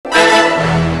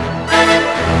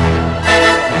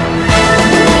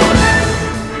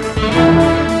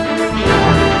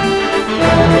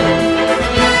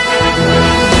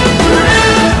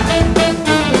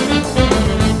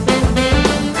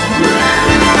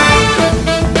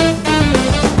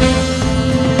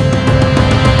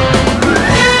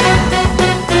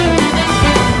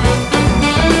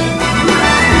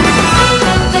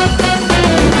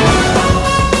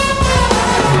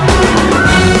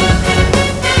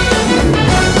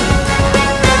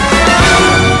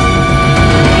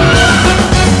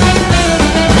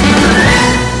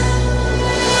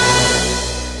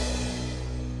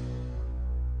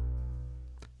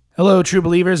Hello, true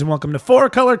believers, and welcome to Four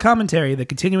Color Commentary, the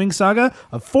continuing saga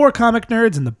of four comic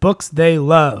nerds and the books they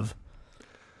love.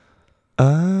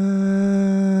 I'm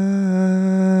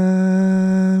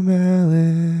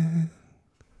Alan.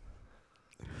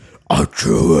 Oh,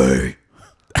 truly.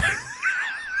 I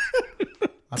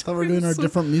thought we were doing our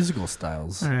different musical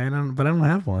styles. All right, but I don't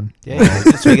have one. Yeah,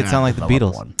 just make it sound like the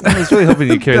Beatles. I was really hoping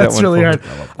you'd carry that That's one really forward.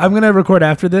 hard. I'm gonna record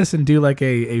after this and do like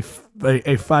a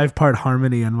 5-part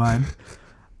harmony in mine.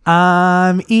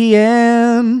 I'm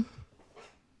Ian.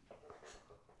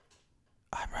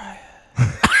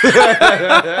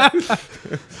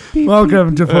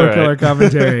 Welcome to Four All Color right.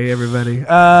 Commentary, everybody.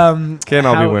 Can't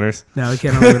all be winners. No, we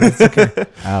can't all be winners. It's okay.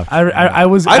 Ouch. I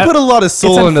was. I put a lot of It's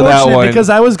soul into that unfortunate one.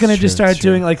 because I was gonna It's just true, start it's true.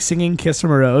 doing like singing "Kiss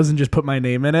from a Rose" and just put my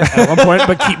name in it at one point,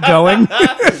 but keep going.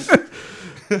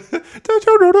 Okay.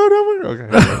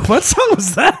 What song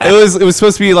was that? It was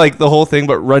supposed to be like the whole thing,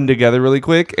 but run together really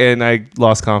quick, and I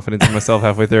lost confidence in myself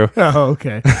halfway through. Oh,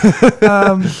 okay.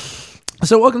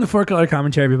 So welcome to Four Color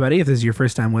Commentary, everybody. If this is your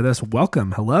first time with us,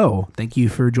 welcome. Hello. Thank you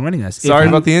for joining us. Sorry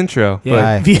about the intro. Yeah.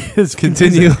 Hi. Yes,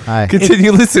 Continue. Hi.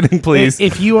 Continue listening, please.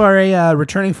 If you are a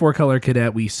returning Four Color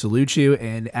cadet, we salute you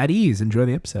and at ease. Enjoy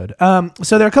the episode.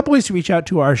 So there are a couple ways to reach out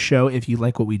to our show if you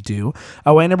like what we do.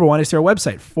 Way number one is through our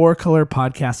website,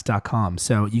 fourcolorpodcast.com.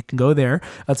 So you can go there.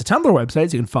 It's a Tumblr website,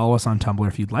 so you can follow us on Tumblr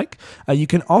if you'd like. You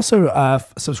can also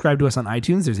subscribe to us on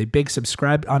iTunes. There's a big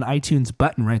subscribe on iTunes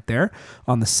button right there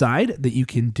on the side that you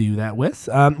can do that with.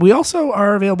 We also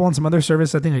are available on some other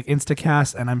services, I think like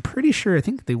Instacast, and I'm pretty sure, I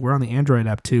think they were on the Android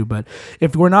app too, but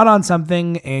if we're not on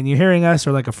something and you're hearing us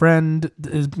or like a friend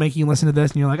is making you listen to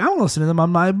this and you're like, I want to listen to them on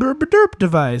my derp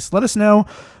device, let us know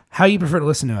how you prefer to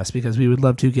listen to us because we would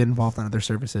love to get involved on other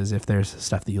services if there's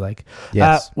stuff that you like.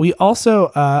 Yes. We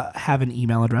also have an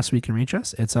email address where you can reach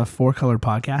us. It's a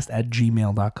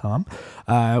fourcolorpodcast@gmail.com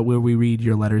where we read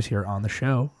your letters here on the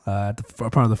show,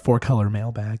 part of the Four Color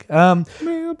mailbag.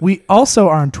 We also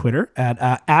are on Twitter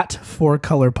at Four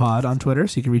Color Pod on Twitter,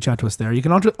 so you can reach out to us there. You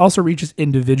can also reach us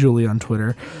individually on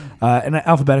Twitter, and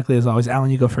alphabetically as always.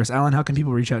 Alan, you go first. Alan, how can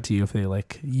people reach out to you if they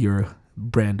like your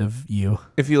brand of you?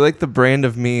 If you like the brand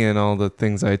of me and all the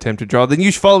things I attempt to draw, then you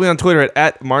should follow me on Twitter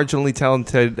at marginally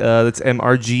talented. That's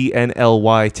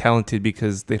MRGNLY talented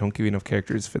because they don't give you enough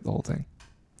characters to fit the whole thing.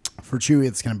 For Chewy,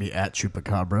 it's going to be at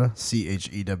Chupacabra,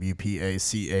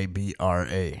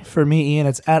 CHEWPACABRA. For me, Ian,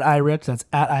 it's at iRich. That's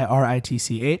at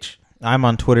IRITCH. I'm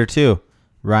on Twitter too.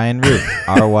 Ryan Root.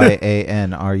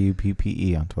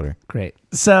 RYANRUPPE on Twitter. Great.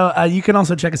 So you can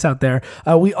also check us out there.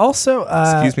 We also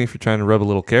Excuse me for trying to rub a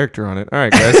little character on it. All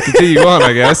right, guys, continue on,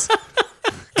 I guess.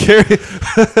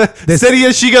 Steady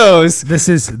as she goes. This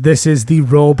is the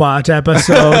robot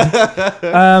episode.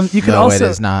 You can No, also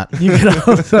it is not. You can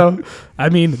also, I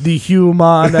mean, the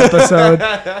human episode.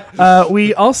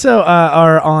 We also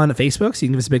are on Facebook, so you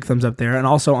can give us a big thumbs up there, and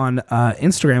also on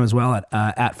Instagram as well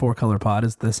at Four Color Pod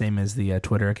is the same as the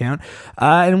Twitter account.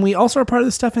 And we also are part of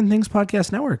the Stuff and Things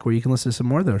Podcast Network, where you can listen to some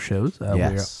more of those shows.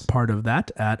 Yes. We're part of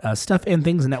that at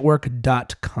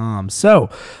stuffandthingsnetwork.com. So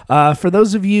for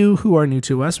those of you who are new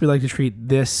to us, we like to treat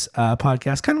this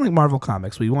podcast kind of like Marvel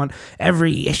Comics. We want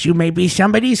every issue may be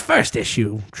somebody's first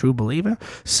issue. True believer.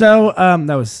 So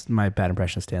that was my bad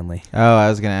impression of Stan Lee. Oh, I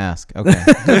was going to ask.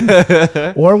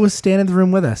 Okay. Or was Stan in the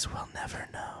room with us? We'll never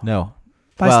know. No.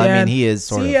 Bye, Well, I Stan. mean, he is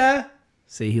sort See of. ya.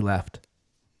 See, he left.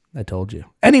 I told you.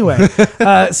 Anyway,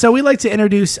 so we like to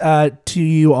introduce to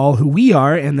you all who we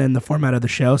are and then the format of the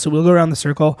show. So we'll go around the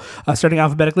circle, starting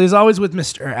alphabetically, as always, with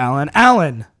Mr. Alan.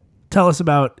 Alan, tell us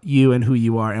about you and who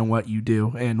you are and what you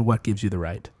do and what gives you the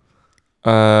right.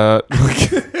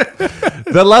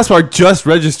 That last part just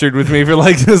registered with me for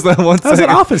like just that one That was an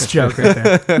second. office joke right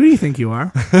there. Who do you think you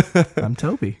are? I'm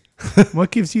Toby.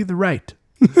 What gives you the right?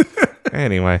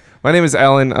 Anyway, my name is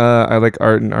Alan. I like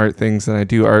art and art things, and I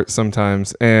do art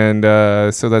sometimes. And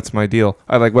so that's my deal.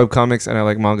 I like webcomics, and I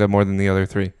like manga more than the other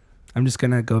three. I'm just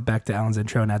going to go back to Alan's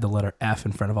intro and add the letter F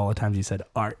in front of all the times he said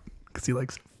art because he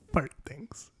likes fart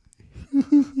things.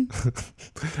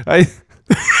 I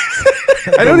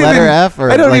don't letter even. F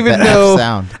or I don't like even the know. F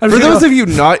sound? I'm For just those gonna- of you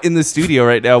not in the studio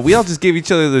right now, we all just gave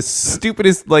each other the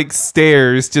stupidest like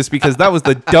stares, just because that was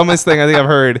the dumbest thing I think I've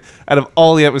heard out of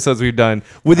all the episodes we've done,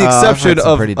 with the I've heard exception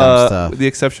some of pretty dumb stuff. with the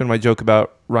exception of my joke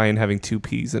about Ryan having two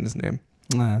P's in his name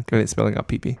Okay. and it's spelling out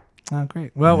PP. Oh,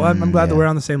 great. Well, I'm glad that yeah. we're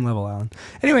on the same level, Alan.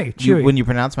 Anyway, Chewy. When you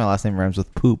pronounce my last name rhymes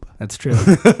with poop. That's true.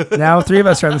 Now 3 of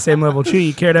us are on the same level. Chewy,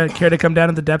 you care to come down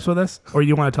to the depths with us? Or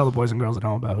you want to tell the boys and girls at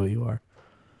home about who you are?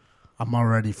 I'm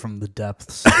already from the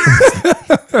depths.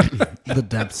 The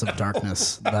depths of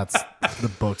darkness. That's the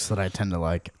books that I tend to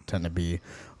like. Tend to be a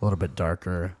little bit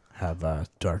darker, have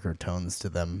darker tones to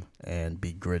them and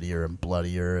be grittier and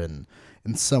bloodier and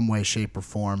in some way, shape, or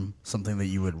form, something that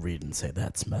you would read and say,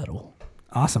 that's metal.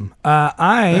 Awesome.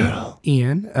 I,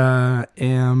 Ian,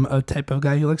 am a type of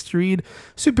guy who likes to read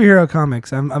superhero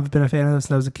comics. I've been a fan of those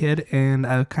since I was a kid, and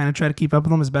I kind of try to keep up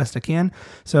with them as best I can.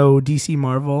 So DC,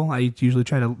 Marvel, I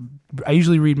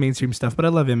usually read mainstream stuff, but I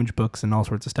love image books and all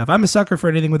sorts of stuff. I'm a sucker for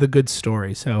anything with a good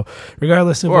story. So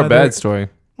regardless of or a bad story.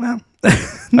 Well,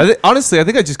 honestly, I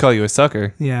think I just call you a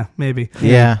sucker. yeah, maybe.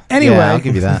 Yeah. Anyway. Yeah, I'll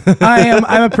give you that.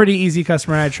 I'm a pretty easy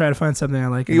customer. I try to find something I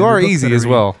like. in You are every book easy that I as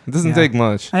read. well. It doesn't Yeah. take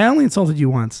much. I only insulted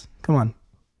you once. Come on.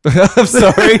 I'm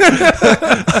sorry.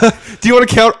 Do you want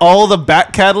to count all the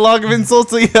back catalog of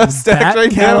insults that you have stacked Back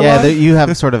right catalog? now? Yeah, you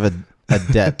have sort of a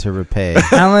debt to repay.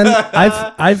 Alan,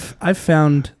 I've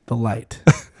found the light.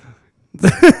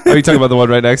 Are you talking about the one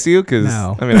right next to you? Because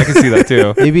No. I mean, I can see that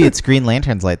too. Maybe it's Green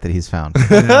Lantern's light that he's found.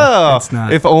 No, it's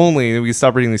not. If only we could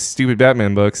stop reading these stupid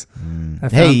Batman books. I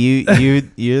Hey,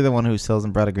 found- you're the one who sells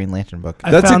and brought a Green Lantern book. I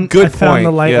That's a found, good I found the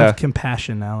point, light yeah. of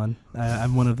compassion, Alan.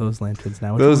 I'm one of those lanterns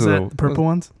now. Which Those was are that? the- The purple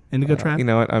ones? Indigo Tribe? You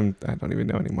know what? I don't even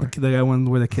know anymore. The guy one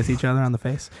where they kiss each other on the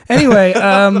face. Anyway,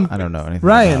 I don't know anything.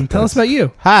 Ryan, about tell us this. about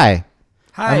you. Hi,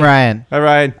 Hi. I'm Ryan. All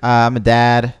right. I'm a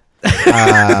dad.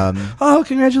 Oh,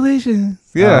 congratulations.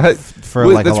 Yeah. For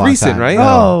Wait, like that's a long recent, time. right?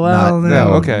 Oh, well,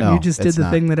 no. okay. You just did it's the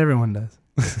not. thing that everyone does.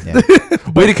 Yeah.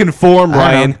 Way to conform, I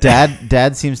don't Ryan. know.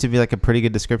 Dad seems to be like a pretty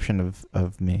good description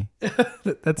of me.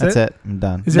 That's That's it? it. I'm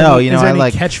done. Is there No, any, you know is there I any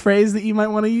like catchphrase that you might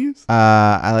want to use?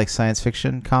 I like science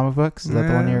fiction comic books. Is that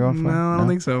the one you're going for? No, I don't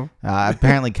think so.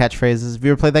 Apparently catchphrases. Have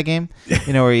you ever played that game?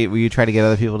 You know where you try to get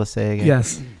other people to say again?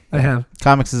 Yes, I have.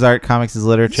 Comics is art. Comics is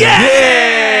literature.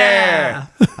 Yeah.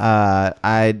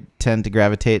 I tend to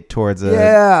gravitate towards a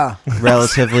Yeah.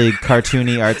 relatively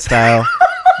cartoony art style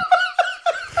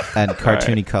and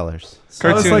cartoony colors.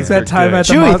 That was like Cartoons that are time good. at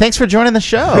the Chewy, Mon- thanks for joining the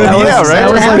show. That was, Yeah, right? That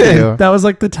What was, happened? that was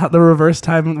like the reverse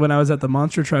time when I was at the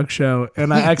Monster Truck show,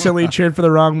 and I accidentally cheered for the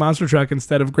wrong Monster Truck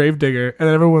instead of Gravedigger, and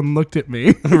then everyone looked at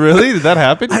me. Really? Did that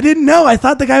happen? I didn't know. I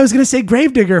thought the guy was going to say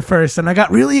Gravedigger first, and I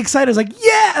got really excited. I was like,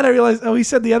 yeah! And I realized, oh, he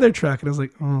said the other truck. And I was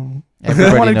like, oh.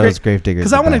 Everybody wanted knows Gravedigger.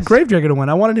 Because I wanted Gravedigger to win.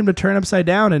 I wanted him to turn upside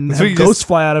down and That's what have you ghosts just-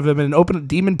 fly out of him and open a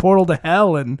demon portal to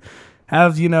hell and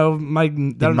have, my, I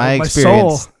don't know, In my my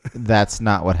soul. experience, that's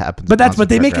not what happens. But at they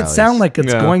Monster make Truck it sound rallies. like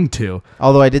it's Yeah. going to.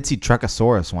 Although I did see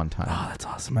Truckosaurus one time. Oh, that's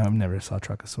awesome. I never saw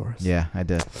Truckosaurus. Yeah, I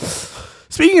did.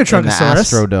 Speaking of In the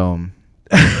Truckosaurus. Astrodome.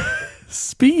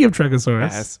 Speaking of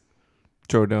Truckosaurus.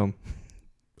 Astrodome.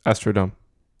 Astrodome.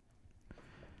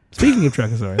 Speaking of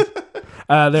Truckosaurus.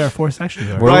 There are 4 sections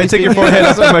of our Where- Ryan, take your forehead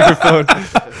off the microphone.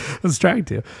 I was trying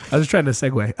to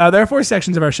segue. There are 4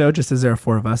 sections of our show, just as there are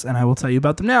 4 of us, and I will tell you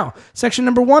about them now. Section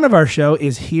number 1 of our show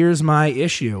is Here's My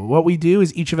Issue. What we do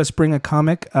is each of us bring a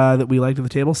comic that we like to the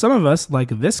table. Some of us, like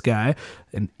this guy,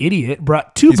 an idiot,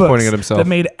 brought 2 He's books pointing at himself. that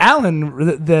made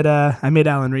Alan that I made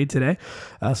Alan read today.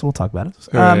 So we'll talk about it.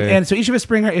 Hooray. And so each of us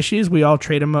bring our issues. We all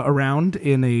trade them around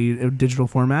in a digital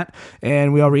format,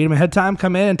 and we all read them ahead of time,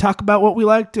 come in and talk about what we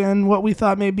liked and what we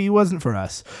thought maybe wasn't for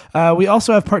us. We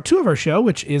also have part 2 of our show,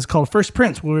 which is called First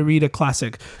Prints, where we read a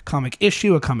classic comic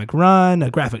issue, a comic run,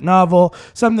 a graphic novel,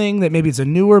 something that maybe it's a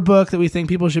newer book that we think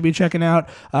people should be checking out,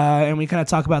 and we kind of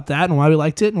talk about that and why we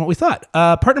liked it and what we thought.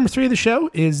 Part number 3 of the show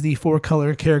is the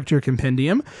 4-color character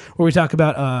compendium, where we talk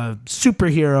about a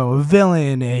superhero, a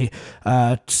villain, a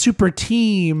super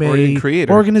team, Or a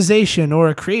creator. organization, or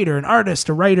a creator, an artist,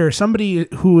 a writer, somebody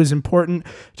who is important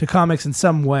to comics in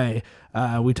some way.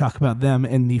 We talk about them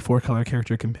in the 4-color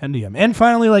character compendium. And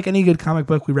finally, like any good comic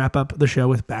book, we wrap up the show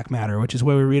with Back Matter, which is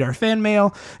where we read our fan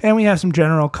mail and we have some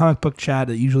general comic book chat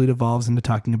that usually devolves into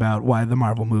talking about why the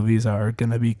Marvel movies are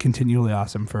going to be continually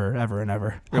awesome forever and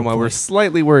ever. And while we're hopefully.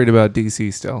 slightly worried about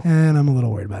DC still. And I'm a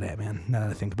little worried about Ant-Man now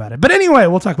that I think about it. But anyway,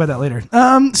 we'll talk about that later.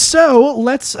 So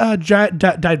let's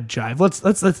jive.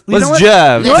 Let's you know what?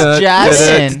 jive. Let's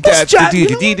jive in. Let's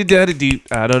jive.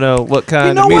 I don't know what kind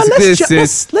You know of what? music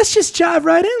this is. Let's just jive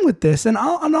right in with this, and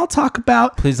I'll talk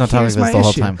about. Please don't talk Here's about this my the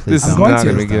whole issue. time. Please This is I'm don't. going not to.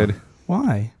 going to be good.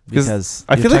 Why? Because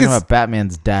I you're feel like talking it's- about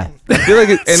Batman's death. I feel like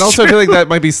it, and also I feel like that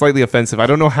might be slightly offensive. I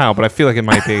don't know how, but I feel like it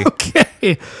might be.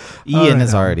 Okay. Ian right,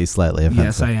 is already slightly offensive.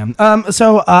 Yes, I am.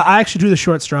 So I actually drew the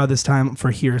short straw this time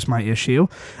for Here's My Issue.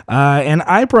 And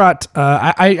I brought,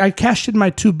 I cashed in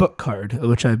my 2-book card,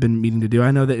 which I've been meaning to do.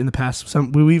 I know that in the past,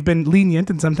 we've been lenient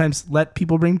and sometimes let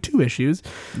people bring 2 issues.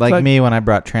 Like So me when I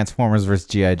brought Transformers vs.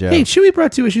 G.I. Joe. Hey, Chewie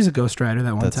brought 2 issues of Ghost Rider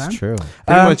that one That's time. true.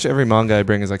 Pretty Um, much every manga I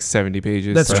bring is like 70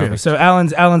 pages. That's true. So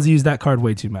Alan's used that card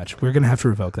way too much. We're going to have to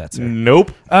revoke that, sir.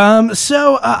 Nope.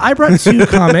 So I brought 2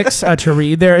 comics to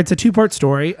read. It's a 2-part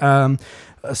story.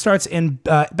 starts in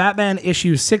Batman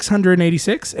issue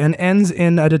 686 and ends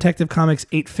in Detective Comics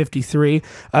 853.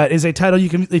 It is a title you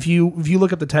can, if you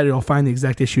look up the title, you'll find the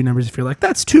exact issue numbers. If you're like,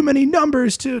 that's too many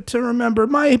numbers to remember,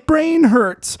 my brain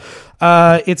hurts.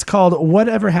 It's called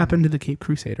Whatever Happened to the Cape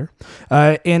Crusader,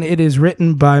 and it is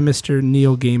written by Mr.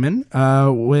 Neil Gaiman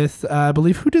with I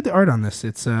believe, who did the art on this?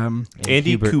 It's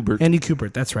Andy Kubert. Andy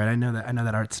Kubert. That's right. I know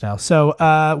that art style. So,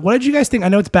 what did you guys think? I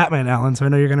know it's Batman, Alan, so I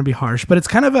know you're going to be harsh, but it's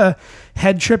kind of a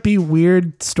head trippy,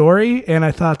 weird story, and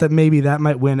I thought that maybe that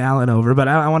might win Alan over. But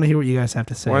I want to hear what you guys have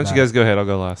to say. Why don't you guys go ahead? I'll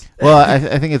go last. Well, I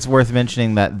think it's worth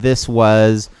mentioning that this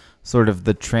was sort of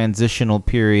the transitional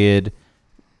period.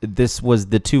 This was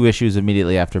the 2 issues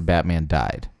immediately after Batman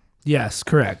died. Yes,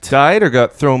 correct. Died or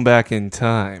got thrown back in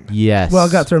time? Yes. Well,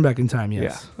 got thrown back in time.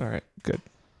 Yes. Yeah. All right.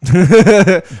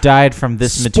 Good. Died from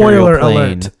this Spoiler material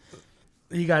plane. alert.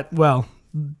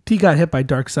 He got hit by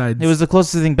Darkseid. It was the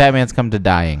closest thing Batman's come to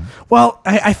dying. Well,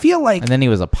 I feel like And then he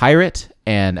was a pirate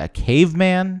and a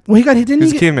caveman. he got hit. He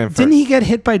was a caveman first. Didn't he get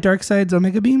hit by Darkseid's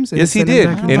Omega beams? and Yes, he sent him did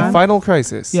back in time? Final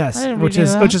Crisis. Yes, I didn't which read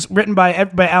is that. which is written by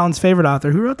Alan's favorite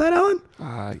author. Who wrote that, Alan?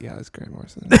 Yeah, that's Grant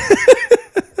Morrison.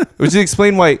 Which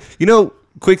explain why.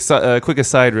 Quick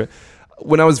aside.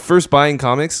 When I was first buying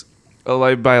comics,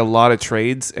 I buy a lot of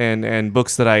trades and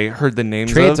books that I heard the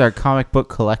names Trades of. are comic book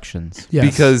collections. Yes.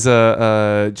 Because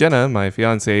Jenna, my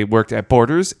fiance, worked at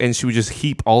Borders, and she would just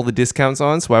heap all the discounts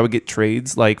on. So I would get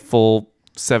trades, like full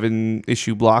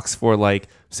 7-issue blocks for like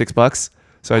 $6.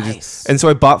 So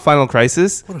I bought Final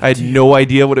Crisis. I had no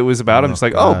idea what it was about. I'm just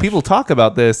like, gosh. people talk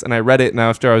about this, and I read it. And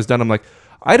after I was done, I'm like,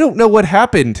 I don't know what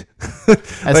happened.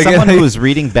 As someone who was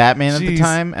reading Batman at the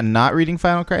time and not reading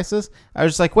Final Crisis, I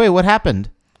was just like, wait, what happened?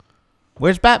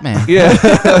 Where's Batman? Yeah.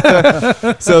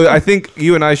 So I think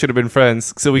you and I should have been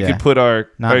friends, so we Yeah. could put our.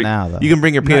 Not now, though. You can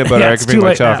bring your peanut butter. Yeah, I it's can bring too my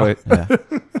late now. chocolate.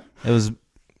 Yeah. It was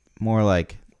more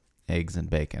like eggs and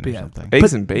bacon or something.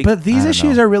 Eggs and bacon. But these I don't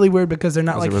issues know. are really weird because they're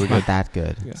not Those are like really Not that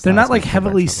good. It's they're not as like good as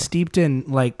heavily dark chocolate. steeped in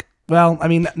like. Well, I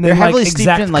mean, They're heavily steeped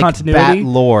exact in like continuity. Bat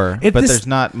lore, It- but this- there's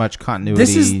not much continuity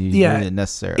This is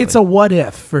necessarily. It's a what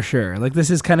if for sure. Like this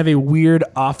is kind of a weird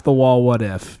off the wall what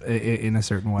if in a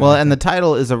certain way. Well, and the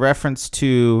title is a reference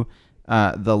to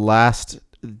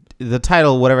the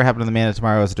title, Whatever Happened to the Man of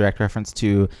Tomorrow, is a direct reference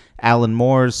to Alan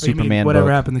Moore's What do you mean, Superman whatever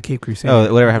book. happened to Cape Crusader.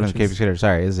 Oh, Whatever Happened to which the Cape is- Crusader.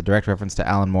 Sorry, is a direct reference to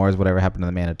Alan Moore's Whatever Happened to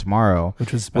the Man of Tomorrow,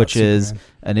 which is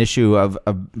an issue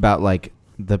about like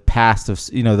the past of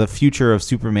the future of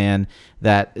Superman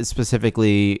that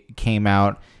specifically came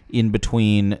out in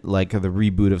between like the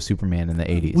reboot of Superman in the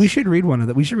 80s. We should read one of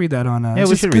that. We should read that on.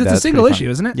 we should read that. It's a It's single pretty issue,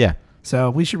 fun. isn't it? Yeah, So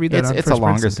we should read that. it's on a First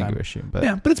longer Print single sometime. issue, but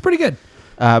Yeah, but it's pretty good.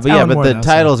 but Alan the Moore, though, so-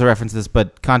 title is a reference to this,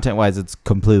 but content-wise, it's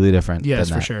completely different. Yes,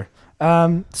 than for that.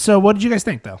 sure. So what did you guys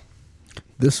think though?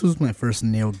 This was my first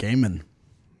Neil Gaiman.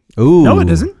 Ooh, No, it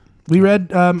isn't. We read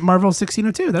Marvel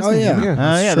 1602. That's Oh, Neil yeah. Gaiman.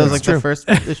 Yeah, that was like the first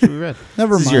issue we read.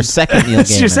 Never This is mind. your second Neil Gaiman.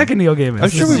 It's your second Neil Gaiman. I'm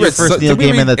sure This we is your read first so- Neil did we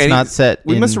Gaiman read that's any- not set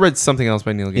We in, must have read something else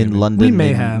by Neil Gaiman. in London. We may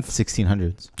in have.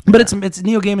 1600s. But it's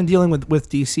Neil Gaiman dealing with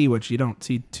DC, which you don't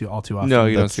see all too often. No,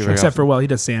 you don't That's see true. very Except often. for he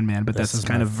does Sandman, but This that's is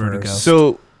kind my of Vertigo. first-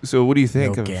 So what do you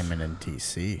think Neil of? Gaiman in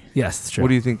DC. Yes, it's true. What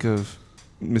do you think of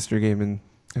Mr. Gaiman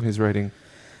and his writing?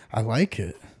 I like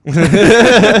it.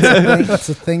 It's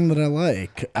a thing that I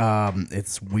like.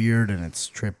 It's weird and it's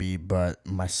trippy, but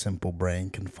my simple brain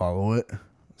can follow it.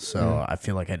 So I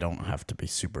feel like I don't have to be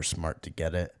super smart to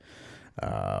get it,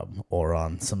 or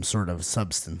on some sort of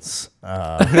substance.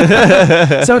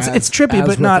 So it's trippy, as but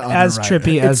with not other as writers.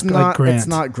 trippy as It's like not, Grant. It's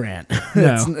not Grant.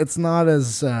 No. it's not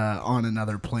as on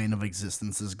another plane of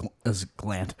existence as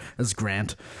Grant.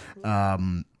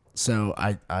 So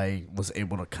I was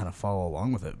able to kind of follow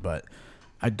along with it, but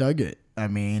I dug it. I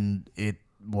mean,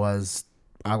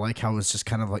 I like how it was just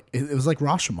kind of like, it was like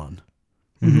Rashomon.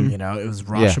 You know, it was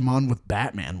Rashomon with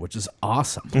Batman, which is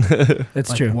awesome. It's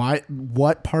Like, true.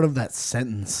 what part of that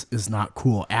sentence is not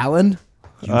cool? Alan,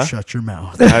 you shut your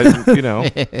mouth.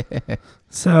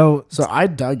 So So I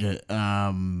dug it.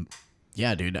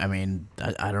 Yeah, dude. I mean,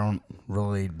 I don't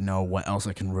really know what else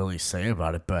I can really say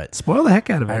about it, but spoil the heck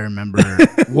out of I it. remember,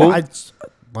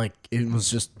 it was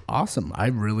just awesome. I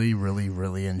really, really,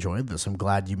 really enjoyed this. I'm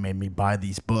glad you made me buy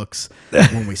these books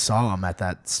when we saw them at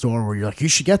that store where you're like, you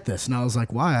should get this. And I was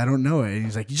like, why? I don't know it. And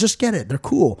he's like, you just get it. They're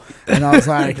cool. And I was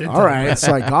like, all right.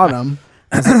 So I got them.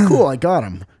 I was like, cool, I got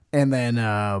them. And then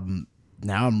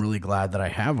now I'm really glad that I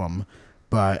have them.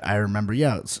 But I remember,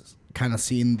 it's kind of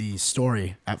seeing the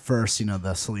story at first,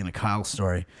 the Selena Kyle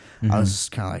story. I was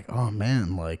just kind of like, oh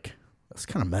man, like that's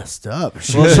kind of messed up.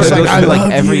 She Well, was it just goes like, I through, like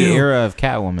love every you. era of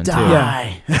Catwoman too.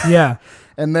 Die. Yeah.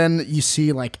 And then you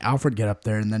see like Alfred get up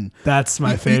there, and then That's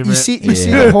my favorite. You see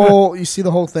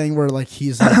the whole thing where like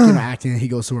he's like acting, and he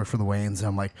goes to work for the Waynes. And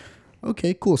I'm like,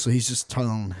 okay, cool. So he's just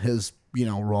telling his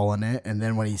role in it, and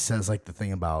then when he says like the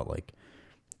thing about like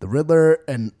the Riddler,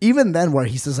 and even then where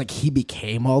he says like he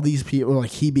became all these people, like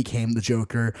he became the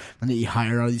Joker, and he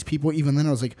hired all these people. Even then,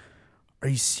 I was like, are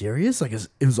you serious? Like, it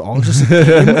was all just a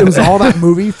game? It was all that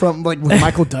movie from like with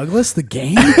Michael Douglas, The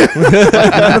Game. Like,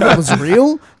 none of it was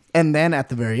real. And then at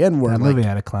the very end, where that like movie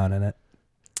had a clown in it.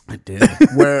 it did,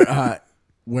 where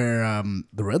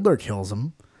the Riddler kills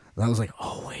him, and I was like,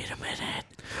 oh wait a minute.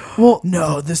 Well,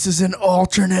 No, this is an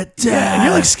alternate death. yeah, and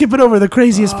you're like skipping over the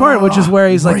craziest part, which is where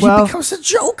he's like, he well, becomes a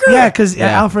Joker. yeah, because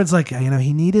Yeah. Alfred's like,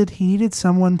 he needed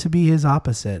someone to be his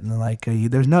opposite, and like,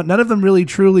 there's none of them really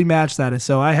truly match that, and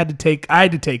so I had to take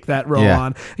that role Yeah. on.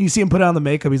 And you see him put on the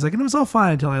makeup. He's like, and it was all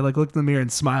fine until I like looked in the mirror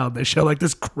and smiled. They show like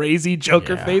this crazy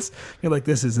Joker Yeah. face. You're like,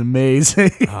 this is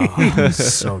amazing.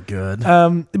 So good.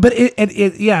 But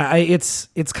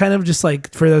it's kind of just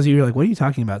like, for those of you who are like, what are you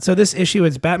talking about? So this issue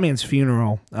is Batman's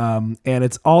funeral, and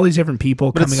it's all these different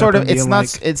people But coming it's sort up of and it's being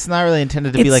not like, it's not really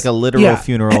intended to be It's- like a literal yeah.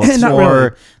 funeral. It's Not more really.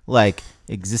 like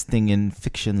existing in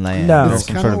fiction land No. or It's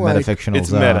some kinda sort of like- metafictional it's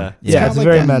zone. meta. Yeah, it's kinda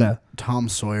very when meta. Tom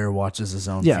Sawyer watches his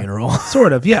own Yeah. funeral.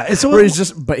 sort of, yeah. So Where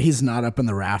but he's not up in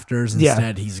the rafters. Yeah.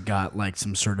 Instead, he's got like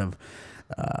some sort of,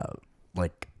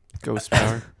 like Ghost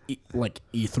power.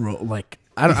 ethereal, like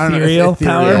I don't know, Ethereal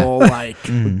power? like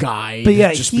guy. But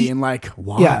yeah, just he- being like,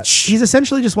 watch. yeah, he's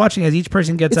essentially just watching as each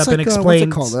person gets It's up like and what's explains.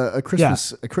 it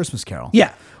called? A Christmas Carol.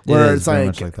 Yeah. where It it's is very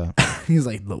like, much like that. he's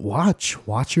like,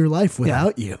 watch your life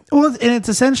without you. Well, and it's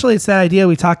essentially it's that idea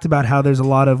we talked about, how there's a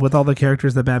lot of, with all the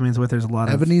characters that Batman's with, there's a lot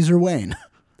of Ebenezer Wayne.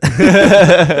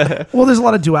 well, there's a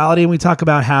lot of duality, and we talk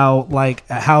about how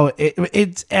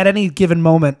it's at any given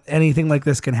moment anything like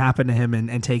this can happen to him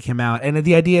and take him out. And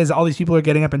the idea is all these people are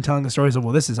getting up and telling the stories of,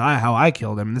 well, this is how I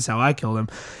killed him, and this is how I killed him,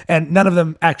 and none of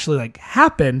them actually like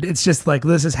happened. It's just like,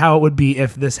 this is how it would be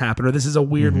if this happened, or this is a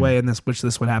weird way in which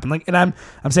this would happen. Like, and I'm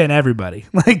saying everybody,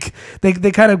 like they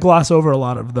kind of gloss over a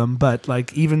lot of them, but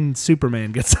like even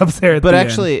Superman gets up there at But the end.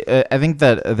 actually, I think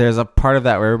that there's a part of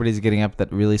that where everybody's getting up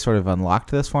that really sort of unlocked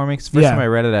this for me. 'Cause the first Yeah. time I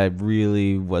read it, I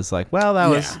really was like, well, that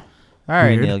was all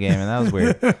right, Weird. Neil Gaiman, that was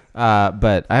weird.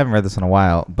 But I haven't read this in a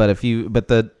while. But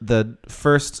the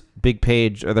first big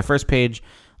page, or the first page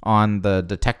on the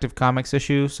Detective Comics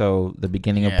issue, so the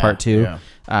beginning of part 2,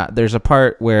 there's a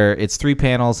part where it's 3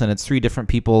 panels and it's 3 different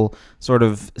people sort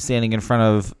of standing in front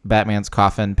of Batman's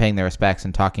coffin, paying their respects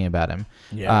and talking about him.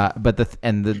 Yeah. But the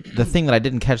thing that I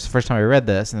didn't catch the first time I read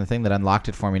this, and the thing that unlocked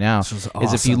it for me now, This was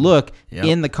is if you awesome. look Yep.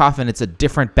 in the coffin, it's a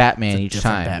different Batman It's a each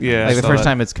different time. Batman. Yeah, Like I the saw first that.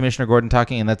 time it's Commissioner Gordon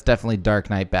talking, and that's definitely Dark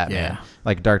Knight Batman, Yeah.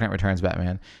 like Dark Knight Returns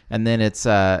Batman. And then it's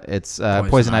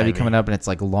Poison Ivy coming up, and it's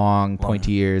like long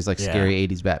pointy ears, like Yeah. scary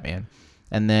 80s Batman.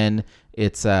 And then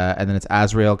it's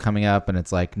Azrael coming up, and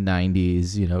it's like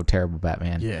 90s, terrible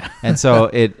Batman. Yeah. And so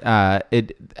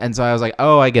and so I was like,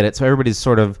 oh, I get it. So everybody's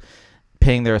sort of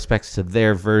paying their respects to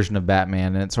their version of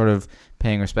Batman, and it's sort of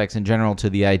paying respects in general to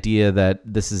the idea that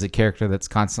this is a character that's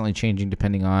constantly changing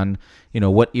depending on,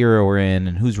 what era we're in,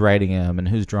 and who's writing him, and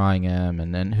who's drawing him,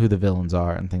 and then who the villains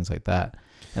are, and things like that.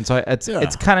 And so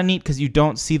it's kind of neat because you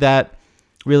don't see that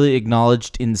really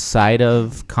acknowledged inside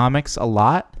of comics a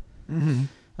lot.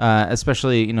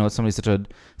 Especially, with somebody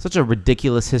such a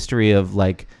ridiculous history of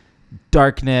like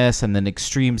darkness, and then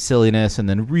extreme silliness, and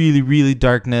then really, really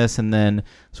darkness, and then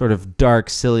sort of dark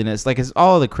silliness. Like, it's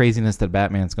all the craziness that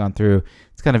Batman's gone through.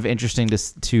 It's kind of interesting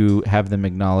to have them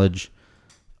acknowledge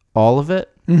all of it.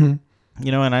 Mm-hmm.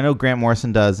 And I know Grant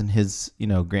Morrison does in his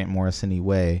Grant Morrison-y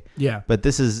way. Yeah. But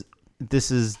this is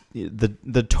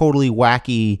the totally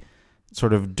wacky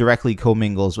sort of directly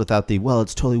commingles without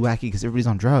it's totally wacky because everybody's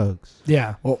on drugs.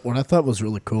 Yeah. Well, what I thought was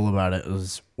really cool about it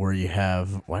was where you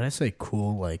have, why did I say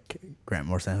cool like Grant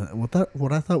Morrison?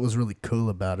 What I thought was really cool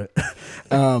about it,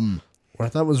 what I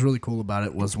thought was really cool about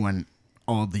it was when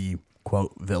all the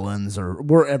quote villains, or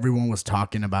where everyone was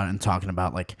talking about it and talking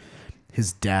about like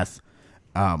his death,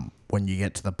 when you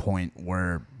get to the point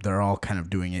where they're all kind of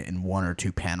doing it in 1 or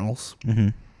 2 panels. Mm-hmm.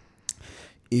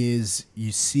 Is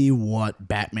you see what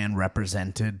Batman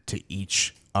represented to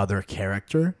each other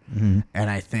character. Mm-hmm. And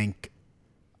I think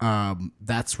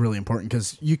that's really important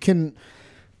because you can,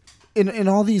 in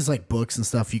all these like books and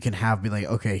stuff, you can be like,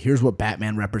 okay, here's what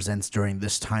Batman represents during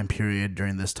this time period,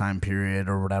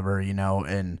 or whatever,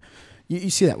 and you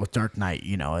see that with Dark Knight,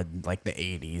 in like the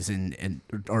 80s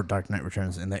or Dark Knight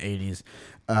Returns in the 80s.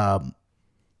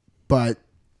 But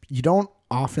you don't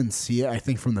often see it, I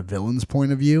think, from the villain's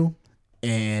point of view.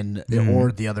 And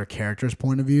or the other character's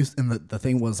point of view. And the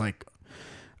thing was like,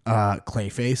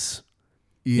 Clayface.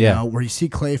 You know, where you see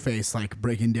Clayface like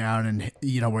breaking down and,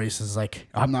 you know, where he says like,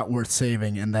 I'm not worth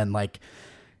saving. And then like,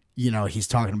 you know, he's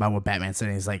talking about what Batman said.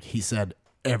 And he's like, he said,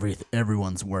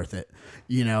 everyone's worth it,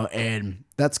 you know, and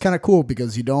that's kind of cool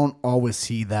because you don't always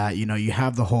see that. You know, you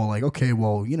have the whole like, okay,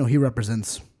 well, you know, he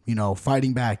represents, you know,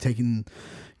 fighting back, taking,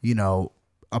 you know,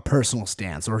 a personal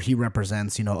stance, or he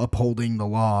represents, you know, upholding the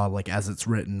law like as it's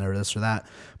written or this or that.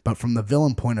 But from the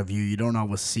villain point of view, you don't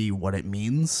always see what it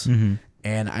means.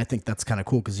 And I think that's kind of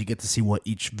cool because you get to see what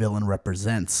each villain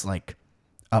represents, like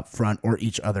up front, or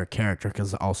each other character.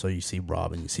 Because also you see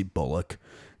Robin, you see Bullock,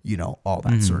 you know, all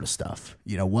that sort of stuff.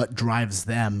 You know, what drives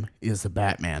them is the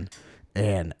Batman,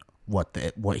 and what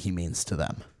he means to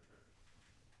them.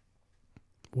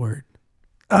 Word.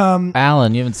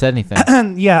 Alan, you haven't said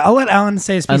anything. Yeah, I'll let Alan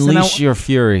say his piece. Unleash your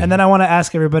fury. And then I want to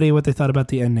ask everybody what they thought about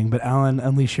the ending. But Alan,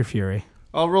 unleash your fury.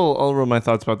 I'll roll my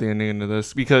thoughts about the ending into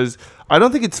this because I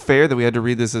don't think it's fair that we had to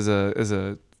read this as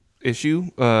a issue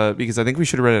because I think we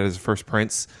should have read it as First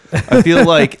Prince. I feel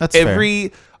like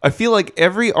every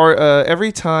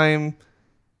time,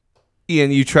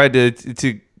 Ian, you tried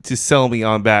to sell me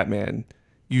on Batman,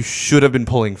 you should have been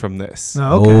pulling from this.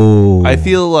 Oh, okay. Oh. I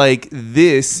feel like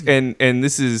this and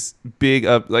this is big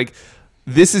up like.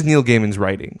 This is Neil Gaiman's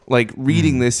writing. Like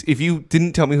reading this, if you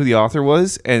didn't tell me who the author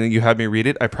was and you had me read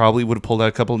it, I probably would have pulled out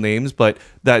a couple names, but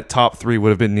that top 3 would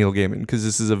have been Neil Gaiman because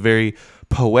this is a very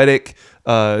poetic,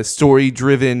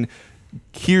 story-driven.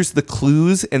 Here's the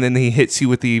clues, and then he hits you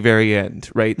with the very end.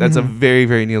 Right? That's a very,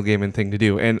 very Neil Gaiman thing to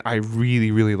do, and I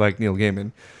really, really like Neil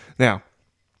Gaiman. Now,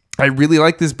 I really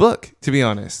like this book. To be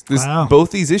honest, both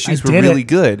these issues were really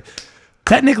good.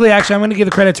 Technically, actually, I'm going to give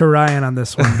the credit to Ryan on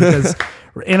this one because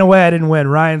in a way I didn't win.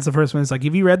 Ryan's the first one. He's like,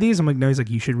 have you read these? I'm like, no. He's like,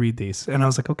 you should read these. And I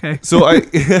was like, okay. So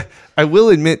I will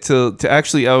admit to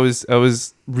actually I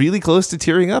was really close to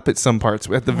tearing up at some parts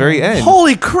at the very end.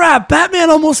 Holy crap.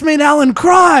 Batman almost made Alan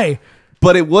cry.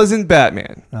 But it wasn't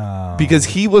Batman because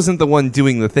he wasn't the one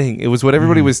doing the thing. It was what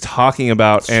everybody was talking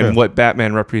about and what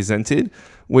Batman represented,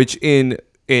 which in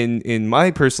my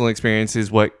personal experience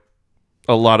is what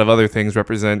a lot of other things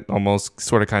represent, almost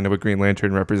sort of kind of what Green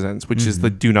Lantern represents, which is the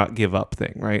do not give up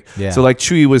thing, right? Yeah. So like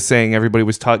Chewie was saying, everybody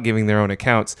was taught giving their own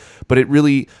accounts, but it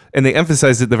really, and they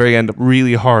emphasized at the very end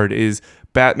really hard, is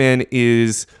Batman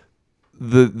is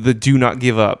the do not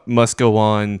give up, must go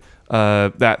on,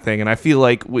 that thing. And I feel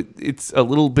like it's a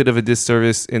little bit of a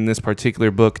disservice in this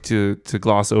particular book to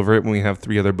gloss over it when we have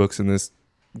 3 other books in this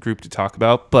group to talk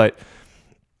about. But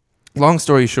long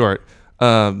story short,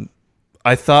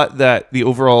 I thought that the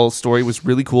overall story was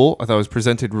really cool. I thought it was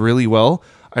presented really well.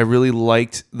 I really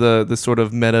liked the sort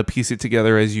of meta piece it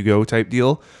together as you go type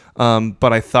deal.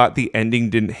 But I thought the ending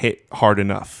didn't hit hard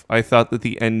enough. I thought that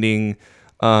the ending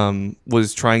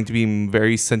was trying to be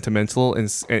very sentimental and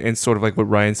sort of like what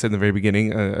Ryan said in the very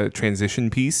beginning, a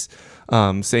transition piece,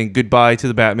 saying goodbye to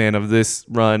the Batman of this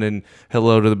run and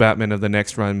hello to the Batman of the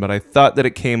next run. But I thought that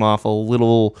it came off a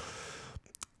little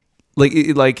like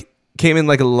it came in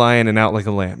like a lion and out like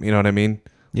a lamb. You know what I mean?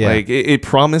 Yeah. Like it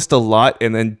promised a lot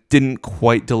and then didn't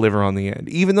quite deliver on the end.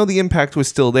 Even though the impact was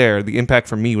still there, the impact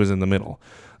for me was in the middle.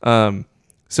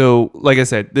 So like I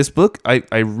said, this book, I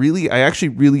actually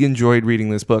really enjoyed reading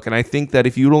this book. And I think that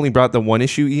if you'd only brought the one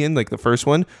issue, Ian, like the first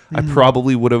one, I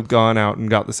probably would have gone out and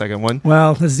got the second one.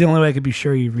 Well, this is the only way I could be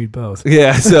sure you read both.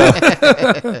 Yeah. So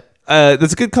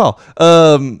that's a good call.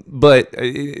 But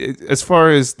as far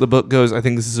as the book goes, I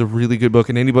think this is a really good book.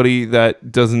 And anybody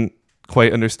that doesn't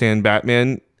quite understand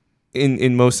Batman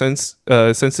in most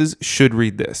senses should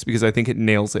read this because I think it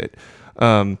nails it.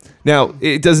 Now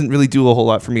it doesn't really do a whole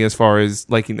lot for me as far as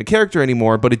liking the character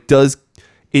anymore, but it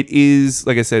is,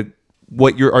 like I said,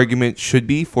 what your argument should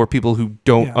be for people who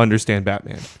don't understand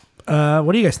Batman.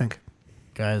 What do you guys think?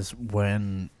 Guys,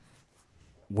 when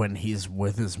he's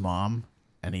with his mom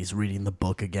and he's reading the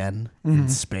book again in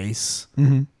space,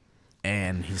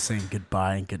 and he's saying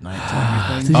goodbye and goodnight to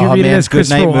everything. Did you read it as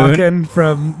Christopher Goodnight, Walken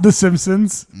from The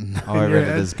Simpsons? Oh, I read it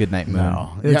as Goodnight Moon.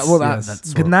 No. It's-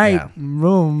 that's good night,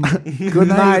 room. Good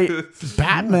night,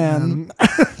 Batman.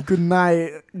 Good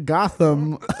night,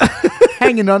 Gotham.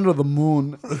 Hanging under the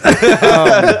moon.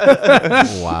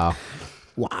 Wow.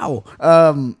 Wow.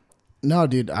 No,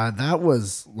 dude, that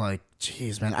was like,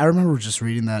 jeez, man. I remember just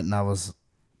reading that and I was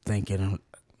thinking,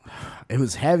 it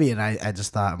was heavy, and I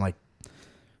just thought, I'm like,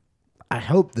 I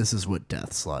hope this is what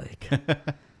death's like.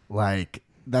 Like,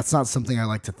 that's not something I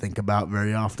like to think about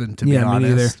very often, to be Yeah, me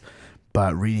neither. honest.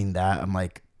 But reading that, I'm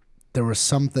like, there was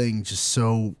something just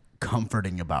so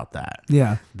comforting about that.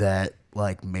 Yeah. That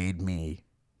like made me,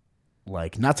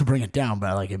 like, not to bring it down,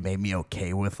 but like it made me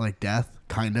okay with like death,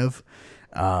 kind of.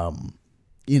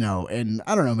 and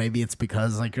I don't know, maybe it's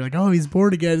because like you're like, oh, he's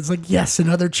born again. It's like, yes,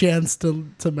 another chance to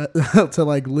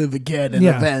like live again and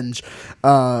avenge.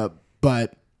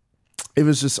 But it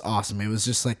was just awesome. It was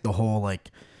just like the whole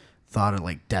like thought of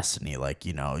like destiny, like,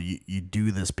 you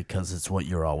do this because it's what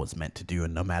you're always meant to do,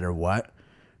 and no matter what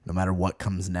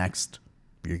comes next,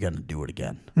 you're gonna do it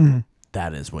again. Mm-hmm.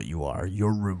 That is what you are.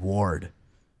 Your reward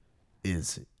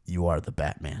is you are the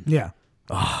Batman. Yeah.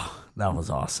 Oh, that was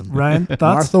awesome. Ryan, thoughts?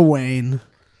 Martha Wayne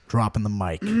dropping the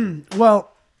mic. Well,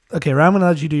 okay, Ryan, I'm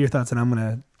gonna let you do your thoughts, and I'm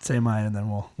gonna say mine, and then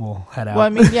we'll head out. Well, I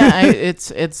mean, yeah,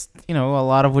 it's a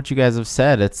lot of what you guys have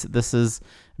said. This is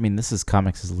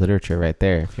comics is literature right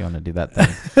there. If you want to do that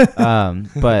thing,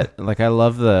 but like I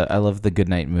love the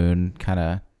Goodnight Moon kind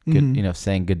of good,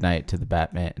 saying goodnight to the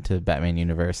Batman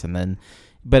universe, and then,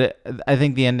 but I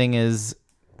think the ending is.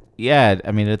 Yeah,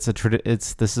 I mean this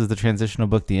is the transitional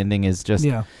book. The ending is just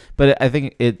but I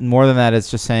think it more than that.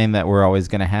 It's just saying that we're always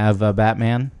going to have a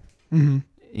Batman. Mm-hmm.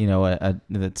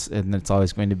 It's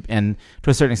always going to, and to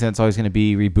a certain extent, it's always going to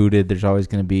be rebooted. There's always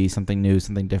going to be something new,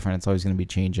 something different. It's always going to be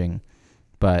changing,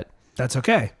 but that's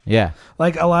okay. Yeah,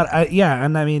 like a lot.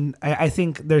 And I mean, I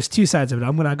think there's two sides of it.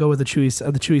 I'm going to go with the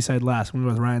Chewie side last. I'm going to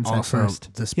go with Ryan's side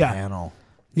first. This panel.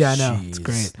 Yeah, I know. It's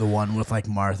great. The one with like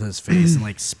Martha's face and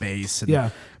like space.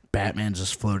 And Batman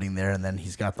just floating there, and then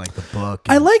he's got like the book.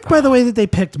 I like, by the way, that they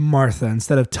picked Martha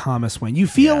instead of Thomas Wayne. You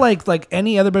feel like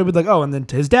any other baby would like, oh, and then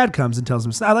his dad comes and tells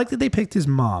him. I like that they picked his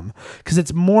mom because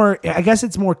it's more. I guess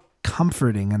it's more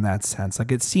comforting in that sense.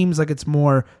 Like it seems like it's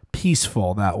more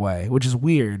peaceful that way, which is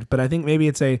weird. But I think maybe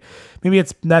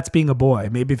that's being a boy.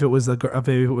 Maybe if it was a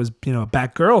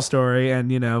Batgirl story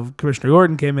and Commissioner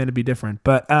Gordon came in, it'd be different.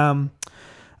 But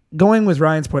going with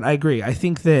Ryan's point, I agree. I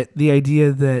think that the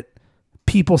idea that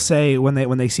people say when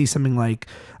they see something like,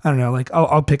 I don't know, like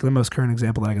I'll pick the most current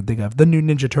example that I can think of, the new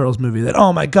Ninja Turtles movie, that,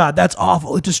 oh my God, that's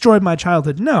awful, it destroyed my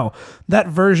childhood. No, that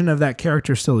version of that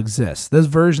character still exists. Those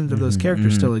versions of those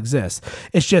characters still exist.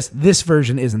 It's just this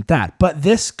version isn't that. But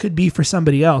this could be for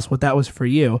somebody else what that was for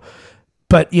you.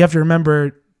 But you have to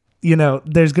remember,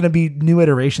 there's going to be new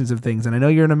iterations of things. And I know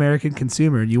you're an American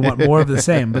consumer and you want more of the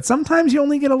same, but sometimes you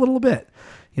only get a little bit.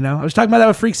 I was talking about that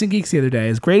with Freaks and Geeks the other day.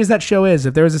 As great as that show is,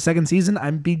 if there was a second season, I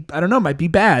don't know, might be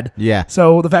bad. Yeah.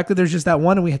 So the fact that there's just that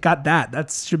one and we got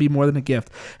that should be more than a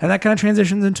gift. And that kind of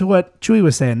transitions into what Chewie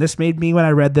was saying. This made me, when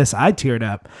I read this, I teared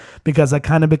up because I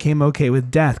kind of became okay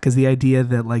with death, because the idea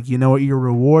that, like, what your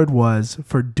reward was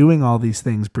for doing all these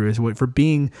things, Bruce, for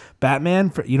being Batman,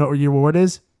 what your reward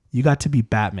is? You got to be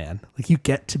Batman. Like, you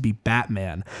get to be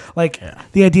Batman. Like,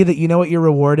 the idea that what your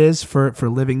reward is for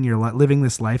living living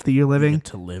this life that you're living.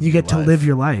 You get to live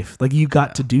your life. Like, you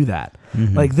got to do that.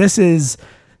 Mm-hmm. Like, this is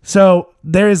so.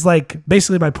 There is, like,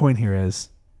 basically my point here is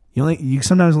you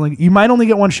might only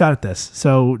get one shot at this.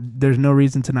 So there's no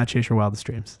reason to not chase your wildest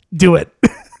dreams. Do it.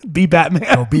 Be Batman.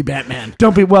 Go be Batman.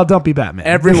 Don't be Batman.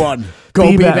 Everyone, go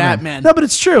be Batman. No, but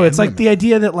it's true. It's like the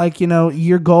idea that, like,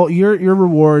 your goal, your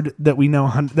reward that we know,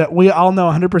 that we all know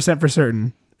 100% for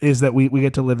certain is that we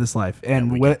get to live this life.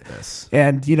 And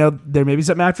there may be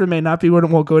something after, it may not be. We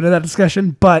won't go into that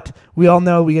discussion, but we all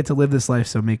know we get to live this life.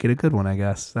 So make it a good one, I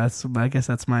guess. That's my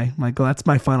goal. That's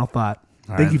my final thought.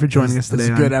 Thank you for joining us today.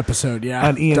 This is a good episode,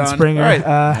 on Ian Springer. All right.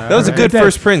 That was a good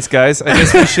first Prince, guys. I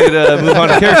guess we should move on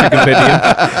to character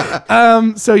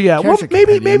compendium. So yeah,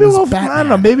 maybe we'll. I don't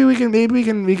know. Maybe we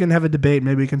can have a debate.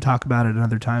 Maybe we can talk about it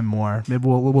another time more. Maybe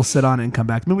we'll sit on it and come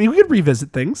back. Maybe we could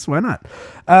revisit things. Why not?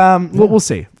 We'll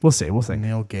see. We'll see.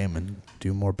 Neil Gaiman,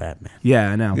 do more Batman. Yeah,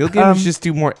 I know. Neil Gaiman should just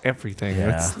do more everything.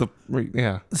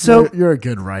 Yeah. So you're a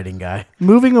good writing guy.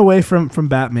 Moving away from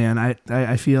Batman,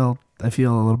 I feel a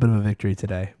little bit of a victory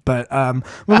today. But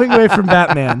moving away from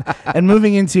Batman and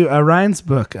moving into Ryan's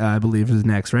book, I believe is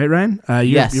next, right, Ryan?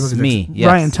 Yes, me. Yes.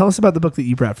 Ryan, tell us about the book that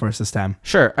you brought for us this time.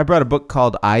 Sure. I brought a book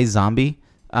called I, Zombie.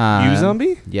 You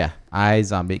Zombie? Yeah, I,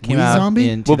 Zombie. It came out Zombie?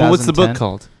 in 2010. Well, but what's the book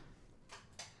called?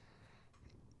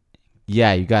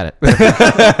 Yeah, you got it.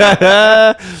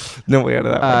 No way out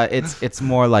of that one. It's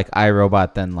more like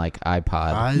iRobot than like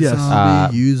iPod. I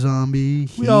Zombie, you Zombie,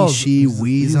 she,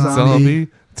 we Zombie.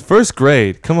 It's first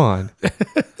grade. Come on.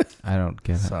 I don't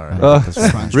get it. Sorry.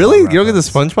 Really? You don't get the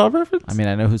SpongeBob reference? I mean,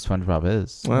 I know who SpongeBob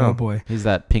is. Wow. Oh boy, he's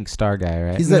that pink star guy,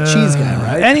 right? He's that cheese guy,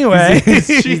 right? Anyway, he's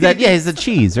the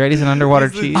cheese, right? He's an underwater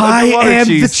cheese. I am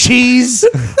the cheese.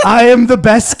 I am the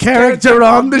best character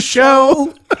on the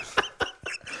show.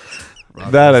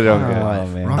 That I don't get. Oh,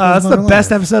 man. That's the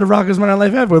best episode of Rocko's Modern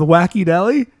Life ever with Wacky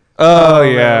Deli. Oh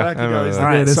yeah. Wacky Deli's the All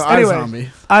right, greatest. so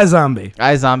Anyway, iZombie.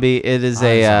 iZombie.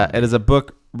 It is a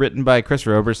book written by Chris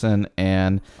Roberson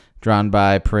and drawn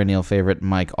by perennial favorite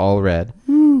Mike Allred.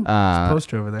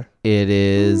 Poster over there. It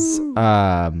is.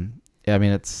 I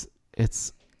mean, it's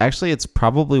actually it's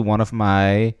probably one of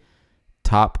my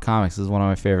top comics. It's one of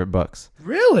my favorite books.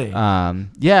 Really?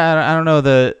 Yeah. I don't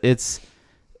know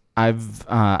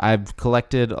I've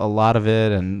collected a lot of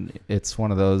it, and it's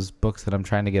one of those books that I'm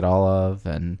trying to get all of,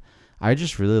 and I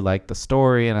just really like the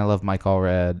story, and I love Mike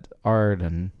Allred art,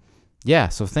 and yeah.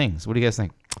 So Things. What do you guys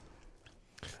think?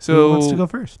 So Who wants to go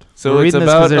first? So We're it's reading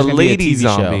this 'cause about there's a gonna be a lady TV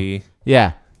show. zombie.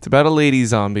 Yeah. It's about a lady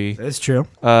zombie That's true.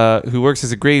 who works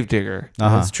as a gravedigger.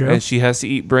 That's true. And she has to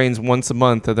eat brains once a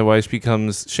month, otherwise she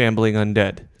becomes shambling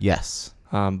undead. Yes.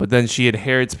 But then she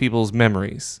inherits people's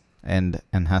memories. And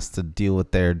has to deal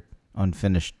with their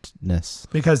unfinishedness.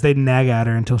 Because they nag at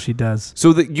her until she does.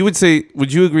 So you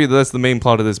would you agree that that's the main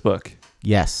plot of this book?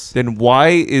 Yes. Then why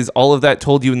is all of that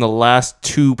told you in the last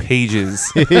 2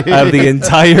 pages of the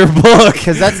entire book?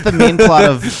 Because that's the main plot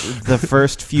of the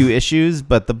first few issues,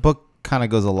 but the book kind of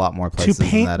goes a lot more places To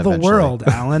paint than that the eventually. world,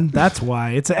 Alan. That's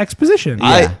why. It's an exposition.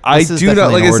 Yeah. I this is do not,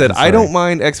 definitely like an I said, origin I story. don't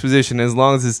mind exposition as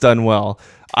long as it's done well.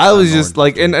 I was just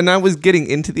like, and I was getting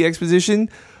into the exposition,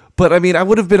 but I mean, I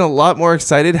would have been a lot more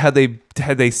excited had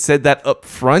they said that up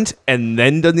front and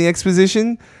then done the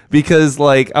exposition, because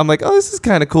like I'm like, oh, this is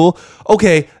kind of cool.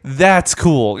 Okay, that's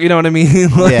cool. You know what I mean?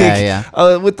 Like,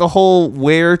 Yeah. with the whole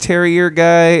were terrier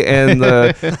guy and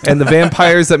the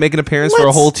vampires that make an appearance for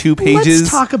a whole 2 pages.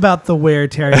 Let's talk about the were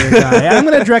terrier guy. I'm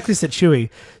going to direct this at Chewy.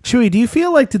 Chewy, do you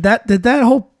feel like did that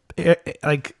whole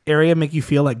like area make you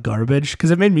feel like garbage? Because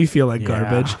it made me feel like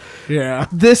garbage. Yeah.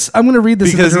 I'm going to read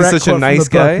this Because as a he's direct such a quote from nice the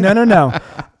book. guy? No.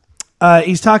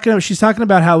 She's talking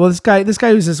about how this guy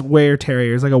who's this were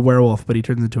terrier is like a werewolf, but he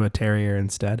turns into a terrier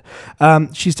instead.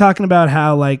 She's talking about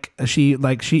how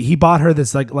he bought her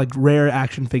this like rare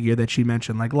action figure that she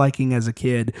mentioned liking as a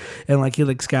kid, and like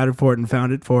he scouted for it and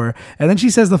found it for her. And then she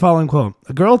says the following quote: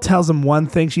 "A girl tells him one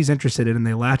thing she's interested in, and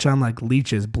they latch on like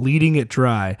leeches, bleeding it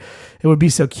dry. It would be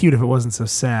so cute if it wasn't so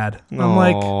sad." I'm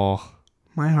like, Aw.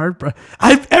 my heart,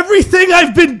 everything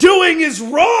I've been doing is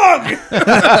wrong.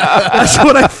 That's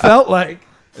what I felt like.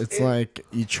 It's like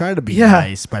you try to be Yeah.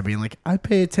 nice by being like, I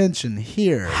pay attention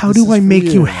here. How This do is I for make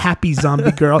you happy,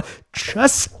 zombie girl?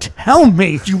 Just tell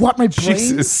me. Do you want my brains?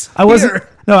 Jesus. I wasn't.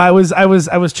 No, I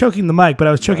was choking the mic, but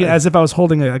I was choking as if I was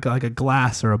holding like a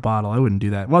glass or a bottle. I wouldn't do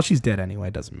that. Well, she's dead anyway.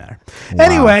 It doesn't matter.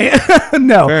 Anyway,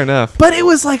 no. Fair enough. But it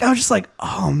was like I was just like,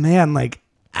 oh man, like.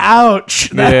 Ouch!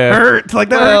 That Yeah. hurt. Like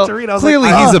that hurt to read. I was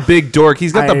Clearly, like, he's a big dork.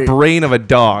 He's got the I- brain of a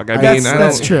dog. I mean,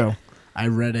 that's true. I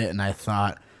read it and I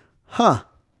thought, huh,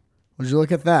 would you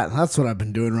look at that? That's what I've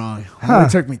been doing wrong. It only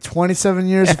took me 27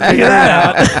 years to figure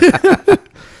that out.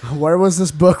 Where was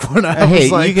this book when I Hey,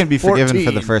 was like you can be forgiven for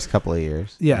 14? the first couple of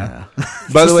years. Yeah. By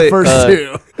Just the way, first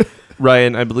 2.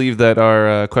 Ryan, I believe that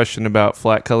our question about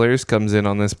flat colors comes in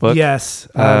on this book. Yes.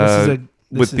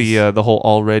 With the whole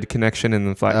all red connection and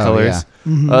the flat Oh, colors.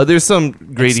 Mm-hmm. There's some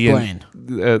gradient.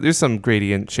 Explain. There's some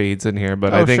gradient shades in here,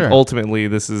 but Oh, I think sure. ultimately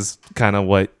this is kind of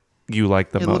what you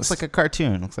like the It most. looks like a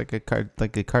cartoon. Looks like a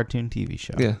cartoon TV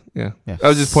show. yeah. Yeah. I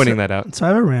was just pointing that out. So I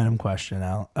have a random question,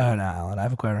 Al. Not Alan. I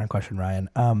have a random question, Ryan.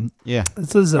 Yeah.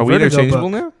 This is a Are we Vertigo interchangeable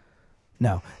book. now?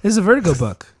 No, this is a Vertigo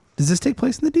book. Does this take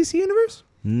place in the DC universe?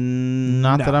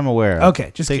 Not No. that I'm aware of.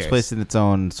 Okay, just takes curious. place in its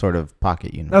own sort of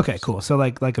pocket universe. Okay, cool. So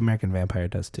like American Vampire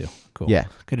does too. Cool. Yeah.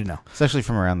 Good to know. It's actually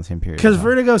from around the same period. Because as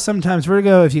well.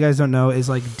 Vertigo, if you guys don't know, is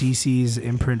like DC's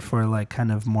imprint for like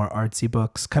kind of more artsy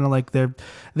books. Kind of like they're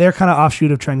kind of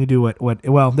offshoot of trying to do what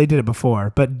well, they did it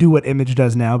before, but do what Image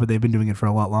does now, but they've been doing it for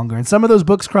a lot longer. And some of those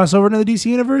books cross over into the DC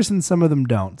universe and some of them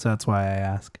don't. So that's why I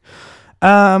ask.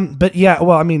 But yeah,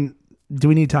 well, I mean, do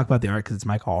we need to talk about the art? Because it's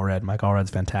Mike Allred. Mike Allred's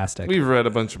fantastic. We've read a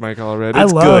bunch of Mike already. I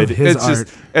It's love good. his it's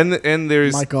just and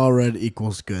there's Mike Allred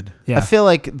equals good. Yeah. I feel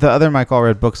like the other Mike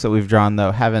Allred books that we've drawn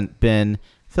though haven't been.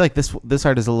 I feel like this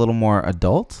art is a little more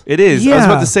adult. it is. I was Yeah.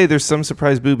 about to say there's some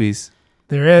surprise boobies.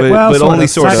 There is, But- well, but sort only of.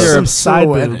 sort of. Some side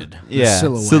boob. Silhouetted. Yeah.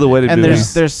 Silhouetted And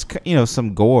boobies. there's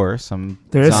some gore, some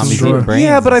There is some zombies gore. eating brains.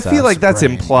 Yeah, but I and feel stuff. like that's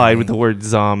brain, implied maybe. with the word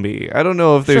zombie. I don't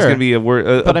know if there's Sure. going to be a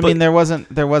word. But I mean, there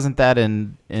wasn't that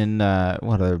in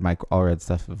what other Mike Allred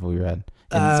stuff have we read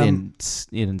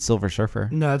in Silver Surfer?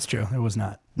 No, that's true. There was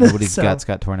not. Nobody's So, guts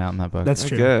got torn out in that book. That's I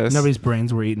true. guess. Nobody's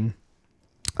brains were eaten.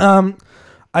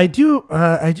 I do.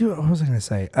 What was I going to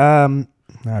say?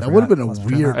 That would have been a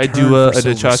weird. I turn do for a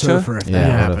Silver cha-cha? Surfer if Yeah,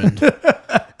 that happened.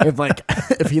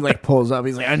 if he like pulls up,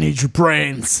 he's like, I need your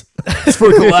brains. It's for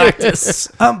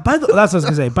Galactus. That's what I was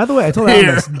gonna say. By the way, I told Alan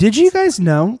Here. this. Did you guys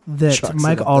know that Chucks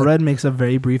Mike it up there. Allred makes a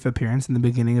very brief appearance in the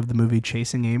beginning of the movie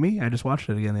Chasing Amy? I just watched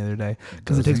it again the other day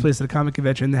because it takes place at a comic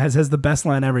convention. It has the best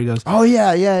line ever. He goes, Oh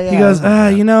yeah. he goes, I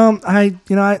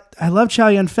love Chow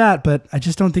Yun Fat, but I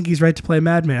just don't think he's right to play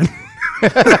Madman.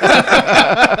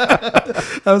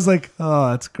 I was like,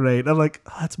 oh, that's great. I'm like,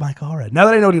 oh, that's Mike Allred. Now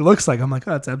that I know what he looks like, I'm like,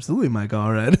 oh, that's absolutely Mike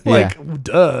Allred. Yeah. Like,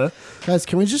 duh. Guys,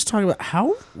 can we just talk about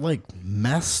how like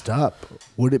messed up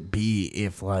would it be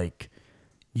if like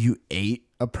you ate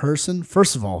a person?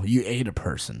 First of all, you ate a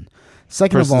person.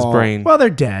 Second Person's of all, brain. Well, they're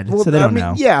dead, well, so they I don't mean,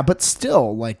 know. Yeah, but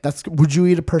still, like would you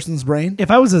eat a person's brain?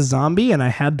 If I was a zombie and I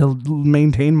had to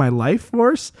maintain my life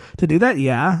force to do that,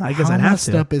 yeah, I guess How I'd have messed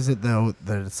to. up is it though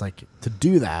that it's like to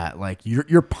do that? Like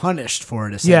you're punished for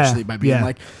it essentially by being yeah.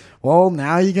 like, well,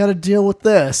 now you got to deal with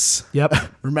this. Yep.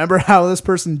 Remember how this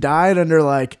person died under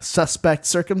like suspect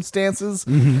circumstances?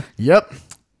 Mm-hmm. Yep.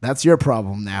 That's your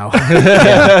problem now.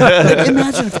 Like,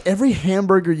 imagine if every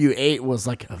hamburger you ate was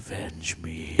like, avenge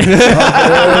me.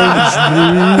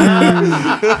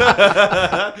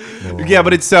 Yeah,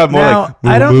 but it sounded more Now, like.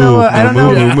 I don't know. I don't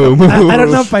know. moo, moo, I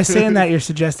don't know if by saying that you're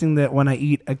suggesting that when I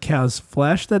eat a cow's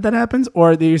flesh that happens,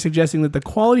 or that you're suggesting that the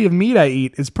quality of meat I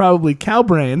eat is probably cow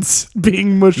brains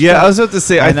being mushed. Yeah, up. I was about to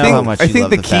say. I know how much I you think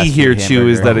love the the key fast here, food Chew,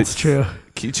 is hamburger. that It's true.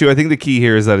 Chew, I think the key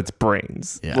here is that it's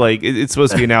brains. Yeah. Like it's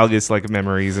supposed to be analogous, like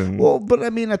memories and. Well, but I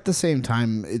mean, at the same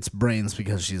time, it's brains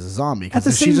because she's a zombie. At Because the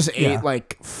if she same- just yeah. ate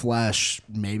like flesh,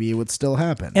 maybe it would still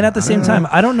happen. And at the I same don't time, know.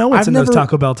 I don't know what's I've in those never-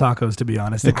 Taco Bell tacos. To be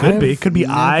honest, it could be. It could be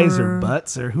I've eyes or never-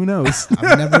 butts or who knows.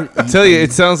 I've never. Tell you, eaten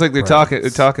it sounds like they're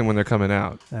brains. talking when they're coming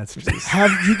out. That's just Have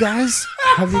you guys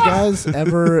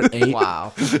ever ate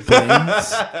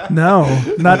brains no,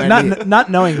 not Any- not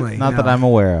knowingly. Not no. that I'm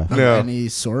aware of. of No. any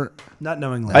sort? not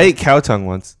knowingly. I ate cow tongue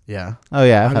once. Yeah. Oh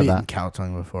yeah, I've I've had eaten that. cow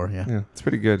tongue before. Yeah. Yeah, it's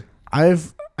pretty good. I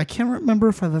can't remember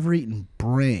if I've ever eaten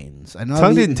brains. I know Tongue I've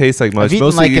didn't eaten, taste like much. I've eaten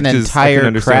Mostly like an it just- I can entire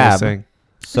understand what you're crab. saying.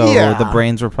 So Yeah. the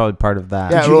brains were probably part of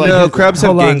that. Yeah, Did you we're eat No, his- crabs have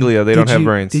hold on. ganglia. They Did don't have you-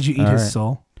 brains. Did you eat All his right.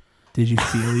 soul? Did you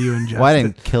feel you ingest Well, I it?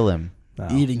 didn't kill him. No.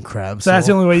 eating crabs. So that's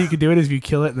the only way you could do it is if you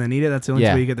kill it and then eat it. That's the only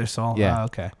Yeah. way you get their soul. Yeah. Oh,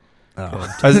 okay.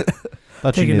 Oh. I was-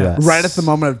 Thought you Take it knew out. that. Right at the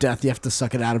moment of death, you have to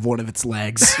suck it out of one of its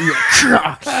legs.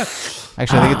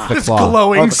 Actually, I think it's the claw.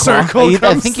 glowing Oh, the claw? circle. I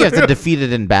comes think you have to defeat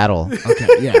it in battle. Okay,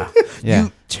 yeah. Yeah.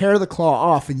 You tear the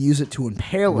claw off and use it to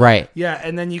impale it. Right. Yeah,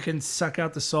 and then you can suck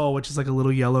out the soul, which is like a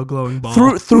little yellow glowing ball.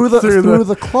 Through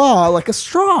the claw like a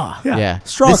straw. Yeah.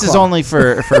 Straw This is claw. only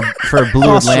for blue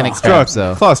Claw Atlantic straw. crabs,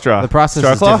 though. claw straw. The process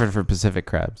Straw is claw? different for Pacific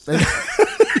crabs.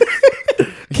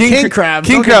 King crabs.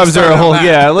 King Don't get me crabs are a started on whole. that.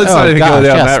 Yeah, let's not even go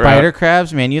down that spider route.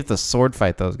 crabs, man, you have to sword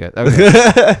fight those guys.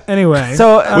 Okay. Anyway,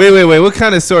 So Wait. What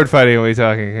kind of sword fighting are we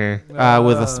talking here?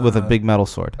 with a big metal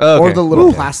sword. Oh, okay. Or the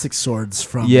little plastic swords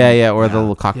from. Yeah, or the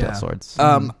little cocktail Yeah. swords.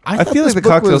 I thought feel like this the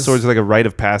book cocktail was- sword is like a rite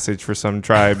of passage for some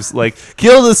tribes. Like,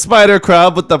 kill the spider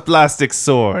crab with the plastic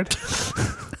sword.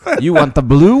 You want the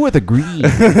blue or the green?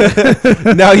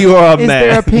 Now you are a Is man.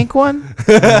 there a pink one?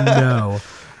 no.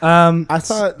 I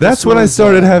thought That's this when I was,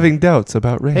 started having doubts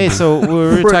about rain. Hey, so we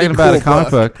were Pretty talking about a cool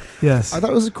comic book. Yes. I thought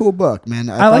it was a cool book,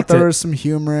 man. I I thought liked there it. was some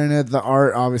humor in it. The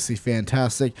art, obviously,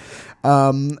 fantastic.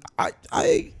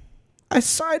 I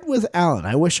side with Alan.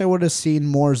 I wish I would have seen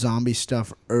more zombie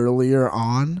stuff earlier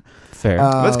on. Fair.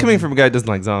 That's coming from a guy who doesn't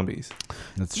like zombies.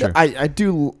 That's true. I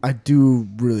do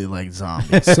really like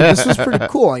zombies. So this was pretty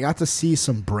cool. I got to see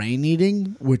some brain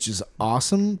eating, which is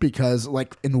awesome because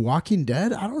like in Walking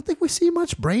Dead, I don't think we see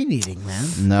much brain eating, man.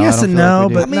 No, Yes I don't and feel like no,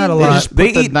 we do. but not a they lot. just put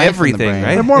They the eat knife in the everything, brain.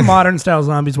 right? They're more modern style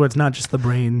zombies where it's not just the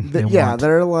brain. They Yeah, want.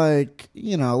 they're like,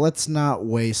 let's not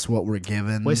waste what we're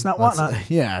given. Waste not, Let's- want not.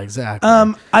 Yeah, exactly.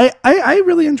 I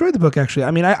really enjoyed the book actually.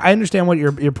 I mean, I understand what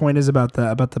your point is about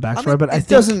the backstory, but I it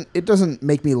think doesn't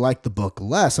make me like the book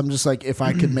less. I'm just like if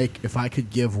I could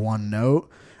give one note,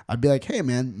 I'd be like, hey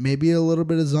man, maybe a little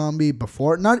bit of zombie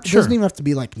before. It doesn't even have to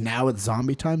be like now it's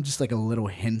zombie time. Just like a little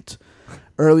hint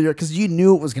earlier because you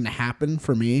knew it was going to happen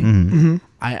for me. Mm-hmm.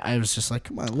 I was just like,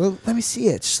 come on, let me see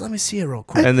it. Just let me see it real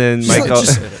quick. And then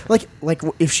Just Mike, like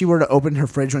if she were to open her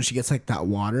fridge when she gets like that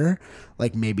water,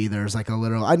 like maybe there's like a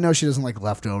little. I know she doesn't like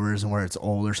leftovers and where it's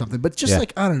old or something, but just Yeah.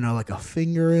 like I don't know, like a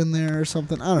finger in there or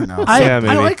something. I don't know. Yeah, I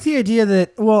maybe. like the idea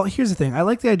that. Well, here's the thing. I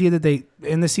like the idea that they,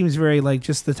 and this seems very like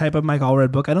just the type of Mike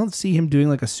Allred book. I don't see him doing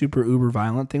like a super uber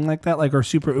violent thing like that, like or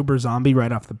super uber zombie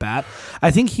right off the bat. I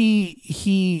think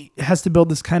he has to build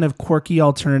this kind of quirky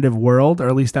alternative world, or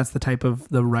at least that's the type of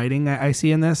the writing I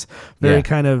see in this. Very Yeah.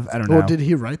 kind of, I don't know. Or did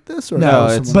he write this? Or No, that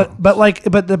was it's- someone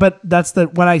else? but that's the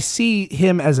when I see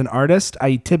him as an artist,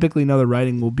 I typically know the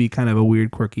writing will be kind of a weird,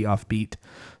 quirky, offbeat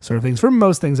sort of things for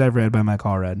most things I've read by Mike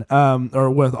Allred, or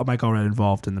with Mike Allred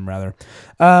involved in them rather.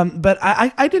 But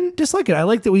I didn't dislike it. I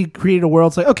like that we created a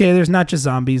world. It's like, okay, there's not just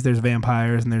zombies, there's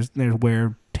vampires and there's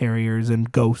were terriers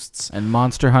and ghosts And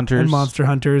monster hunters. and monster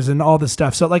hunters and all this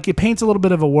stuff. So like it paints a little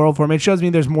bit of a world for me. It shows me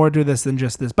there's more to this than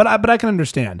just this. But I can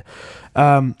understand.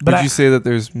 But Would you say that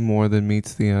there's more than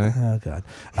meets the eye? oh god.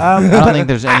 I don't think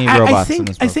there's any robots I think, in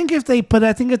this book.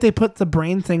 I think if they put the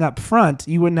brain thing up front,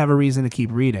 you wouldn't have a reason to keep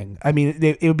reading. I mean,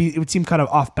 it would seem kind of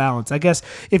off balance. I guess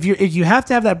if you have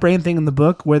to have that brain thing in the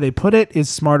book, where they put it is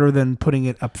smarter than putting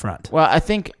it up front. Well, I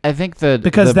think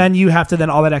Because then you have to then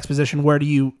all that exposition.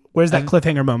 Where's that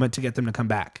cliffhanger moment to get them to come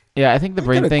back? Yeah, I think the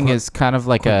brain get a thing Quentin- is kind of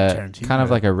like Tarantino,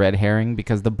 like a red herring,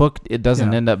 because the book, it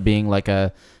doesn't Yeah. end up being like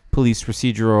a police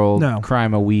procedural No.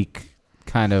 crime a week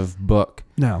kind of book.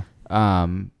 No.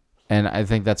 And I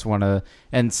think that's one of the,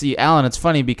 and see, Alan, it's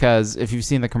funny because if you've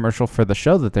seen the commercial for the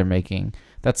show that they're making,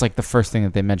 that's like the first thing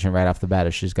that they mention right off the bat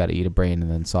is she's got to eat a brain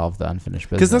and then solve the unfinished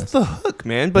business. Because that's the hook,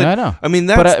 man. But Yeah, I know. I mean,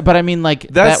 that's but I mean, like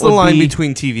that's that the would line be,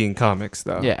 between TV and comics,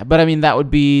 though. Yeah, but I mean that would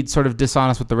be sort of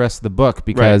dishonest with the rest of the book,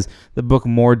 because the book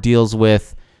more deals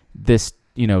with this,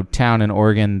 town in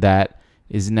Oregon that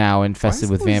is now infested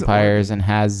with always vampires and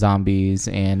has zombies,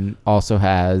 and also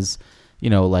has,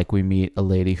 like we meet a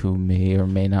lady who may or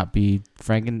may not be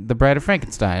the Bride of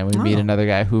Frankenstein, and we meet another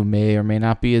guy who may or may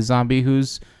not be a zombie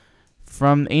who's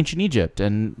from ancient Egypt,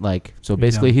 and like so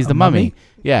basically he's a the mummy.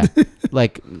 Yeah,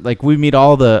 like we meet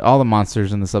all the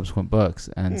monsters in the subsequent books,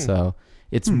 and so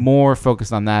it's more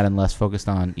focused on that and less focused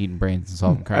on eating brains and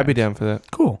solving crimes. I'd be down for that.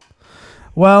 Cool.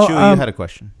 Well, Chewie, you had a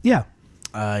question. yeah.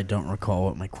 I don't recall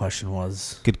what my question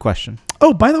was. Good question.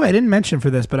 Oh, by the way, I didn't mention for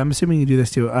this, but I'm assuming you do this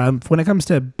too. When it comes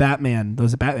to Batman,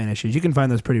 those Batman issues, you can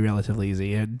find those pretty relatively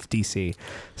easy at DC.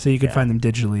 So you can find them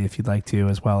digitally if you'd like to,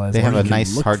 as well as They have a can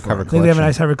nice look hardcover for it. collection. They have a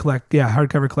nice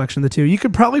hardcover collection of the two. You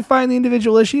could probably find the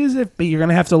individual issues, but you're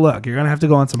gonna have to look. You're gonna have to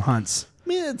go on some hunts. I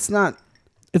mean, it's not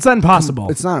It's not impossible.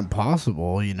 It's not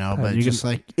impossible, but you just can-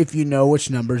 like if you know which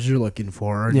numbers you're looking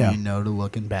for, and Yeah. you know to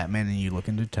look in Batman and you look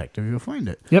in Detective, you'll find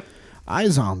it. Yep.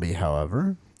 iZombie,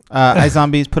 however,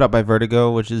 iZombies put out by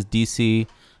Vertigo, which is DC.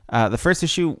 The first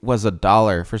issue was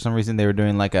 $1. For some reason, they were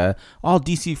doing like all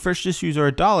DC first issues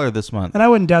are $1 this month. And I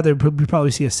wouldn't doubt that we'd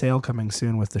probably see a sale coming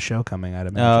soon with the show coming. I'd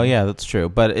imagine. Oh yeah, that's true.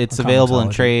 But it's On available in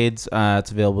Comixology. trades.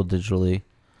 It's available digitally.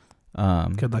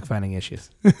 Good luck finding issues.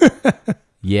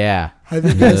 Yeah. have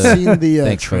you guys seen the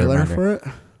Thanks for the trailer reminder.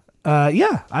 for it?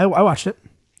 Yeah, I watched it.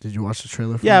 Did you watch the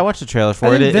trailer? For Yeah, I it? watched the trailer I for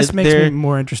think it. this makes me they're-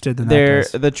 more interested than that they're-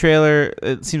 does. the trailer,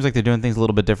 it seems like they're doing things a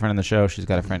little bit different in the show. She's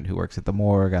got a friend who works at the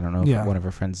morgue. I don't know if Yeah. one of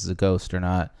her friends is a ghost or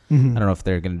not. Mhm. I don't know if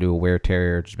they're going to do a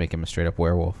were-terrier or just make him a straight-up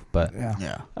werewolf. But Yeah.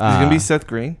 Yeah. Is it gonna be Seth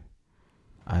Green?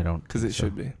 I don't. Because it think so.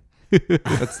 should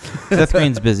be. Seth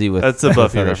Green's busy with. That's a Buffy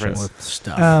with other reference. shit. With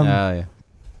stuff. Um, Yeah.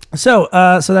 So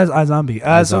that's iZombie.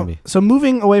 iZombie. So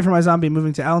moving away from iZombie,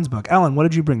 moving to Alan's book. Alan, what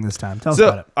did you bring this time? Tell us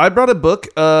about So it. I brought a book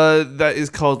that is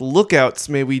called "Lookouts,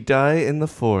 May We Die in the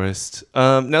Forest."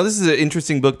 Now this is an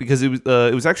interesting book because it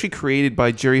was actually created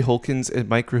by Jerry Holkins and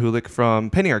Mike Krahulik from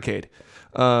Penny Arcade.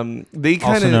 They kind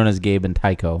Also of known as Gabe and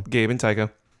Tycho. Gabe and Tycho.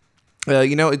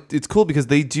 It's cool because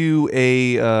they do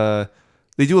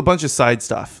a bunch of side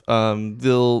stuff.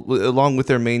 They'll along with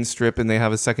their main strip, and they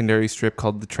have a secondary strip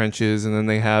called The Trenches, and then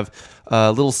they have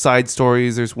little side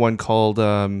stories. There's one called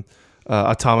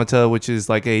Automata, which is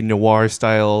like a noir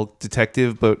style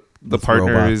detective, but the With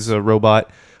partner robots. is a robot.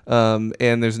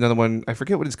 And there's another one, I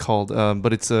forget what it's called,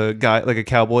 but it's a guy like a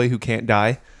cowboy who can't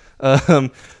die.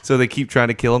 So they keep trying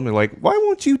to kill him. They're like, "Why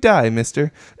won't you die,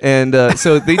 Mister?" And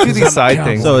so they do these side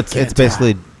things. So it's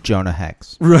basically Jonah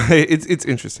Hex. Right, it's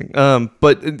interesting.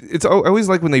 But it's I always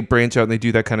like when they branch out and they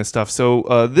do that kind of stuff.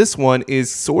 So this one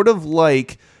is sort of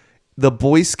like the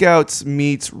Boy Scouts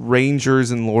meets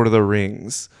Rangers in Lord of the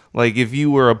Rings. Like if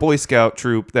you were a Boy Scout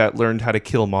troop that learned how to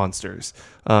kill monsters,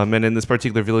 and in this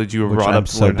particular village you were Which brought I'm up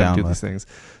to so learn how to down do with. these things.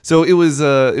 So it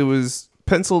was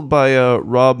penciled by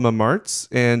Rob Mamartz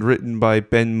and written by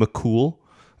Ben McCool.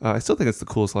 I still think it's the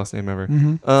coolest last name ever.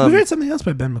 We've read something else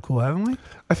by Ben McCool, haven't we?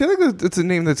 I feel like it's a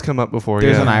name that's come up before.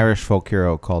 There's yeah. an Irish folk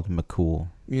hero called McCool.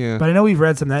 Yeah. But I know we've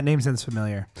read some. That name sounds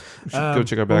familiar. We should go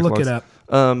check our We'll look backlogs.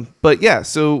 it up. But yeah,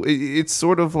 so it's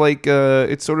sort of like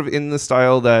it's sort of in the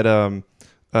style that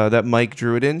that Mike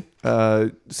drew it in.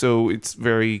 So it's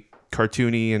very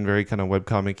cartoony and very kind of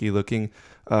webcomic-y looking.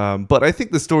 But I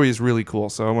think the story is really cool.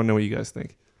 So I want to know what you guys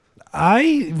think.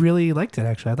 I really liked it.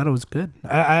 Actually, I thought it was good.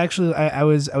 I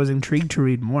was intrigued to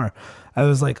read more. I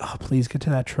was like, oh, please get to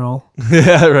that troll.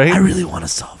 Yeah, right. I really want to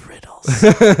solve riddles.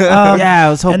 Yeah, I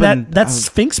was hoping and that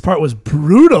Sphinx part was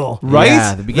brutal. Right?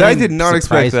 Yeah, the beginning I did not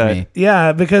expect surprised that. me.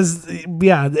 Yeah, because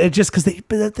it just because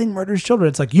that thing murders children.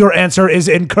 It's like your answer is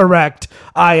incorrect.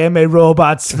 I am a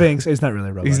robot Sphinx. He's not really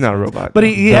a robot. He's not a Sphinx. robot. But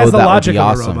he Though has the that would logic be of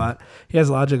awesome. a robot. He has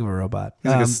the logic of a robot.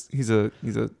 He's a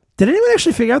Did anyone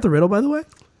actually figure out the riddle, by the way?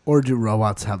 Or do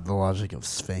robots have the logic of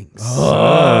Sphinx?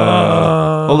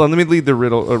 Hold on, let me read the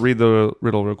riddle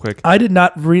real quick. I did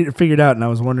not figure it out, and I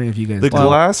was wondering if you guys The did.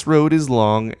 glass road is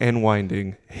long and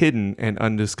winding, hidden and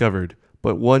undiscovered,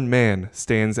 but one man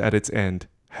stands at its end.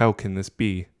 How can this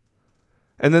be?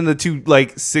 And then the two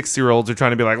 6-year-olds are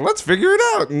trying to be like, let's figure it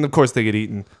out, and of course they get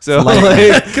eaten. So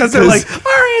Because they're like,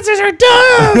 our answers are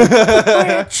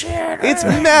dumb. it's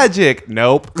magic.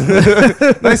 Nope.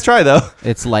 Nice try though.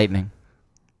 It's lightning.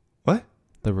 What?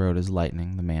 The road is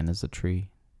lightning. The man is a tree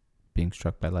being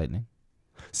struck by lightning.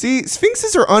 See,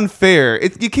 sphinxes are unfair.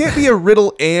 You can't be a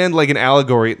riddle and like an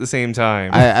allegory at the same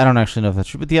time. I don't actually know if that's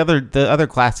true, but the other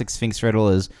classic Sphinx riddle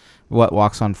is what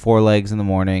walks on 4 legs in the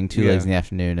morning, 2 legs in the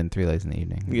afternoon, and 3 legs in the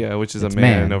evening. Yeah, which is It's a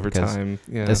man man, over because time.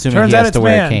 Yeah. Assuming Turns he out has it's to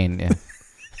wear man. a cane. Yeah.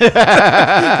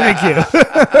 Thank you.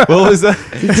 What was that?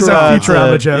 It's a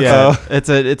Futurama joke. Yeah, it's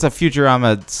a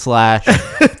Futurama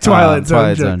 / Twilight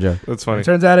Zone joke. joke. That's funny. It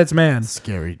turns out it's man.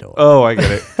 Scary dog. Oh, I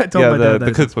get it. I told my dad the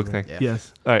that. cookbook thing. Yeah.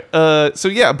 Yes. All right. So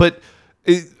yeah, but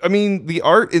I mean, the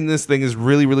art in this thing is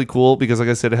really, really cool because, like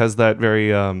I said, it has that very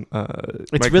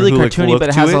It's really microholic cartoony, look but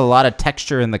it to has a lot of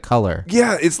texture in the color.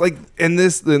 Yeah, it's like, and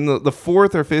this, then the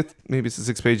 4th or 5th, maybe it's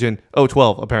the 6th page in. Oh,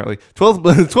 12, apparently.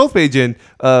 12th page in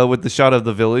with the shot of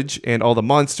the village and all the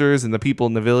monsters and the people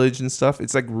in the village and stuff.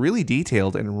 It's like really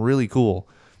detailed and really cool.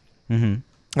 Mm-hmm.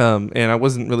 And I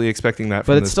wasn't really expecting that.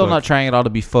 But from it's this still book. not trying at all to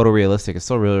be photorealistic. It's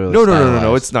still really No.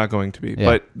 stylized. It's not going to be. Yeah.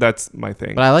 But that's my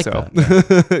thing. But I like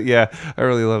that. Yeah, I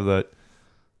really love that.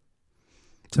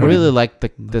 I really like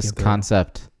this at that.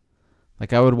 concept.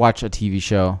 Like, I would watch a TV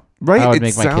show. Right? I would It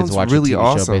make my kids sounds watch really a TV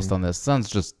awesome. show based on this. Sounds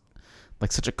just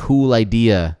like such a cool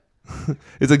idea.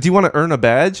 It's like, do you want to earn a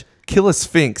badge? Kill a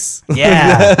sphinx.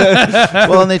 Yeah.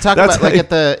 Well, and they talk That's about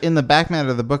in the back matter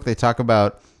of the book, they talk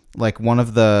about like one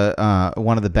of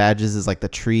the badges is like the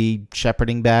tree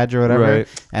shepherding badge or whatever,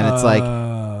 Right. and it's like,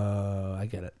 I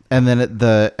get it. and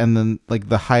then like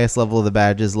the highest level of the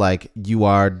badge is like you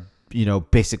are,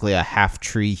 basically a half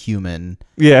tree human.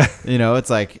 Yeah. It's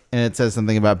like, and it says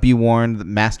something about be warned, the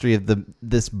mastery of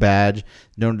this badge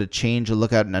known to change or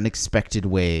look out in unexpected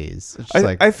ways. It's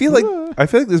just I feel like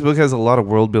this book has a lot of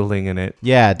world building in it.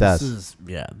 yeah, it does.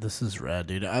 This is rad,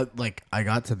 dude. I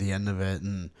got to the end of it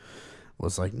and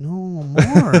was like, no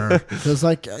more. Because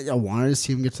I wanted to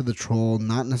see him get to the troll,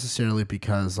 not necessarily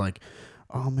because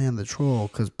oh man, the troll.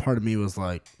 Because part of me was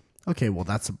like, okay, well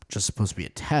that's just supposed to be a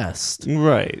test.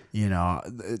 Right.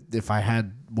 If I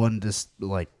had one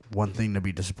thing to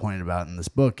be disappointed about in this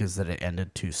book is that it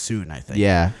ended too soon. I think.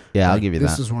 Yeah, I'll give you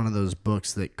this that. This is one of those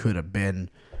books that could have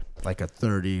been like a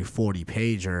 30-40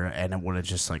 pager, and it would have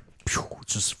just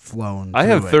just flown. I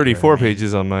have through it, 34 you know what I mean?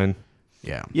 pages on mine.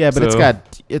 Yeah. Yeah, but So-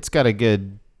 it's got a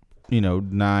good,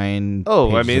 9. Oh,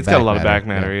 I pages mean, it's got a lot of back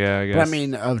matter. Yeah, I guess. But I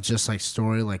mean, of just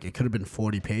story, it could have been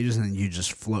 40 pages, and then you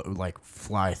just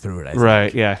fly through it. I think.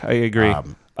 Right. Yeah, I agree. thought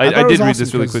I it did was read awesome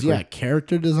this really 'cause, quickly. Yeah,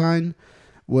 character design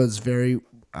was very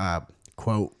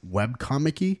quote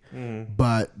webcomic-y,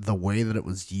 but the way that it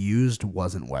was used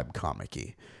wasn't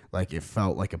webcomic-y. It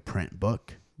felt like a print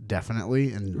book,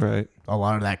 definitely, and Right. a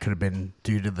lot of that could have been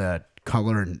due to the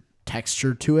color and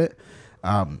texture to it.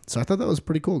 So I thought that was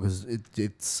pretty cool because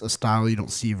it's a style you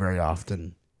don't see very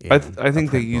often. I in think a they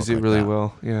print use book it like really that.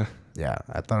 well. Yeah. Yeah,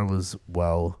 I thought it was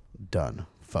well done.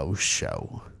 Faux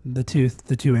show. The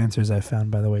two answers I found,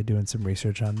 by the way, doing some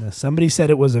research on this. Somebody said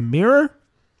it was a mirror.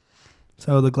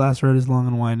 So the glass road is long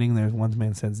and winding. There's one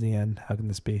man says the end. How can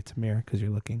this be? It's a mirror because you're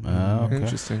looking. Oh, okay.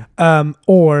 Interesting.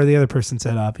 Or the other person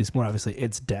said more obviously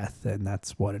it's death, and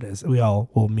that's what it is. We all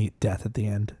will meet death at the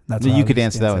end. That's what I You was could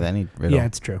answer that answering. with any riddle. Yeah,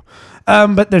 it's true.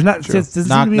 But there's not. True. It doesn't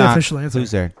seem to be an official answer. Who's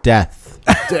there? Death.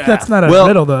 That's not a Well-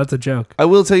 riddle though. That's a joke. I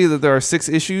will tell you that there are 6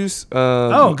 issues.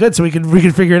 Oh, good. So we can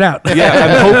figure it out.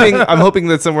 Yeah, I'm hoping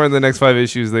that somewhere in the next 5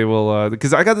 issues they will,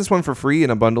 because I got this one for free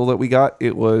in a bundle that we got.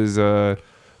 It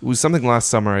was something last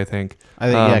summer, I think.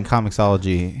 I think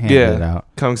Comixology handed it out.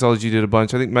 Comixology did a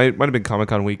bunch. I think might have been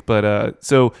Comic-Con week, but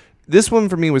so this one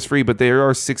for me was free, but there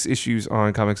are 6 issues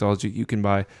on Comixology you can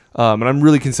buy, and I'm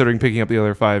really considering picking up the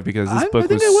other 5 because this book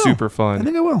was super I fun.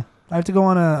 think I will. I have to go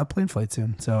on a plane flight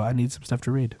soon, so I need some stuff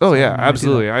to read. Oh So yeah, I'm gonna do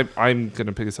absolutely. I'm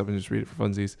gonna pick this up and just read it for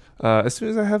funsies as soon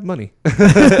as I have money.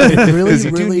 It really, 'Cause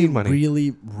you do really, need money.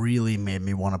 really, really made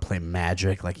me want to play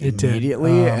Magic like It did.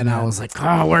 immediately, Oh, and I man. was like,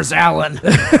 "Oh, where's Alan?"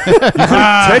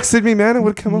 Texted me, man. I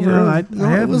would come You over. know, and-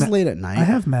 I it have was ma- late at night. I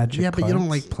have Magic. Yeah, but you don't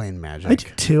cards. like playing Magic. I do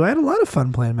too. I had a lot of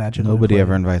fun playing Magic. when I Nobody played.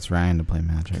 ever invites Ryan to play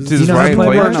Magic. Does You know how to Ryan play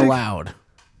play weren't Magic? allowed.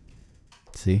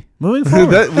 See, Moving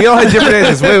forward. That- we all had different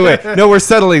answers. Wait. No, we're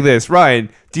settling this. Ryan,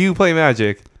 do you play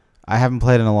Magic? I haven't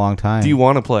played in a long time. Do you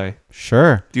want to play?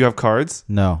 Sure. Do you have cards?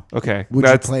 No, Okay. Would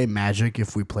That's you play Magic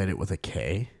if we played it with a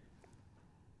K?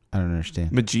 I don't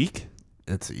understand. Magic.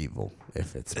 It's evil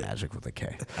if it's Magic with a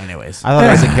K. Anyways, I thought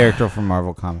it was a character from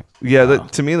Marvel Comics. Yeah,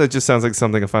 that, to me that just sounds like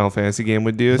something a Final Fantasy game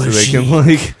would do, so they can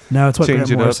like. No, it's what Change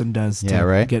Grant it up. Morrison does to Yeah,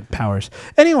 right. get powers.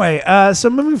 Anyway, so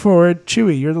moving forward,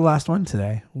 Chewy, you're the last one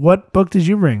today. What book did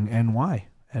you bring and why?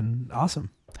 And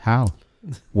awesome. How?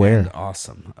 Where?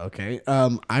 awesome. Okay.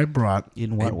 I brought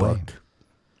In a what way? book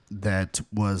that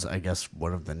was, I guess,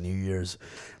 one of the New Year's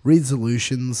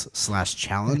resolutions /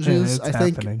 challenges. It's I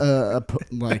think,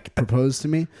 happening. like proposed to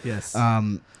me. Yes.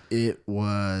 It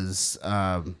was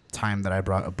time that I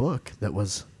brought a book that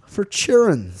was for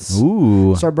children's.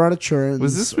 Ooh. So I brought a children's.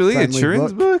 Was this really a friendly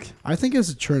children's book? I think it's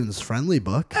a children's friendly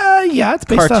book. Yeah, it's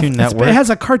based Cartoon off. Network. It has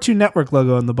a Cartoon Network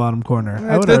logo in the bottom corner.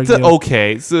 I would That's argue.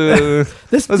 okay. So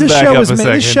This let's this back show up was a made.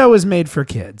 This second. show is made for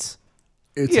kids.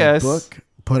 It's Yes. a book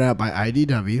put out by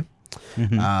IDW,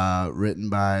 Mm-hmm. written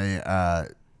by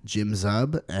Jim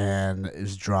Zub, and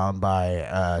is drawn by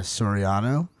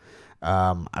Soriano.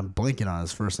 I'm blanking on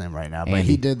his first name right now, but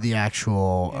he Andy. did the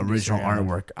actual original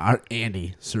Soriano. artwork.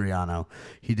 Andy Soriano.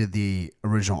 He did the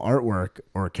original artwork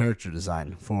or character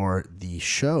design for the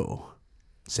show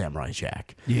Samurai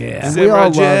Jack. Yeah. And Samurai we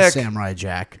all Jack. love Samurai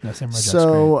Jack. No, Samurai Jack's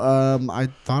So I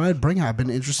thought I'd bring it. I've been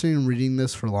interested in reading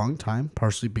this for a long time,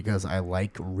 partially because I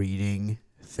like reading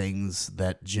things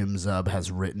that Jim Zub has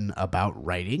written about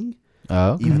writing,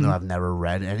 Oh. even though I've never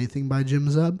read anything by Jim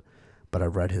Zub. But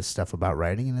I've read his stuff about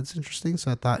writing, and it's interesting.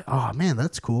 So I thought, oh, man,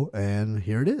 that's cool. And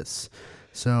here it is.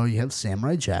 So you have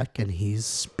Samurai Jack, and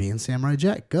he's being Samurai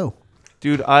Jack. Go.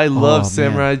 dude, I love man.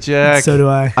 Samurai Jack. So do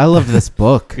I. I love this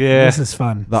book. Yeah, This is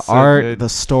fun. The So art, good. the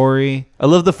story. I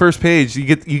love the first page. You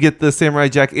get the Samurai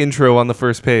Jack intro on the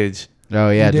first page, Oh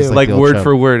yeah, You just do. like, like the old word show.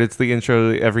 for word. It's the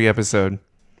intro to every episode.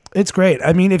 It's great.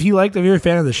 I mean, if you're a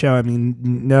fan of the show,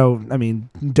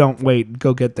 don't wait.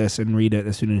 Go get this and read it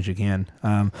as soon as you can.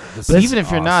 But Even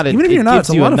if you're not, Even if it you're not, gives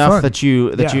it's a you lot of enough fun. that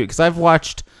you Yeah. because I've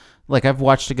watched a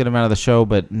good amount of the show,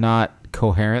 but not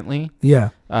coherently. yeah,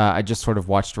 I just sort of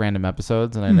watched random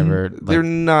episodes, and I never. They're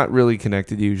not really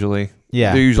connected usually.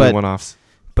 Yeah, they're usually but- one-offs.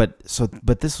 But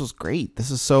this was great. This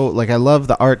is so I love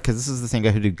the art because this is the same guy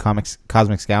who did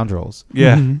Cosmic Scoundrels.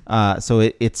 Yeah, Mhm.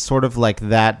 So it's sort of like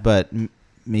that, but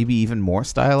maybe even more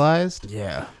stylized.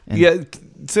 Yeah. And yeah.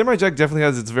 Samurai Jack definitely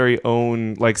has its very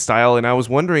own like style, and I was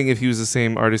wondering if he was the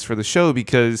same artist for the show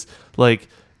because like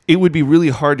it would be really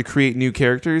hard to create new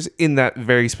characters in that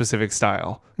very specific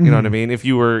style. You know what I mean? If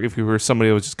you were somebody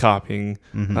that was just copying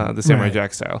the Samurai Right.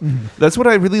 Jack style, that's what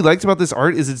I really liked about this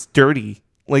art. Is it's dirty.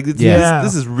 Like it's, Yeah.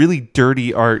 this is really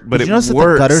dirty art, but Did it you notice that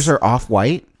works. the gutters are off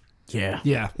white? Yeah.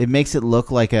 yeah. It makes it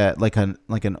look like an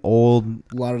old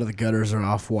A lot of the gutters are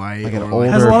off white. Like an or older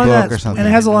It has a lot of book that, or something. and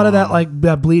it has a lot of that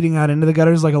that bleeding out into the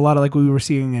gutters, like a lot of like we were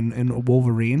seeing in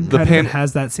Wolverine. The Kind of pan-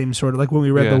 has that same sort of like when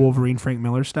we read Yeah. the Wolverine Frank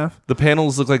Miller stuff. The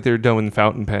panels look like they're done in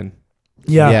fountain pen.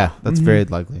 Yeah, that's very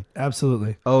likely.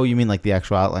 absolutely. Oh, you mean like the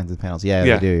actual outlines of the panels? Yeah,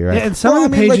 Yeah. they do. You're right. Yeah, and some Well,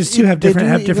 of the I mean, pages like, too have they different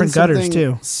do have even different gutters something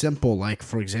too. Simple, like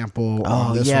for example, Oh,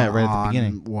 on this yeah, one right at the on,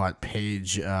 beginning. What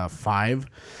page 5?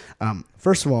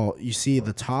 First of all, you see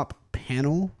the top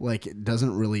panel, like it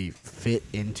doesn't really fit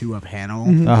into a panel.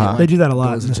 Mhm. Uh-huh. It, like, They do that a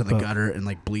lot Goes in this into the book. gutter and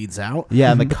like bleeds out.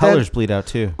 Yeah, and the But colors then- bleed out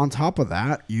too. On top of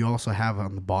that, you also have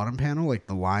on the bottom panel, like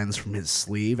the lines from his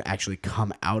sleeve actually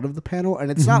come out of the panel,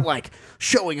 and it's not like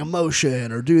showing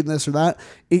emotion or doing this or that.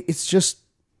 It's just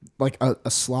like a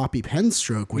sloppy pen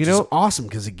stroke, which You know- is awesome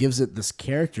because it gives it this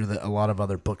character that a lot of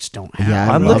other books don't have.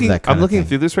 Yeah, I I'm love looking. that kind I'm of looking thing.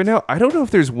 through this right now. I don't know if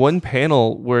there's one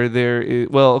panel where there is.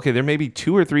 Well, okay, there may be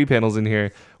 2 or 3 panels in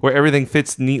here where everything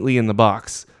fits neatly in the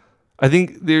box. I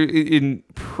think there in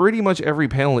pretty much every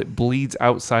panel it bleeds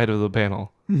outside of the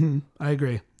panel. I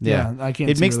agree. Yeah, I can't.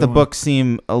 It see makes where the they book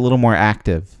seem a little more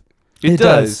active. It, It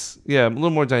does. does. Yeah, a little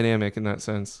more dynamic in that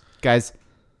sense. Guys,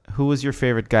 who was your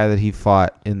favorite guy that he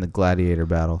fought in the gladiator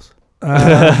battles?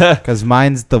 Because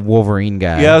mine's the Wolverine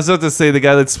guy. Yeah, I was about to say the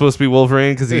guy that's supposed to be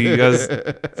Wolverine because he has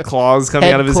claws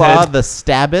coming out of his Claw, head. the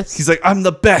Stabbis. He's like, I'm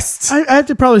the best. I have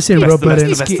to probably say The best, the best, the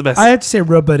best, Robodinsky. the best. I have to say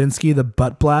Robodinsky, the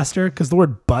butt blaster, because the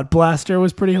word butt blaster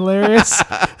was pretty hilarious.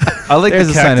 I like There's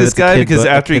the a sign cactus it's a guy kid because book,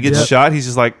 after he a kid gets book. shot, he's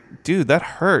just like, dude, that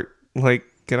hurt. Like,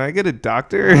 can I get a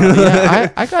doctor?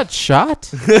 Yeah, I got shot.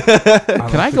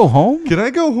 Can I go home? Can I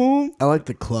go home? I like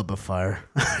the Club of Fire.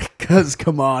 Because,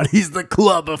 come on, he's the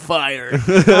Club of Fire.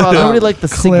 Oh, nobody like the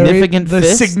significant the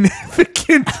fist.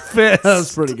 significant fist. That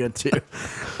was pretty good, too.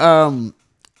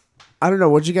 I don't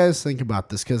know. What'd you guys think about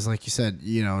this? Because, like you said,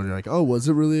 you're like, oh, was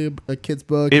it really a kid's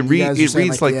book? It And you guys are saying,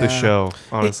 reads like the yeah. show,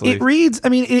 honestly. It reads. I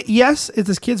mean, yes, it's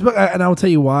this kid's book, and I will tell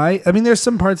you why. I mean, there's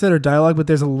some parts that are dialogue, but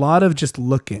there's a lot of just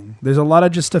looking. There's a lot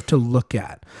of just stuff to look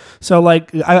at. So,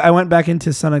 like, I went back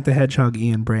into Sonic the Hedgehog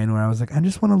Ian Brain, where I was like, I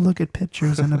just want to look at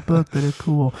pictures in a book that are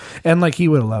cool, and like he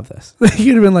would have loved this.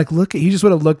 He'd have been like, look. He just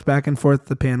would have looked back and forth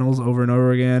the panels over and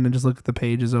over again, and just looked at the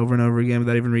pages over and over again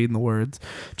without even reading the words,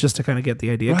 just to kind of get the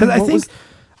idea. Because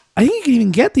I think you can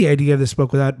even get the idea of this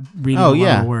book without reading a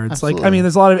lot of words. Absolutely. Like, I mean,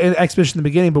 there's a lot of exposition in the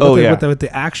beginning, but with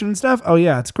the action and stuff, oh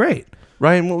yeah, it's great.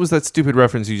 Ryan, what was that stupid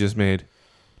reference you just made?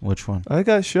 Which one? I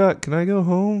got shot. Can I go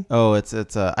home? Oh, it's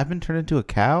I've been turned into a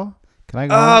cow. Can I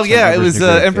go? Oh, home? yeah. It was New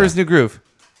Groove, Emperor's New Groove.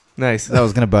 Nice. That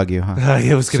was gonna bug you, huh?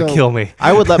 It was going to So- kill me.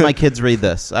 I would let my kids read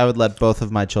this. I would let both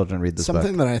of my children read this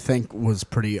Something book. that I think was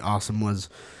pretty awesome was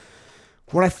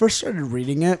when I first started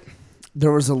reading it,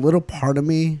 there was a little part of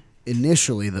me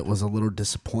initially that was a little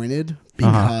disappointed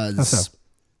because How so?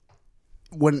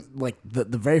 when like the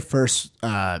very first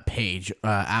page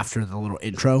after the little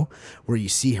intro where you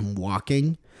see him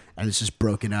walking and it's just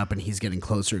broken up and he's getting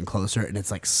closer and closer and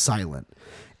it's like silent.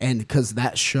 And because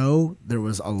that show, there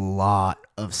was a lot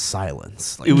of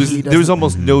silence. Like, There was doesn't-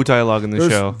 almost no dialogue in the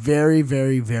there's show. very,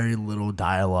 very, very little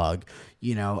dialogue,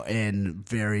 and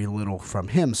very little from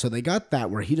him. So they got that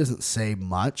where he doesn't say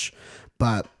much,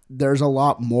 but there's a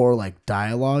lot more like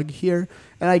dialogue here.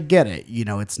 And I get it.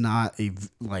 It's not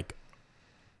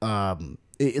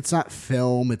it's not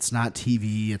film, it's not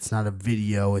TV, it's not a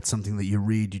video. It's something that you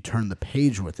read, you turn the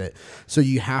page with it. So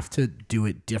you have to do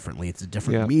it differently. It's a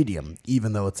different medium,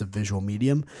 even though it's a visual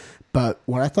medium. But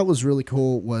what I thought was really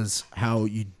cool was how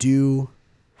you do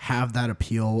have that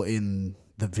appeal in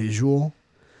the visual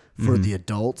for the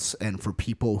adults and for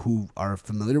people who are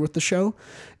familiar with the show.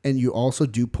 And you also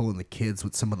do pull in the kids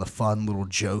with some of the fun little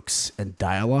jokes and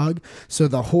dialogue. So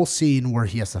the whole scene where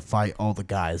he has to fight all the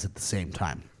guys at the same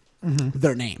time,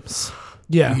 their names.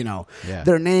 Yeah.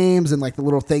 Their names and like the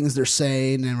little things they're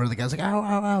saying, and where the guy's like, ow,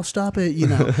 ow, ow, stop it. He's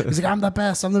like, I'm the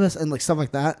best, and like stuff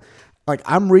like that. Like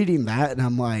I'm reading that and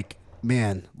I'm like,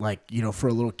 man, like, for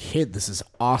a little kid, this is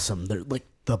awesome. They're like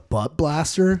the butt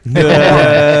blaster.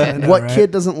 What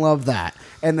kid doesn't love that?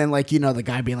 And then like, the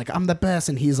guy being like, I'm the best,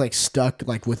 and he's like stuck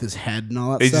like with his head and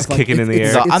all that He's stuff. just Like, kicking in the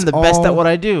air. I'm the best at what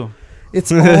I do.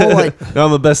 It's all like No,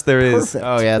 I'm the best there is. perfect.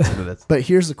 Oh yeah, that's what it is. But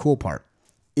here's the cool part.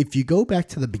 If you go back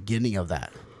to the beginning of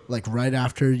that, like right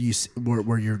after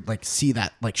where you're like see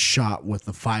that like shot with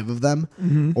the 5 of them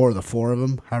or the 4 of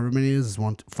them, however many it is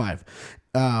 1, 5,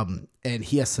 and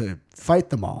he has to fight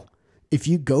them all. If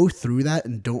you go through that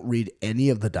and don't read any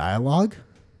of the dialogue,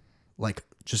 like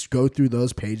just go through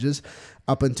those pages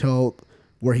up until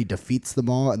where he defeats them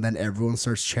all, and then everyone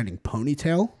starts chanting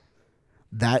ponytail,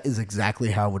 that is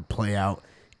exactly how it would play out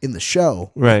in the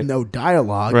show. Right. With no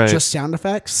dialogue, Right. just sound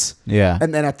effects. Yeah.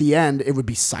 And then at the end, it would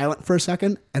be silent for a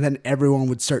second, and then everyone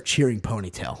would start cheering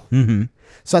ponytail. Mm-hmm.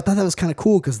 So I thought that was kind of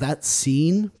cool because that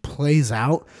scene plays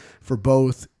out for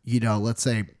both, let's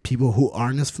say people who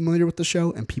aren't as familiar with the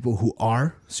show and people who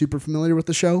are super familiar with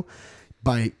the show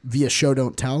via show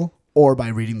don't tell or by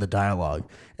reading the dialogue.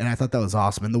 And I thought that was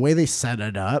awesome. And the way they set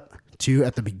it up too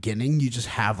at the beginning, you just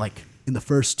have like in the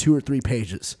first 2 or 3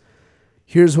 pages,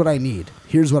 here's what I need.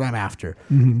 Here's what I'm after.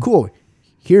 Cool.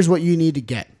 Here's what you need to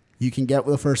get. You can get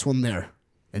the first one there.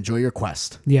 Enjoy your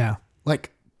quest. Yeah.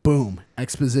 Like, boom.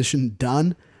 Exposition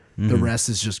done. The rest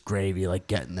is just gravy, like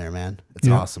getting there, man. It's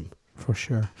Yeah. awesome. For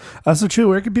sure. So true.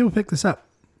 Where can people pick this up?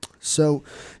 So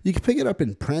you can pick it up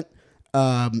in print.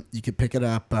 You can pick it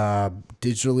up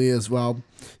digitally as well.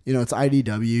 It's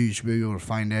IDW. You should be able to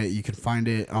find it. You can find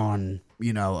it on,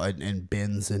 in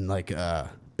bins and like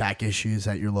back issues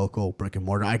at your local brick and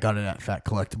mortar. I got it at Fat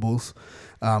Collectibles.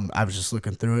 I was just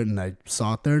looking through it and I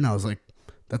saw it there and I was like,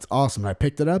 that's awesome. I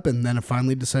picked it up and then I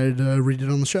finally decided to read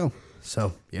it on the show.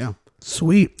 So, yeah.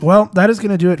 Sweet. Well, that is going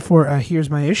to do it for Here's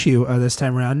My Issue this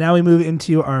time around. Now we move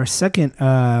into our second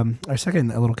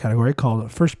little category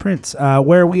called First Prints,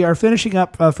 where we are finishing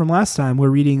up from last time. We're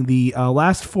reading the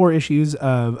last 4 issues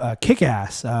of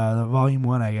Kick-Ass, Volume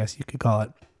 1, I guess you could call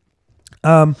it.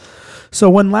 So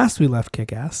when last we left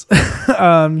Kick-Ass,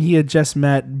 he had just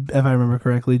met, if I remember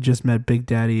correctly, Big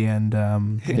Daddy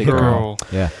and Hit Girl.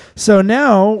 Yeah. So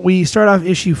now we start off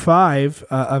issue 5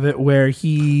 of it, where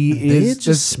They had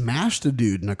just smashed a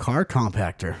dude in a car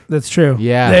compactor. That's true.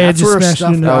 Yeah. They had That's just where smashed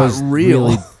stuff into- got That was real.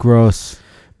 really gross.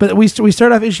 But we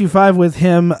start off issue 5 with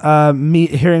him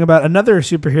hearing about another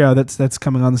superhero that's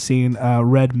coming on the scene,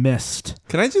 Red Mist.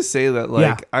 Can I just say that,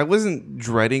 Yeah. I wasn't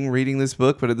dreading reading this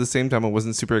book, but at the same time, I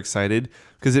wasn't super excited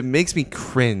because it makes me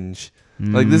cringe.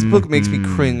 Like, this book makes me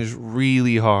cringe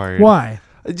really hard. Why?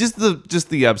 Just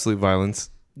the absolute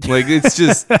violence. Like, it's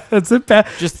just, That's it. Bad.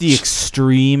 Just the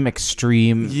extreme,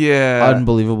 yeah.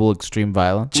 unbelievable extreme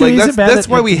violence. Chewie, Like, is it bad that's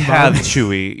that why it we can have bother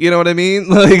Chewie. You know what I mean?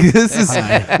 Like, this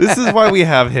is why we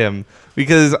have him.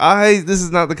 Because this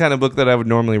is not the kind of book that I would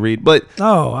normally read. But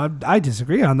Oh, I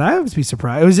disagree on that. I would be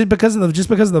surprised. Was it because of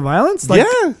the violence? Like,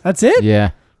 Yeah. That's it.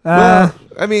 Yeah. well,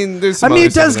 I mean, there's some it other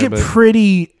stuff does in there, get but-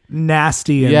 pretty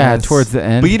nasty. In Yeah, this. towards the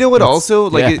end. But you know what? It's- Also,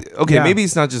 like, yeah. Yeah. maybe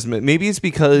it's not just maybe it's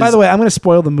because By the way, I'm going to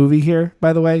spoil the movie here.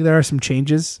 By the way, there are some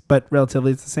changes, but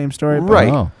relatively it's the same story. But, right.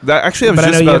 Oh. That actually, I was but I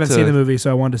know just you about haven't to. seen the movie,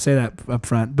 so I wanted to say that up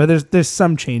front. But there's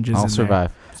some changes. I'll in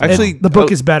survive. There. Actually, The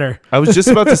book is better. I was just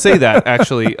about to say that,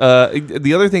 actually.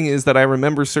 The other thing is that I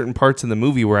remember certain parts in the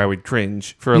movie where I would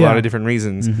cringe for a lot Yeah. of different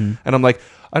reasons. Mm-hmm. And I'm like,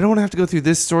 I don't want to have to go through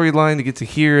this storyline to get to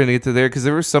here and to get to there, because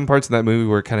there were some parts in that movie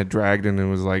where it kind of dragged and it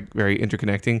was like very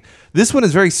interconnecting. This one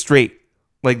is very straight.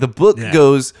 Like, the book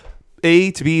goes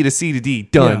A to B to C to D,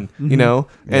 done, Yeah. you know?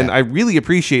 And Yeah. I really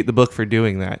appreciate the book for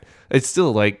doing that. It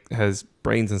still, like, has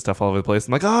brains and stuff all over the place.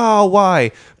 I'm like, oh,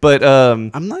 why? But,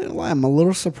 I'm not gonna lie, I'm a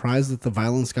little surprised that the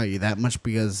violence got you that much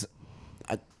because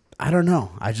I don't know.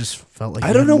 I just felt like I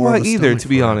you don't had know more why of a either, stomach to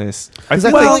be for it. honest. I 'Cause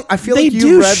feel I like, feel they like you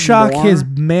do read shock more. his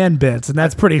man bits, and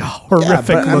that's pretty Yeah, horrific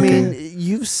but I looking. mean,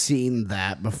 you've seen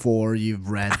that before. You've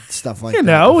read stuff like you that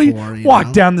know, we before.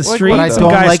 walk down the Like, street, but I some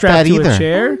don't guy like strapped that to a either.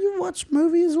 chair. You watch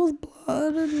movies with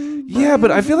blood and yeah,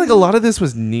 but I feel like a lot of this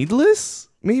was needless,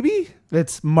 maybe.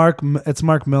 It's Mark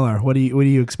Miller. What are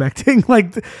you expecting?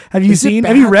 Like, have you Is it seen?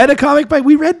 Have you bad? read a comic by?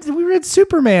 We read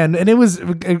Superman, and it was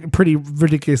pretty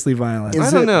ridiculously violent. Is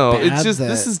I don't it know. It's bad just that-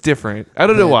 this is different. I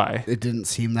don't know why. It didn't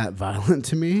seem that violent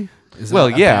to me. Is Well,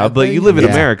 that a yeah, bad but thing? you live in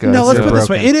Yeah. America. No, let's so- put it this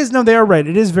way. Broken. It is they are right.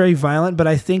 It is very violent, but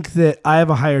I think that I have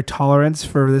a higher tolerance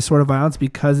for this sort of violence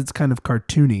because it's kind of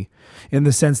cartoony, in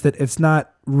the sense that it's not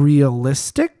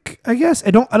realistic. I guess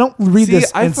I don't read See,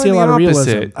 this I and find see a the lot of realism.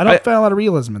 opposite. I don't find a lot of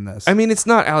realism in this. I mean, it's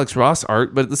not Alex Ross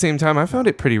art, but at the same time, I found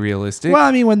it pretty realistic. Well,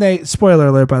 I mean, when they spoiler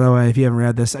alert, by the way, if you haven't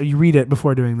read this, you read it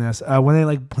before doing this.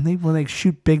 When they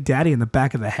shoot Big Daddy in the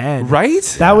back of the head, Right?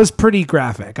 That was pretty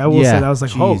graphic. I will Yeah. say that was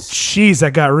like, oh, Jeez. jeez,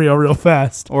 that got real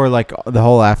fast. Or like the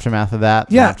whole aftermath of that.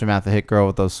 The Yeah. aftermath of Hit Girl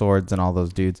with those swords and all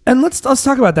those dudes. And let's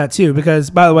talk about that too, because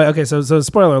by the way, okay, so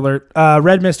spoiler alert,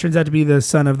 Red Mist turns out to be the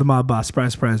son of the mob boss.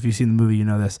 Surprise, surprise! If you've seen the movie, you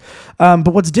know this.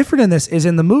 But what's different in this is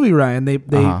in the movie, Ryan, they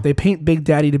paint Big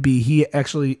Daddy to be he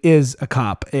actually is a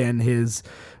cop, and his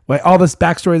all this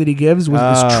backstory that he gives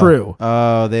is true.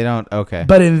 Oh, they don't. Okay.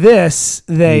 But in this,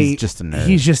 He's just a nerd.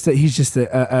 He's just an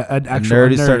actual nerd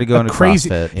who started going to crazy.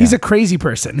 CrossFit, He's yeah. a crazy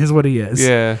person, is what he is.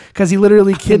 Yeah. because he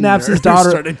literally kidnaps his daughter.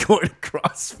 Started going to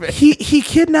CrossFit. He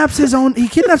kidnaps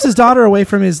his daughter away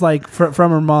from his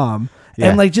from her mom. Yeah.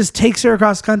 And like just takes her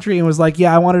across country and was like,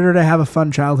 yeah, I wanted her to have a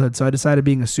fun childhood, so I decided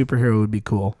being a superhero would be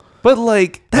cool. But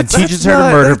like, And teaches her to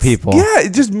murder people. Yeah,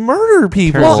 just murder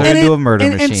people. Turns her and into a murder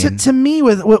and machine. to me,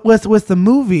 with the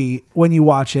movie, when you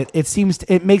watch it,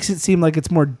 it makes it seem like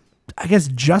it's more, I guess,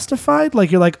 justified.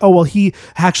 Like you're like, oh well, he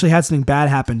actually had something bad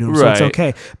happen to him, so it's Right.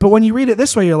 okay. But when you read it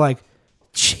this way, you're like,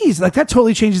 geez, like that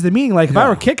totally changes the meaning. Like if I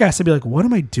were Kick-Ass, I'd be like, what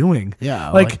am I doing? Yeah,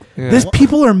 like this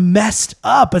people are messed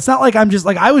up. It's not like I'm just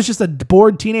like I was just a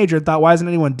bored teenager and thought, why doesn't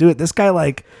anyone do it? This guy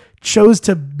like chose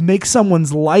to make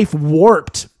someone's life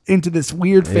warped into this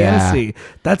weird Yeah. fantasy.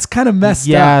 That's kind of messed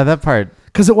yeah, up that part.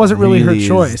 because it wasn't really her is-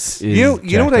 choice. is You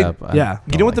know what jacked I- up. yeah.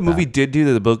 You know what the don't movie like did do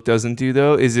that the book doesn't do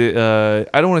though? Is it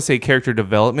I don't want to say character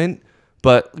development,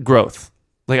 but growth.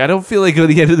 Like I don't feel like at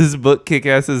the end of this book,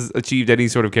 Kick-Ass has achieved any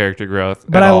sort of character growth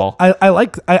But at all. I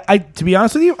like to be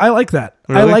honest with you, I like that.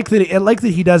 I Really? like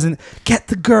that he doesn't get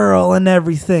the girl and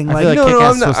everything. I Like, feel like No, Kick-Ass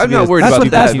I'm is not- supposed to I'm be not this worried that's about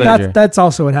what that, that's, but- that's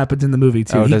also what happens in the movie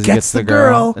too. Oh, he does gets the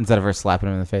girl. instead of her slapping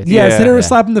him in the face? Yeah, instead of her Yeah.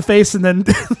 slapping the face, and then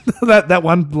that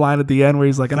one line at the end where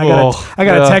he's like, "And I got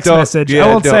a Oh, text don't- message. yeah, I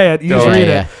won't don't- say it. You just don't. read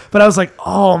Yeah, it." yeah. But I was like,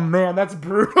 oh man, that's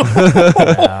brutal.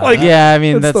 Yeah, I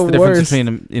mean That's that's the the difference worst. between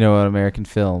an American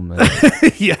film.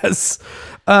 Yes.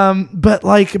 But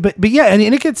yeah, and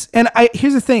it gets, and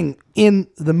here's the thing in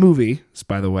the movie,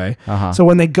 by the way. Uh-huh. So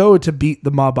when they go to beat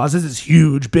the mob boss, it's this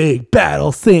huge, big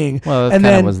battle thing. Well, that and kind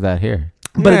then, of was that here.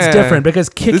 but it's Yeah. different because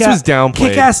This was downplayed.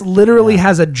 Kick-Ass literally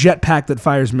has a jetpack that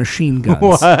fires machine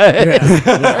guns.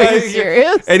 Are you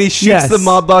serious? And he shoots Yes. the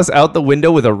mob boss out the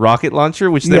window with a rocket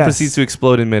launcher, which then Yes. proceeds to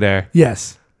explode in midair.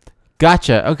 Yes.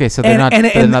 Gotcha. Okay, so they're not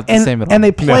the same at all. And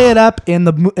they play it up in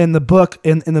the book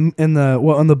in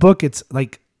the book it's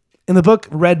like in the book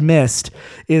Red Mist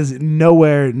is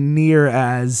nowhere near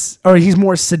as, or he's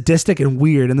more sadistic and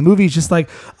weird. And the movie is just like,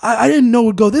 I didn't know it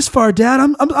would go this far, Dad.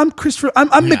 I'm Christopher. I'm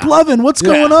McLovin. What's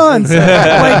going on?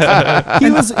 Like,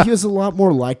 he was a lot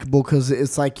more likable because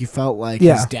it's like you felt like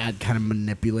his dad kind of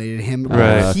manipulated him.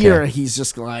 Right. Here he's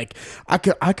just like, I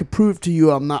could prove to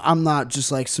you I'm not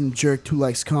just like some jerk who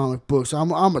likes comic books.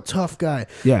 I'm a tough guy.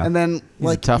 Yeah. And then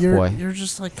a tough boy. you're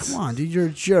just like, come on, dude, you're a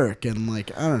jerk. And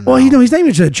like, I don't know. well, he's not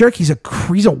even just a jerk. He's a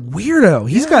weirdo.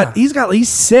 He's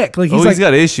sick. Like He's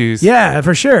got issues. Yeah,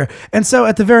 for sure. And so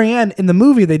at the very end, in the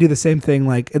movie, they do the same thing.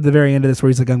 Like at the very end of this, where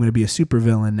he's like, "I'm going to be a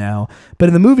supervillain now." But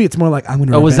in the movie, it's more like, "I'm going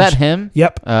to." Oh, was that him?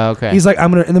 Yep. Okay. He's like,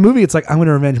 "I'm gonna." In the movie, it's like, "I'm going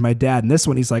to revenge my dad." And this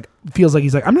one, he's like,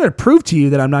 "I'm going to prove to you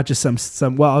that I'm not just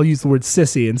some." Well, I'll use the word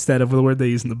sissy instead of the word they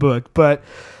use in the book. But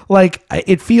like,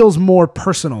 it feels more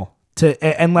personal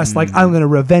and less like I'm going to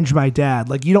revenge my dad.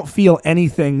 Like you don't feel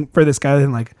anything for this guy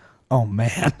than like, oh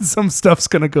man, some stuff's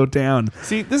gonna go down.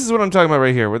 See, this is what I'm talking about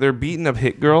right here, where they're beating up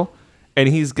Hit Girl, and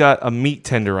he's got a meat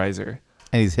tenderizer.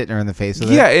 And he's hitting her in the face with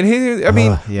Yeah, it. and I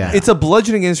mean, yeah. it's a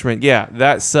bludgeoning instrument. Yeah,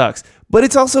 that sucks. But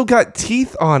it's also got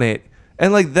teeth on it.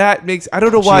 And like that makes, I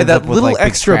don't know She why, ends that up with, little like, big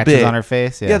extra scratches bit on her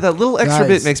face. Yeah, that little extra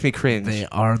Guys, bit makes me cringe. They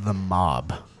are the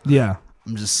mob. Yeah.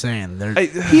 I'm just saying. They're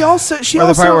She Or also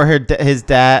the part where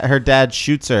her dad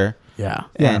shoots her. yeah.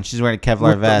 And she's wearing a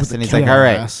Kevlar vest, the and he's Kevlar like, "All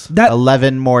right, vest. That-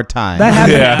 11 more times." That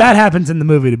happens. Yeah. That happens in the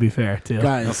movie. To be fair, too.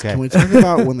 Guys, Okay. can we talk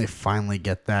about when they finally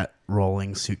get that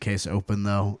rolling suitcase open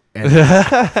though? And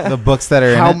the books that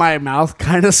are how in it. my mouth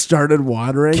kind of started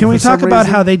watering. Can we for some talk about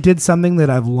reason. how they did something that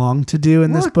I've longed to do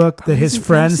in this Look, book? That his Amazing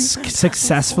friends Fantasy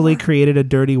successfully created a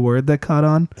dirty word that caught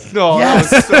on. No, Yes.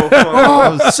 that was so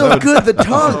funny. Oh, so good. The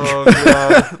tongue. Oh,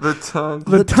 God. The tongue.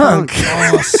 The tongue.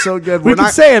 Oh, so good. We can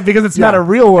say it because it's not a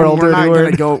real world We're not dirty gonna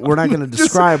word. go. We're not going to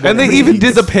describe. And what they it even means.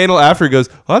 did the panel after. He goes,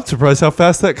 I'm surprised how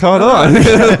fast that caught on.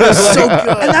 so good.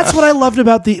 And that's what I loved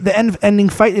about the ending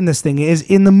fight in this thing is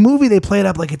in the movie they play it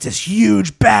up like it's this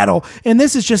huge battle, and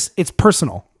this is just it's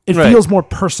personal. It Right. feels more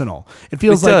personal. It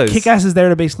feels It like does. Kick-Ass is there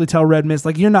to basically tell Red Mist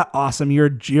like you're not awesome, you're a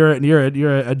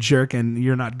jerk and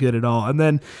you're not good at all. And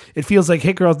then it feels like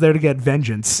Hit Girl's there to get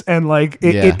vengeance and like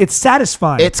it's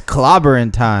satisfying. It's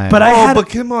clobbering time. but I Oh, had but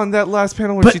come on, that last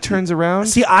panel when But- she turns around.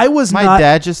 see I was my not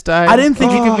dad just died. I didn't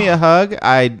think Can it- you give me a hug.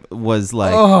 I was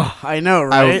like, Oh, I know,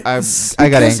 right? I got Because,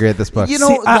 angry at this book. You See,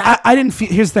 know, I didn't feel.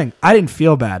 Here's the thing. I didn't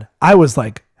feel bad. I was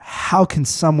like, how can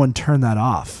someone turn that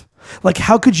off? Like,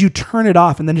 how could you turn it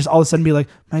off and then just all of a sudden be like,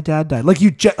 my dad died? Like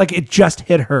like it just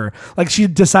hit her. Like she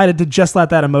decided to just let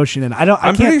that emotion in. I'm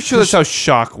can't, pretty sure that's how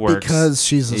shock works. because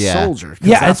she's a Yeah. soldier. 'Cause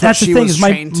Yeah, that's that's what the she thing was is my-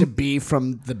 trained to be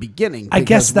from the beginning. I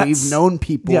guess because that's- we've known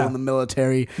people yeah. in the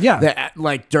military. Yeah. that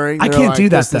like during I they're can't like, do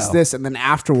that, this, though. this, and then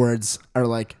afterwards are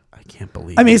like, I can't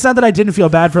believe. I mean, it's not that I didn't feel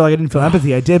bad for like I didn't feel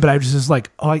empathy. I did, but I was just like,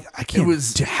 oh, I can't. It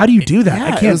was- how do you do that? Yeah, I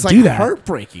it can't was like do that.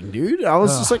 heartbreaking, dude. I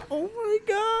was just like, oh my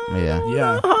god, Yeah. I wanna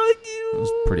Yeah. hug you. it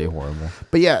was pretty horrible.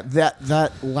 But yeah,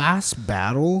 that last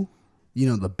battle, you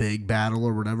know, the big battle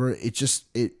or whatever,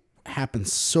 it happened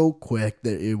so quick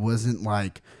that it wasn't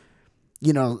like,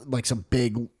 you know, like some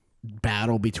big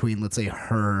battle between, let's say,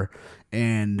 her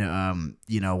and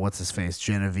you know, what's his face,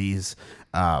 Genevieve's,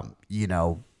 you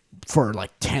know, for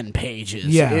like 10 pages.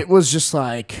 Yeah. It was just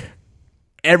like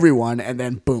everyone, and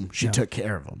then boom, she took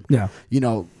care of them. Yeah. You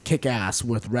know, Kick Ass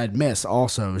with Red Mist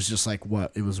also was just like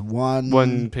what? It was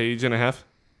One page and a half.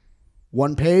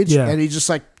 one page, Yeah. and he just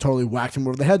like totally whacked him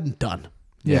over the head and done.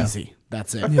 Yeah. Easy.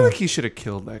 That's it. I feel like he should have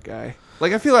killed that guy.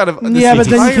 Like I feel out of this Yeah, but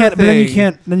then you entire can't. But then you thing-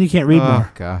 can't. Then you can't read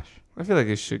more. Gosh. I feel like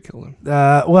I should kill him.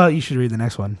 Well, you should read the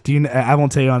next one. Do you? I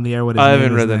won't tell you on the air what his I name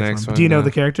haven't is read the next one. one, Do you know no.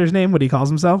 the character's name? What he calls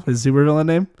himself? His supervillain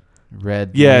name?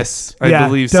 Red. Yes, I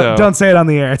believe so. Don't say it on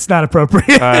the air. It's not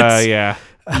appropriate. Yeah.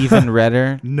 Even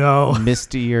redder. No.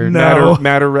 Mistier. No.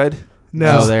 Matter red.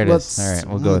 No. Oh, there it Let's- is. All right,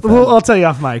 we'll go with that. Well, I'll tell you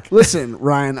off mic. Listen,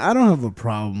 Ryan, I don't have a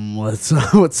problem with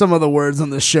with some of the words on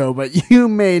the show, but you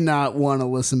may not want to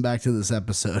listen back to this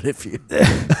episode if you.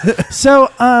 So,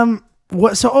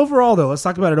 So overall, though, let's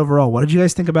talk about it overall. What did you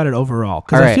guys think about it overall?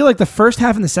 Because All I right. feel like the first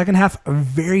half and the second half are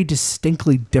very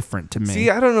distinctly different to me. See,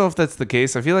 I don't know if that's the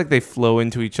case. I feel like they flow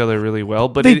into each other really well,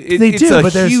 but They it's do, but a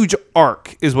there's- huge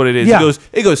arc, is what it is. Yeah.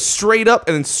 It goes straight up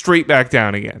and then straight back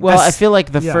down again. Well, I That's- feel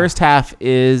like the yeah. first half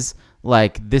is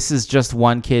like this is just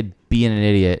one kid being an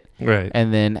idiot, Right.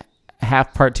 and then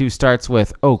half part 2 starts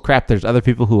with, oh crap, there's other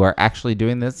people who are actually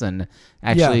doing this and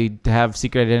actually have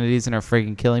secret identities and are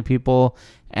freaking killing people,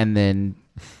 and then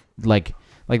like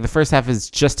the first half is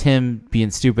just him being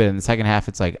stupid, and the second half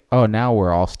it's like, oh, now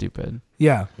we're all stupid.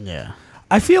 Yeah. Yeah.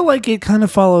 I feel like it kind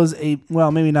of follows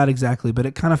maybe not exactly, but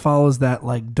it kind of follows that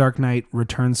like Dark Knight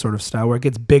Returns sort of style where it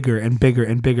gets bigger and bigger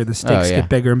and bigger. The stakes yeah. get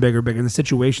bigger and bigger and bigger. And the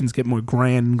situations get more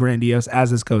grand and grandiose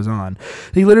as this goes on.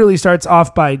 He literally starts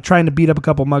off by trying to beat up a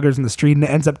couple muggers in the street and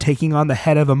ends up taking on the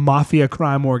head of a mafia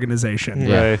crime organization.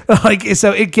 Yeah. Right. Like,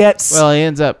 so it gets...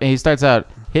 Well, he starts out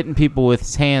hitting people with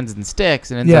his hands and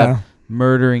sticks and ends Yeah. up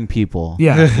murdering people.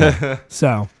 Yeah.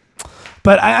 So,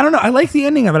 but I don't know. I like the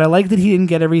ending of it. I like that he didn't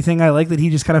get everything. I like that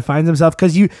he just kind of finds himself,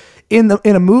 because in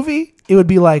a movie it would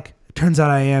be like, turns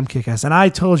out I am kick-ass, and I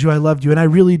told you I loved you, and I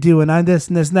really do, and I this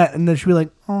and this and that, and then she'd be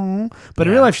like, oh, but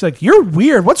in real life she's like, you're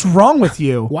weird. What's wrong with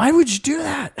you? Why would you do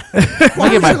that? I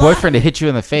get my boyfriend to hit you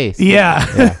in the face.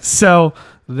 Yeah. So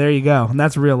there you go, and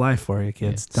that's real life for you,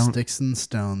 kids. Don't. Sticks and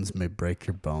stones may break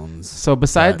your bones. So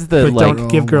besides But the But like, don't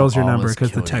give girls your will number, always because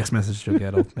the kill text you. message you'll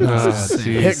get.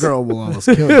 Hit girl will always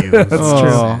kill you. That's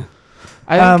Oh.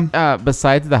 I think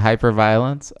besides the hyper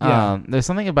violence, Yeah. there's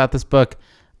something about this book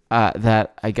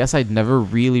that I guess I'd never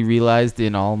really realized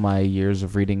in all my years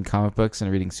of reading comic books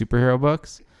and reading superhero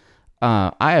books.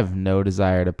 I have no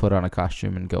desire to put on a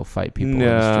costume and go fight people in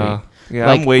the street. Yeah,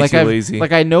 I'm way too lazy.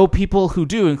 Like, I know people who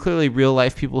do, and clearly real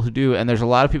life people who do, and there's a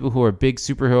lot of people who are big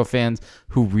superhero fans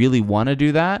who really want to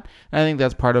do that. And I think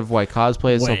that's part of why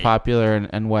cosplay is so Wait. popular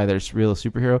and why there's real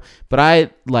superhero. But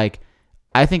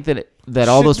I think that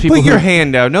all those people Put who your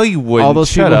hand out. No, you wouldn't. all those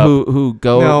Shut people up. who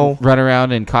go No. run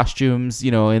around in costumes,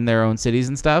 in their own cities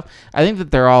and stuff. I think that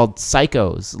they're all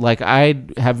psychos. Like, I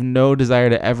have no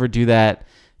desire to ever do that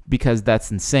because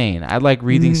that's insane. I like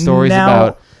reading stories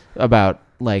Now- about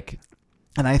like,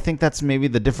 and I think that's maybe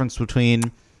the difference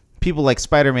between people like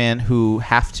Spider-Man who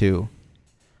have to,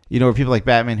 or people like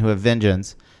Batman who have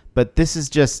vengeance. But this is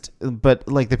but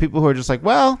like the people who are just like,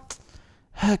 well,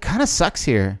 it kind of sucks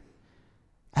here.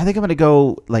 I think I'm gonna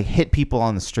go like hit people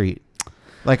on the street.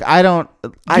 Like I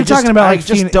talking about, I like,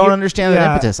 just don't understand that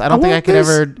yeah. impetus. I don't think Well,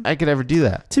 I could ever do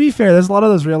that. To be fair, there's a lot of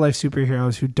those real life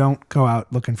superheroes who don't go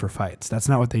out looking for fights. That's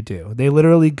not what they do. They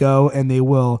literally go and they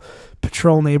will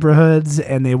patrol neighborhoods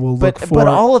and they will look for. But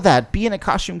all of that, being a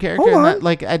costume character, Hold and on. that,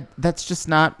 like that's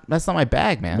not my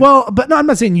bag, man. Well, but no, I'm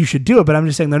not saying you should do it, but I'm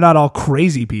just saying they're not all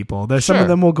crazy people. There's some of Sure.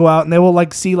 them will go out and they will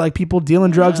like see like people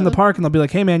dealing drugs in the park and they'll be like,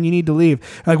 "Hey man, you need to leave."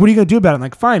 Like, what are you gonna do about it? I'm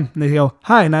like, fine. And they go,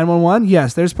 "Hi, 911.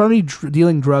 Yes, there's probably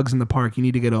dealing drugs in the park. You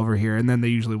need to get over here." And then they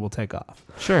usually will take off.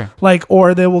 Sure. Like,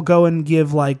 or they will go and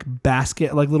give like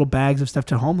little bags of stuff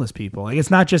to homeless people. Like,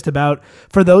 it's not just about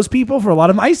for those people. For a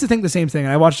lot of them, I used to think the same thing.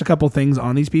 And I watched a couple things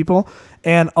on these people,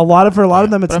 and for a lot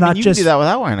of them, it's But, not you just can do that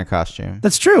without wearing a costume.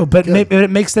 That's true, but it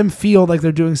makes them feel like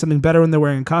they're doing something better when they're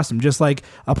wearing a costume, just like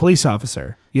a police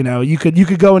officer. You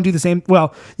could go and do the same.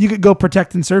 Well, you could go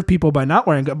protect and serve people by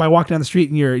walking down the street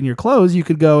in your clothes. You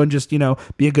could go and just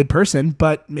be a good person,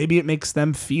 but maybe it makes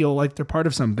them feel like they're part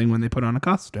of something when they put on a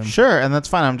costume. Sure, and that's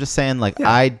fine. I'm just saying, like, Yeah.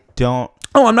 I don't.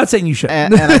 Oh, I'm not saying you should.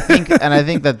 And I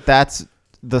think that that's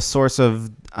the source of,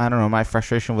 I don't know, my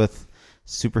frustration with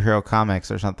superhero comics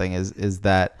or something is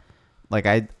that like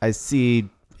I see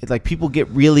like people get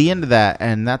really into that,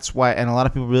 and that's why, and a lot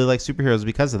of people really like superheroes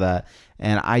because of that,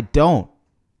 and I don't.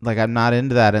 Like, I'm not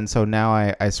into that, and so now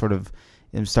I sort of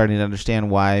am starting to understand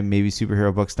why maybe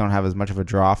superhero books don't have as much of a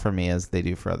draw for me as they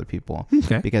do for other people.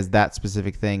 Okay. Because that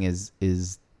specific thing is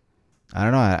I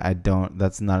don't know. I don't.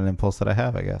 That's not an impulse that I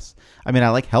have, I guess. I mean, I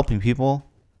like helping people.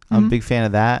 I'm a big fan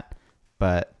of that,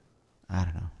 but I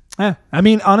don't know. Yeah. I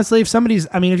mean, honestly, if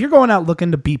you're going out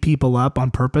looking to beat people up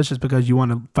on purpose just because you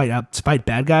want to fight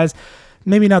bad guys,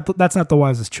 maybe not. That's not the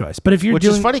wisest choice. But if you're Which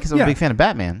is funny because I'm a big fan of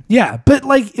Batman. Yeah, but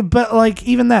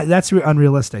even that's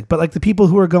unrealistic. But like the people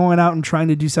who are going out and trying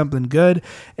to do something good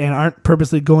and aren't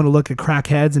purposely going to look at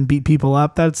crackheads and beat people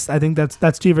up, I think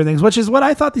that's two different things. Which is what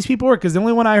I thought these people were, because the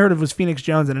only one I heard of was Phoenix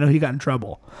Jones, and I know he got in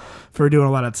trouble for doing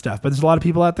a lot of that stuff. But there's a lot of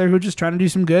people out there who are just trying to do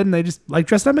some good, and they just like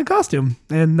dressed up in costume,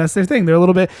 and that's their thing.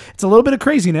 It's a little bit of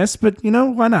craziness, but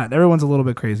why not? Everyone's a little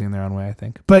bit crazy in their own way, I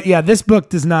think. But yeah, this book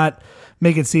does not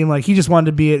make it seem like he just wanted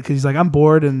to be it because he's like, I'm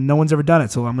bored and no one's ever done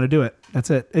it, so I'm going to do it. That's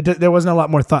it. There wasn't a lot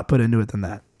more thought put into it than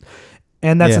that.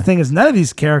 And that's Yeah. the thing is none of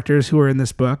these characters who are in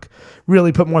this book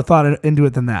really put more thought into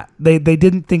it than that. They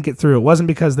didn't think it through. It wasn't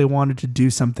because they wanted to do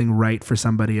something right for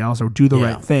somebody else or do the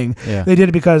Yeah. right thing. Yeah. They did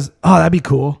it because, oh, that'd be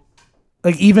cool.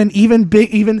 Like even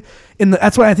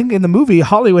that's why I think in the movie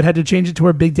Hollywood had to change it to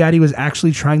where Big Daddy was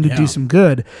actually trying to do Yeah. some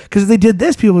good. Because if they did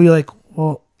this, people would be like,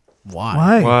 well,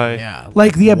 why? Why? Yeah.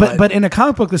 Like yeah, what- but in a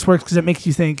comic book this works because it makes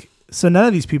you think. So none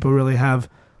of these people really have,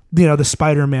 the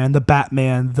Spider-Man, the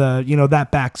Batman,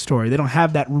 that backstory. They don't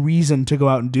have that reason to go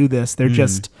out and do this. They're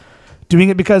just doing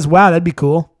it because wow, that'd be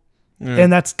cool.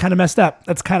 And that's kind of messed up.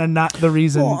 That's kind of not the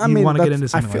reason you want to get into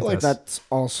something I feel like this. that's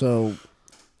also.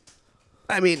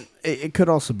 I mean, it could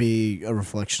also be a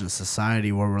reflection of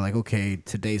society where we're like, okay,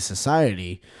 today's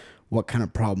society, what kind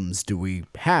of problems do we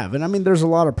have? And I mean, there's a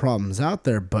lot of problems out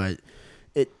there, but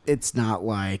it's not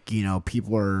like,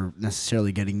 people are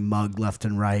necessarily getting mugged left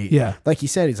and right. Yeah. Like he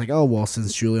said, he's like, oh, well,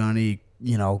 since Giuliani,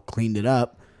 cleaned it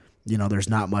up, there's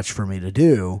not much for me to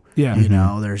do. Yeah.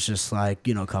 There's just like,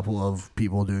 a couple of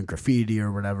people doing graffiti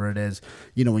or whatever it is.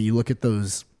 When you look at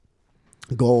those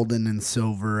golden and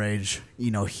silver age,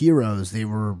 heroes, they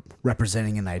were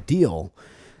representing an ideal,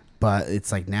 but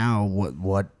it's like now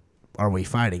what are we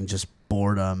fighting? Just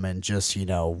boredom and just,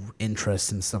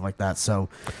 interest and stuff like that. So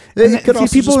it could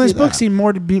also people just in be this book that. seem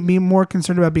more to be more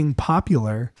concerned about being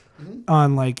popular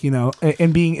on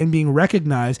and being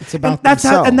recognized. It's about and that's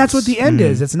how, and that's what themselves. the end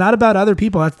is. It's not about other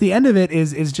people. That's the end of it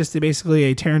is just basically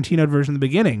a Tarantino version of the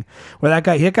beginning where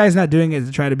that guy's not doing it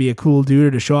to try to be a cool dude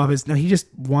or to show off his, no, he just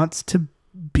wants to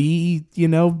be,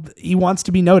 he wants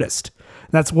to be noticed.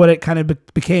 That's what it kind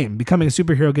of became. Becoming a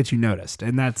superhero gets you noticed.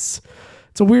 And it's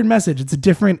a weird message. It's a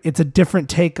different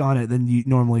take on it than you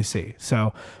normally see.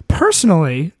 So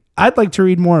personally, I'd like to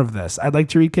read more of this. I'd like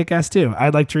to read Kick-Ass 2.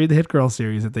 I'd like to read the Hit Girl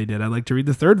series that they did. I'd like to read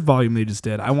the third volume they just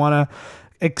did. I've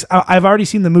already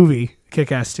seen the movie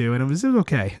Kick-Ass 2 and it was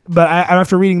okay. But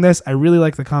after reading this, I really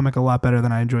like the comic a lot better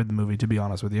than I enjoyed the movie, to be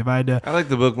honest with you. If I had to, I like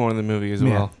the book more than the movie as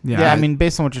well. Yeah, I mean,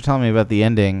 based on what you're telling me about the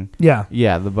ending, yeah.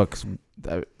 the book's.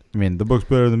 I mean, the book's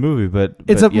better than the movie, but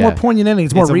It's but a more poignant ending.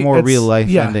 It's more a more real life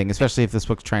yeah. ending, especially if this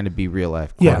book's trying to be real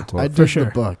life. Yeah. Unquote. I for dig sure.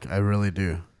 the book. I really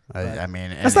do. I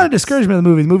mean, That's not a discouragement of the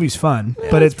movie. The movie's fun,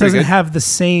 but it it's pretty doesn't good. have the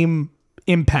same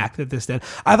impact that this did.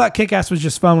 I thought Kick-Ass was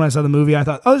just fun when I saw the movie. I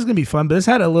thought, oh, this is gonna be fun, but this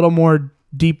had a little more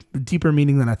deeper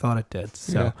meaning than I thought it did.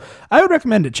 So Yeah. I would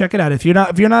recommend it. Check it out. If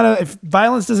if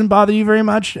violence doesn't bother you very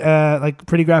much, like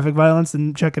pretty graphic violence,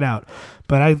 then check it out.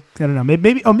 But I don't know.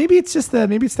 Maybe it's just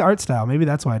the art style. Maybe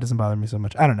that's why it doesn't bother me so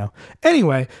much. I don't know.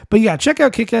 Anyway, but yeah, check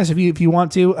out Kick-Ass if you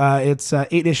want to. It's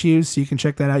 8 issues, so you can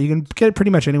check that out. You can get it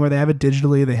pretty much anywhere. They have it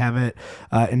digitally. They have it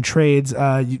in trades.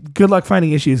 Good luck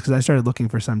finding issues because I started looking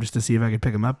for some just to see if I could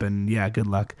pick them up. And yeah, good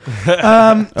luck.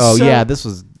 This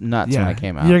was nuts when I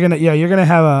came out. You're gonna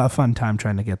have a fun time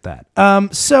trying to get that.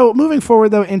 So moving forward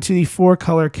though into the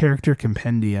 4-color character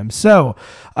compendium. So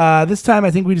this time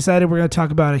I think we decided we're gonna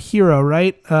talk about a hero, right?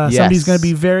 Somebody's gonna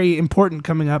be very important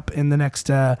coming up in the next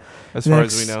As far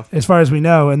as we know. As far as we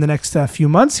know, in the next few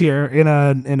months here in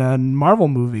a Marvel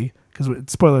movie.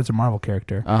 Because spoiler, it's a Marvel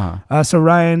character. So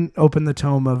Ryan opened the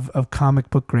tome of comic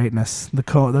book greatness,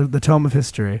 the tome of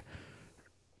history.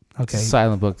 Okay.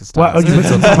 Silent book this Well, time.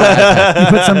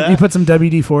 you put some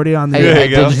WD-40 on the. I There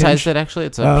you go. digitized it actually.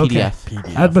 It's a okay.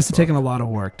 PDF. That must have taken a lot of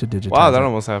work to digitize. Wow, that it.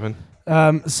 almost happened.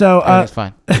 It's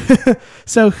fine.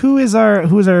 So who is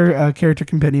our character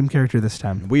compendium character this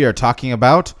time? We are talking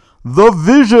about the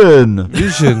Vision.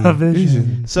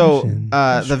 Vision. So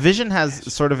the Vision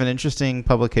has sort of an interesting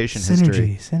publication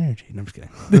history. Synergy. No, I'm just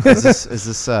kidding. Is this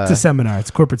It's a seminar.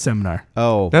 It's a corporate seminar.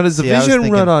 oh. Now, does the See, I was Vision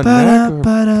thinking- run on Mac or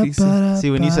PC?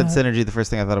 See, when you said Synergy, the first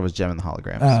thing I thought of was Gem and the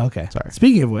Holograms. Oh, okay. Sorry.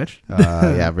 Speaking of which,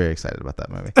 Yeah, I'm very excited about that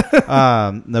movie.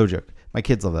 No joke. My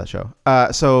kids love that show.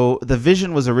 So the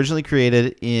Vision was originally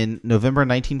created in November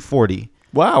 1940.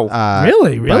 Wow.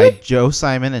 Really? By Joe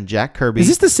Simon and Jack Kirby is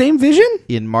this the same Vision?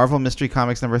 in Marvel Mystery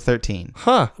Comics number 13.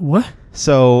 Huh. What?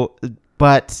 So,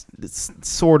 but it's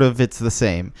the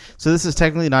same. So this is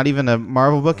technically not even a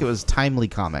Marvel book. It was Timely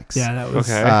Comics. Yeah, that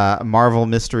was. Okay. Marvel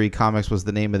Mystery Comics was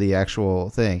the name of the actual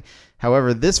thing.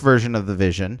 However, this version of the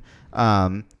Vision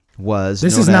was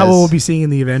This known is not what as we'll be seeing in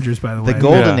the Avengers, by the way. the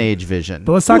Golden Yeah. Age Vision.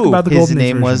 But let's talk about the His Golden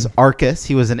Age name was version. Arcus.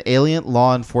 He was an alien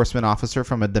law enforcement officer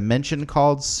from a dimension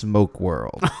called Smoke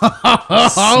World.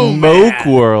 Smoke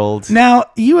World. Now,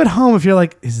 you at home, if you're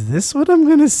like, is this what I'm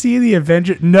going to see in the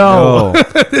Avengers? No.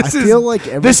 I feel like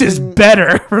everything, This is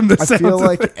better from the I sounds feel of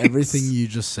like it. everything you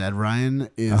just said, Ryan,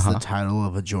 is the title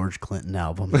of a George Clinton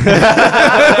album.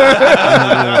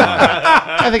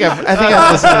 I've think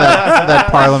I've listened to that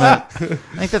Parliament.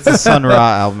 I think that's a Sun Ra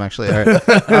album, actually. All right.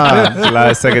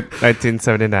 July 2nd,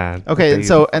 1979. Okay,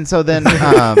 and so then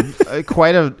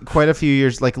quite a few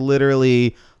years, like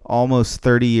literally almost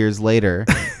 30 years later,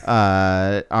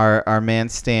 our man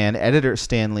editor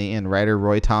Stan Lee, and writer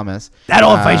Roy Thomas. That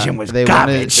old vision was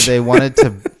garbage. They wanted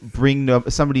to bring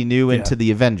somebody new into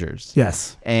the Avengers.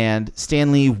 Yes. And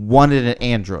Stan Lee wanted an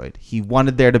android. He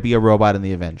wanted there to be a robot in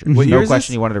the Avengers. What year No is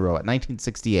question, this? he wanted a robot.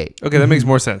 1968. Okay, that makes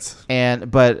more sense.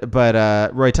 But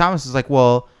Roy Thomas was like,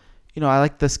 well, I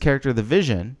like this character, the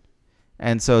Vision,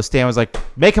 and so Stan was like,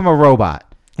 make him a robot.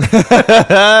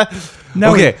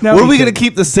 No, okay, no, what are he we going to didn't.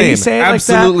 keep the Did same? he say it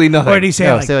Absolutely like that? nothing. Or did he say,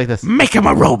 No, it say it like this. Make him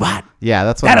a robot. Yeah,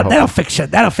 that's what I'm That'll hoping. fix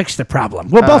it. That'll fix the problem.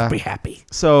 We'll both be happy.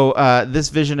 So this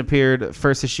Vision appeared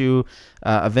first issue,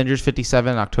 Avengers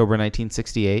 57, October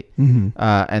 1968,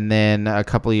 and then a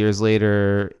couple of years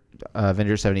later,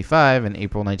 Avengers 75, in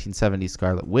April 1970,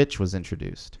 Scarlet Witch was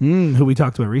introduced. Who we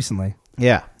talked about recently.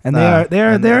 Yeah, And they're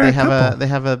a couple.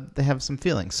 they have some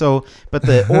feelings. So, but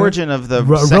the origin of the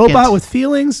Robot with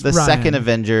feelings. the Ryan. second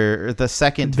Avenger, or the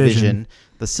second Vision,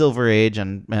 the Silver Age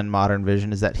and modern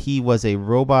Vision, is that he was a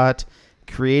robot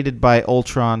created by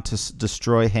Ultron to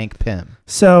destroy Hank Pym.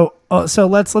 So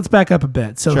let's back up a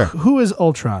bit. So Sure. who is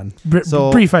Ultron?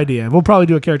 So- Brief idea. We'll probably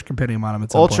do a character compendium on him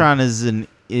at some point. Ultron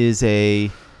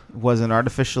was an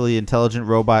artificially intelligent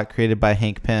robot created by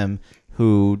Hank Pym,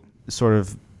 who sort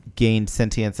of gained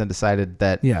sentience and decided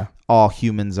that Yeah. all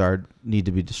humans need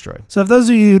to be destroyed. So if those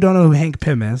of you who don't know who Hank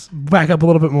Pym is, back up a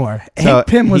little bit more. Hank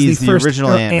Pym was he's the first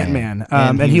original Ant-Man,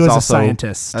 and he was a also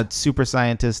scientist. a super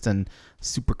scientist and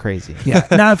super crazy. Yeah.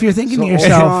 Now, if you're thinking So to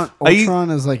yourself,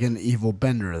 Ultron is like an evil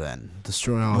bender then.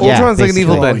 Destroy all Yeah, Ultron's like an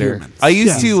evil basically. bender. Humans. I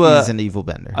used Yeah. to He's an evil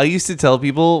bender. I used to tell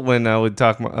people when I would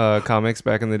talk comics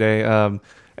back in the day,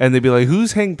 and they'd be like,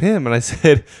 "Who's Hank Pym?" And I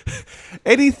said,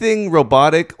 "Anything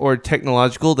robotic or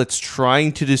technological that's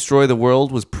trying to destroy the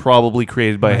world was probably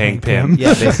created by Hank Pym."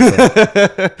 Yeah,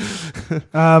 basically.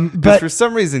 But but for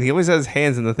some reason, he always has his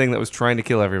hands in the thing that was trying to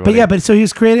kill everybody. but so he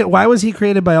was created. Why was he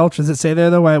created by Ultron? Does it say there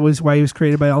though? Why he was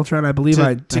created by Ultron? I believe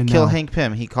I to know. kill Hank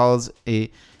Pym, he calls a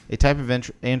type of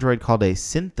android called a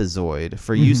synthezoid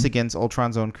for use against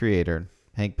Ultron's own creator,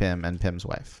 Hank Pym, and Pym's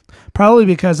wife. Probably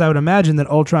because I would imagine that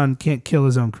Ultron can't kill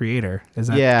his own creator. Is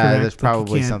that Yeah, correct? there's Like, he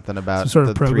probably can't- something about some sort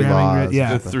of the three programming, right? laws.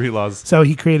 Yeah. the three laws. So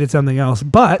he created something else.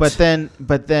 But But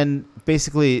then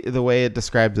basically the way it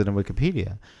describes it in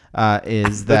Wikipedia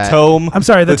is The that tome. I'm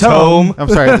sorry, the the tome. I'm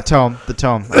sorry, the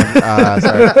tome.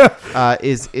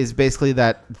 Is basically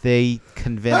that they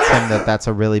convince him that that's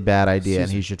a really bad idea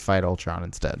and he should fight Ultron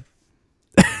instead.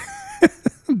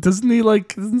 Doesn't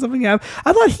something happen?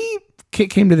 I thought he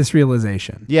came to this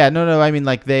realization. Yeah, no. I mean,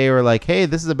 like they were like, "Hey,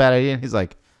 this is a bad idea," and he's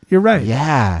like, You're right.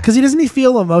 "Yeah." Because doesn't he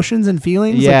feel emotions and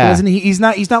feelings? Yeah. Like, doesn't he? He's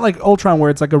not like Ultron where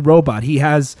it's like a robot. He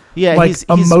has Yeah, like he's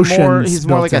emotions. He's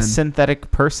more built like a in.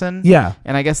 synthetic person. Yeah.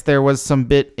 And I guess there was some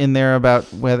bit in there about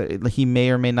whether he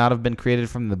may or may not have been created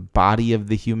from the body of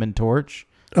the Human Torch.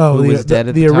 Oh, who the, was dead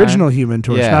at the the time. original Human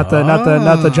Torch, Yeah. not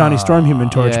the Johnny Storm Human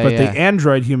Torch, Yeah, but yeah. the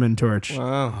android Human Torch.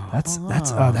 Wow. That's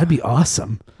that'd be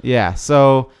awesome. Yeah.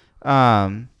 So,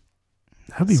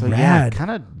 That'd be so yeah, rad. kind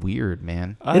of weird,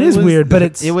 man. It is weird, but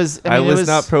it's It was. I I mean, was it was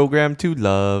not programmed to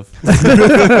love.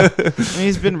 I mean,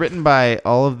 he's been written by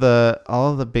all of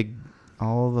the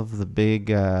big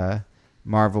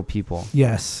Marvel people,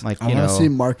 yes. like I you want know, to see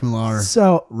Mark Millar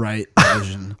So write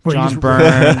Vision. where you John just-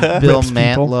 Byrne, Bill rips people.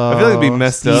 Mantlo. I feel like it'd be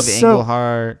messed Steve up. So-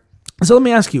 Englehart. So let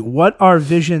me ask you, what are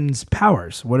Vision's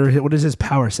powers? What is his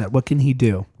power set? What can he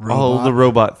do? All the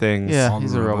robot things. Yeah. All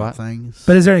he's the a robot. things.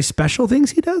 But is there any special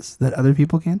things he does that other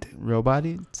people can't do?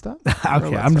 Robot-y stuff.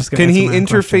 Okay, I'm just gonna Can he answer my own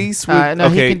question. interface with? No,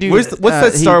 okay, he can do. what's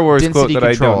that Star Wars quote density that I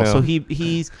control. don't know? So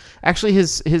he's actually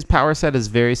his power set is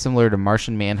very similar to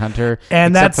Martian Manhunter,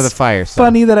 And except that's for the fire. So.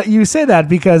 funny that you say that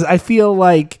because I feel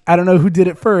like I don't know who did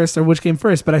it first or which came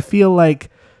first, but I feel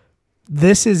like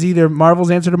this is either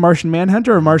Marvel's answer to Martian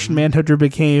Manhunter or Martian Manhunter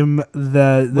became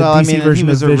the Well, DC I mean, version he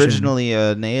was of Vision. originally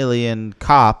an alien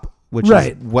cop, which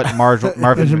Right. is what Martian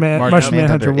Martian Manhunter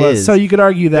Manhunter was. is. So you could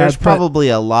argue that There's but- probably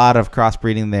a lot of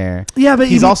crossbreeding there. yeah, but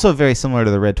He's you- also very similar to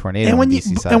the Red Tornado and when on you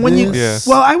DC side. and when you Yeah.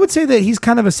 well, I would say that he's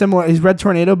kind of a similar. He's Red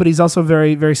Tornado, but he's also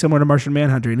very very similar to Martian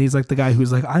Manhunter, and he's like the guy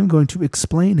who's like, I'm going to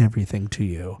explain everything to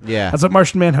you. Yeah. That's what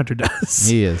Martian Manhunter does.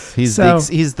 He is. He's So-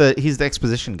 he's the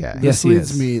exposition guy. Yes, This he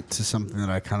leads is. me to something that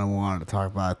I kind of wanted to talk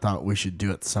about. I thought we should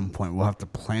do at some point. We'll have to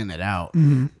plan it out,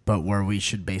 Mm-hmm. but where we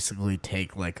should basically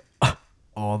take like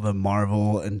all the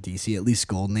Marvel and DC, at least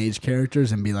Golden Age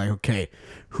characters, and be like, okay,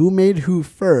 who made who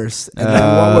first, and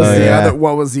then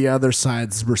what was the other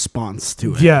side's response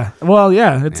to it? Yeah. Well,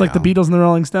 yeah. It's like the Yeah. Beatles and the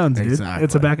Rolling Stones, dude. Exactly.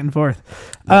 It's a back and forth.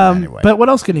 Anyway. But what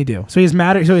else can he do? So he has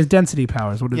matter. So he has density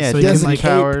powers. What is, Yeah, so he can, density like,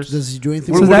 powers. Does he do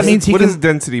anything? So with that it? means he what can- is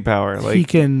density power? he Like,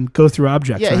 can go through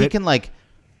objects. Yeah, right? he can like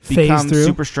Phase become through.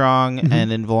 super strong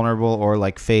and invulnerable, or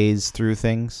like phase through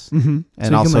things, Mm-hmm. and So he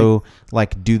can, also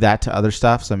like do that to other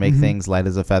stuff. So make things light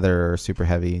as a feather or super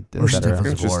heavy, Or etc. stiff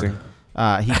as interesting.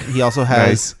 board. He also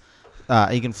has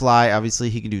Nice. he can fly. Obviously,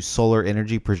 he can do solar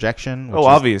energy projection. Which Oh, is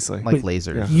obviously. like Wait,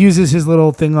 lasers. yeah. He uses his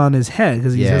little thing on his head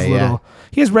because he's Yeah, his yeah. little.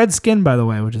 He has red skin, by the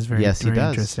way, which is very, Yes, he very does.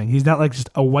 interesting. He's not like just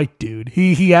a white dude.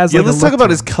 He has. Yeah, like, a let's talk look about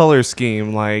to his him. color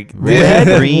scheme. Like, Red,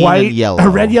 green, white, and yellow.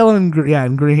 Red, yellow, and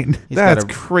and green. He's got that's a-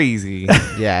 crazy.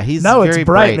 yeah, he's No, very it's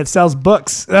bright and it sells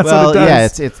books. That's well, what it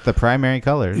does. yeah, it's the primary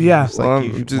color. Yeah. Just like Well,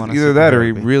 you just want a either that or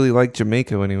he superhero. really liked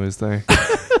Jamaica when he was there.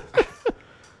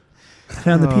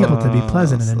 Found the people to be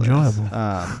pleasant and so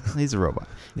enjoyable. He's a robot.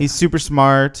 He's super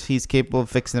smart. He's capable of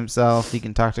fixing himself. He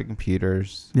can talk to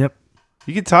computers. Yep.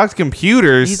 You can talk to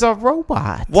computers. He's a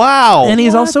robot. wow. And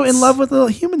he's also what? in love with a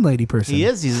human lady person. He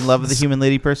is. He's in love with the human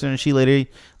lady person, and she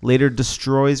later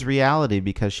destroys reality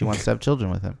because she wants to have children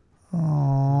with him.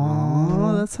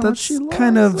 Aww, that's how much she loves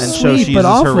kind of And so sweet, she but uses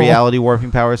awful. her reality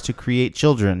warping powers to create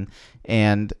children,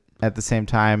 and at the same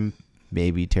time,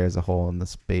 maybe tears a hole in the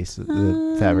space,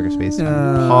 the fabric of space.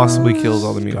 Possibly kills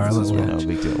all the mutants Scarlet as well. No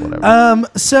big deal. Whatever.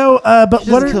 But She what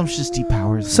doesn't are kill him, she just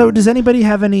depowers. so? him. Does anybody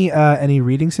have any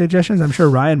reading suggestions? I'm sure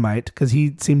Ryan might because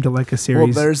he seemed to like a Well,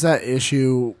 series. there's that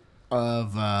issue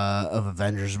of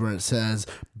Avengers where it says,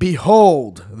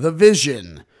 "Behold the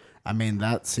Vision." I mean,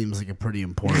 that seems like a pretty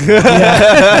important.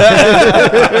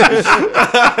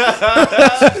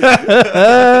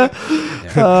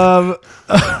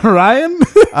 Ryan.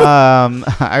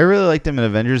 I really liked him in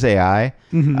Avengers AI.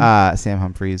 Mm-hmm. Sam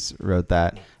Humphries wrote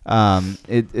that.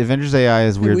 Avengers AI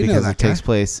is weird we know because that it takes guy.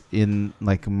 place in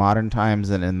like modern times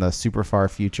and in the super far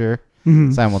future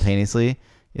Mm-hmm. simultaneously.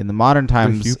 In the modern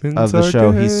times humans of the are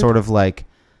show, he's good. sort of like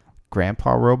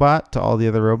grandpa robot to all the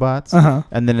other robots. Uh-huh.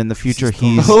 And then in the future,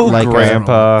 he's Oh, like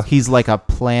Grandpa. he's like a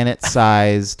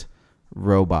planet-sized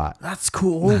robot. That's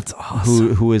cool. That's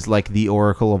awesome. Who is like the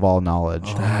oracle of all knowledge,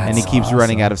 and he keeps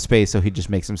running out of space, so he just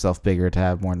makes himself bigger to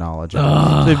have more knowledge.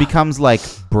 So he becomes like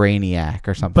Brainiac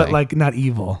or something, But like not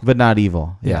evil. but not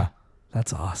evil. Yeah,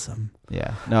 That's awesome.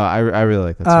 yeah. No, I really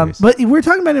like that series. But we're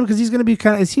talking about him because he's going to be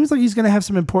kind of. It seems like he's going to have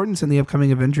some importance in the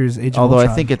upcoming Avengers Age of Although I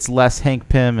Ultron. think it's less Hank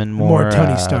Pym and more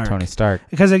Tony Stark. Tony Stark.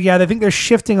 Because I think they're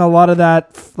shifting a lot of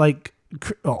that. Like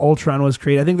Ultron was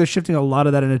created. I think they're shifting a lot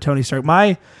of that into Tony Stark.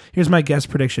 Here's my guess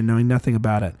prediction, knowing nothing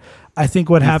about it. I think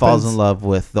what He happens. falls in love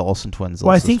with the Olsen twins.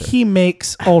 Well, I think he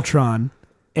makes Ultron,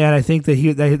 and I think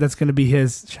that's going to be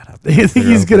his. Shut up. I think he's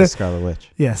he's gonna. Scarlet Witch.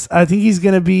 Yes, I think he's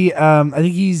gonna be. I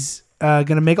think he's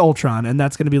gonna make Ultron, and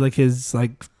that's gonna be like his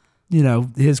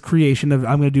his creation of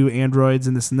I'm gonna do androids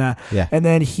and this and that. Yeah. And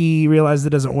then he realizes it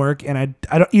doesn't work, and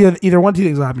I don't either one of two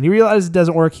things will happen. He realizes it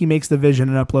doesn't work. He makes the Vision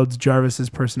and uploads Jarvis's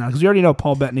personality because we already know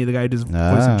Paul Bettany, the guy who does voice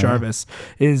Ah. of Jarvis,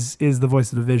 is the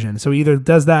voice of the Vision. So he either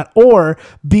does that or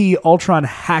B, Ultron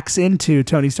hacks into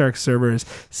Tony Stark's servers,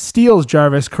 steals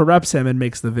Jarvis, corrupts him, and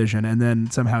makes the Vision, and then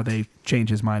somehow they change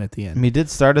his mind at the I end. mean, he did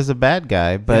start as a bad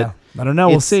guy, but Yeah. I don't know.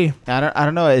 We'll it's- see. I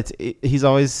don't know. He's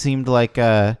always seemed like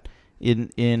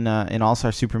in All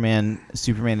Star Superman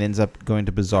ends up going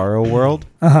to Bizarro World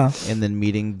and then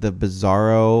meeting the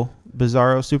Bizarro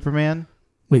Superman.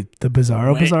 Wait, the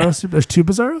Bizarro Super. There's two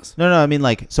Bizarros? No, I mean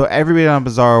like so everybody on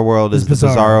Bizarro World is the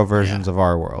Bizarro. Bizarro versions of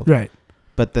our world, Right.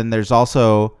 but then there's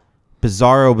also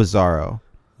Bizarro, which is is a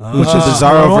just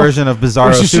Bizarro normal? version of Bizarro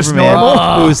Which is just Superman,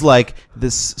 normal? who's like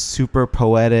this super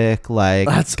poetic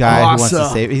That's guy who wants to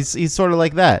awesome. save. He's sort of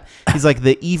like that. He's like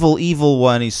the evil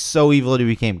one. He's so evil that he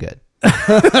became good.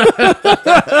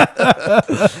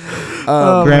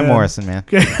 Grant man. Morrison, man.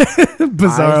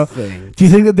 Bizarro. I think Do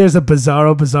you think that there's a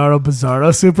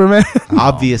Bizarro Superman?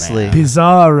 Obviously.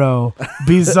 Bizarro.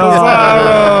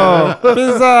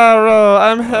 Bizarro,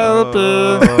 I'm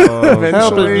helping.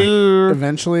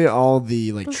 eventually all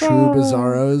the like true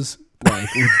Bizarros like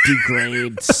would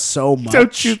degrade so much.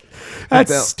 Don't you? That's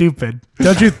Without- stupid.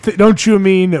 Don't you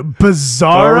mean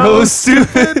Bizarro?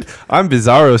 stupid. I'm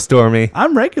Bizarro Stormy.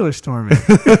 I'm regular Stormy.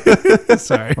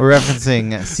 Sorry. We're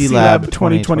referencing C-Lab C-Lab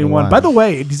 2021. By the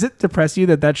way, does it depress you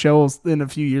that show in a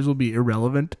few years will be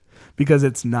irrelevant because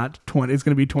it's not 20? It's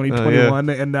going to be 2021,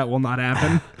 and that will not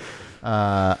happen.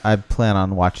 I plan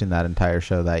on watching that entire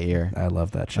show that year. I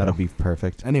love that show. That'll be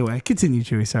perfect. Anyway, continue,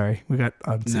 Chewy. Sorry, we got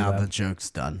on Now C-Lab. the joke's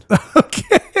done.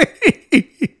 Okay.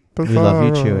 We love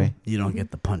you, Chewie. You don't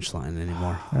get the punchline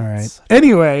anymore. All right.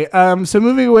 Anyway, so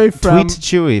moving away from Tweet to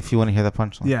Chewie if you want to hear the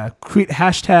punchline. yeah,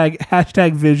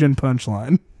 hashtag Vision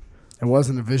punchline. It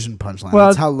wasn't a Vision punchline. Well,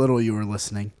 That's how little you were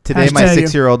listening. Today, my Hashtag-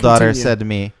 6-year-old daughter Continue. said to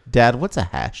me, "Dad, what's a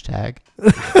hashtag?"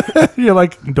 You're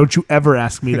like, don't you ever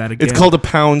ask me that again. It's called a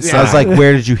pound sign. I was like,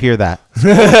 "Where did you hear that?"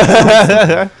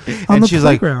 on and the she's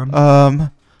playground.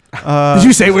 like, Did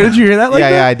you say where did you hear that? Like yeah,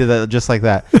 that? I did that just like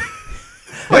that.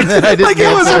 And then I didn't Like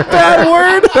it was a answer. bad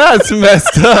word. That's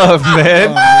messed up,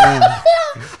 man.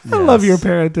 I love your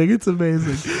parenting. It's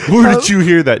amazing. Where did you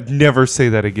hear that? Never say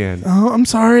that again. Oh, I'm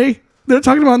sorry. They're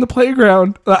talking about on the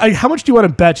playground. How much do you want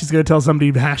to bet she's going to tell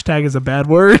somebody hashtag is a bad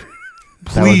word?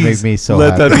 That would make Please me so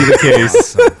let happy. that be the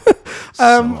case.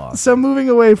 Awesome. So moving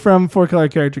away from Four Color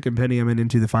Character Compendium and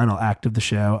into the final act of the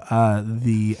show,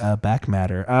 the back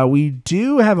matter. We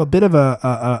do have a bit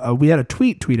of we had a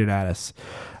tweet tweeted at us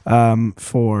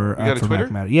for You got a for Twitter?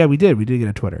 back matter. Yeah, we did. We did get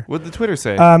a Twitter. What did the Twitter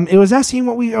say? It was asking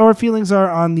what our feelings are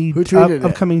on the Who tweeted it?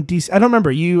 upcoming DC. I don't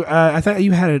remember you. I thought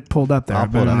you had it pulled up there. I'll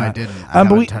pull it but up. not. I didn't. I haven't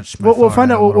But we touched my we'll phone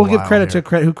find in out. a We'll little give while credit here.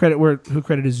 to who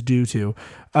credit is due to.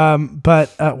 But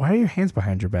why are your hands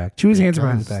behind your back? Chewie's hands are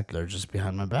behind his back. They're just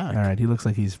behind my back. All right, he looks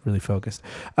like he's really focused.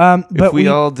 But if we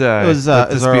all die, It was, let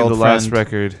it was this our be old the last friend.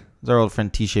 record. It's our old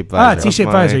friend T-shaped visor. T-shaped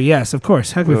my visor. Yes, of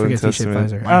course. How can we will and forget T-shaped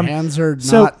testament. visor? My hands are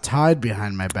so- not tied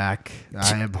behind my back.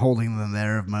 I am holding them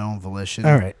there of my own volition.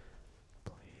 All right.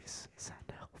 Please send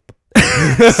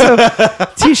help.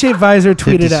 So T-shaped visor 50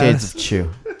 tweeted at Shades us. of Chew.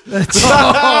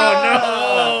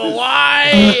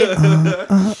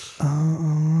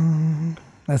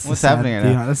 That's What's the sad, happening right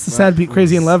now? That's the sad,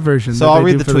 Crazy in Love version. So that I'll they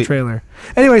read do the for tweet. trailer.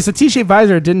 Anyway, so T-shaped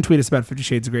visor didn't tweet us about 50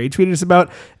 Shades of Grey. He tweeted us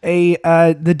about the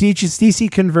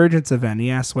DC Convergence event. He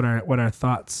asked what our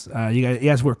thoughts. You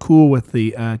guys were cool with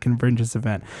the Convergence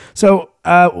event. So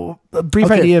a brief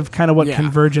Okay. idea of kind of what Yeah.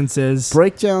 Convergence is.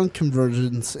 Break down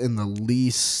Convergence in the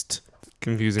least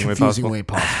Confusing way confusing possible. way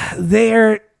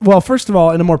possible. Well, first of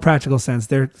all, in a more practical sense,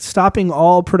 they're stopping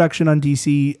all production on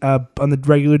DC, on the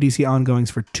regular DC ongoings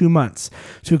for 2 months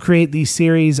to create these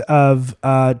series of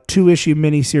 2-issue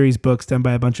miniseries books done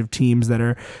by a bunch of teams that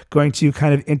are going to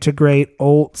kind of integrate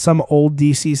some old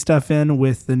DC stuff in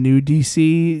with the new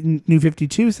DC, New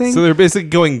 52 thing. So they're basically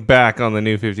going back on the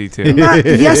new 52. Not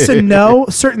yes and no,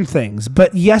 certain things,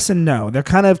 but yes and no. They're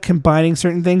kind of combining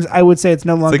certain things. I would say it's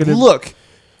no longer It's like, look,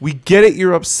 we get it.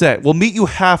 You're upset. We'll meet you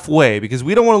halfway because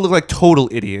we don't want to look like total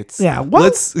idiots. Yeah, well,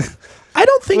 Let's. I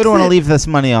don't think We don't want to that- leave this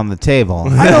money on the table.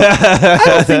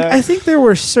 I think there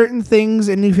were certain things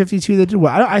in New 52 that did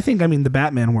well. I think the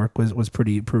Batman work was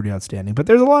pretty outstanding, but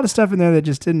there's a lot of stuff in there that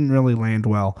just didn't really land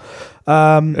well.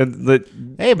 And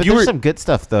Hey, but You there's were- some good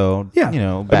stuff though. Yeah. You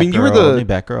know, Batgirl, I mean, you were the- new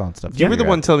Batgirl and stuff. you were the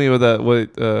one telling me about that.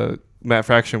 What Matt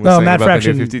Fraction was No, saying Matt about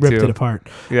Fraction the new 52. ripped it apart.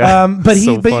 Yeah, but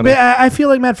so funny. but I feel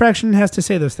like Matt Fraction has to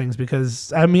say those things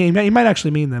because he might actually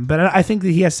mean them, but I think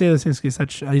that he has to say those things because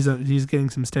he's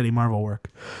getting some steady Marvel work.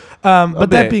 But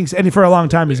that bit. being said, and for a long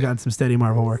time he's gotten some steady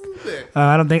Marvel work.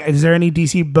 I don't think is there any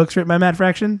DC books written by Matt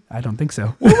Fraction? I don't think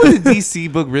so. What would a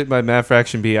DC book written by Matt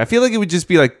Fraction be? I feel like it would just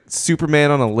be like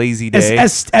Superman on a lazy day.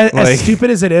 As Like-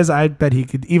 stupid as it is, I bet he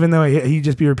could. Even though he'd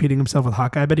just be repeating himself with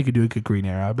Hawkeye, I bet he could do a good Green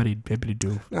Arrow. I bet he'd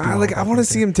do. I want to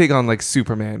see him take on like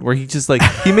Superman, where he just like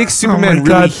he makes Superman really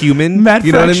God. human. Matt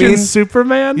you know what I Fraction's mean?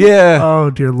 Superman. Yeah. Oh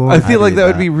dear lord. I feel I'd like read that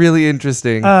would that. be really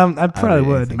interesting. I probably really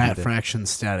would. think- Matt Fraction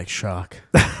Static Shock.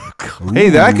 Hey,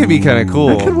 that could be kind of cool.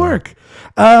 That could work.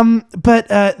 But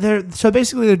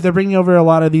they're bringing over a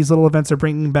lot of these little events. They're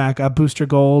bringing back Booster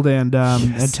Gold and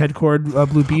Ted Cord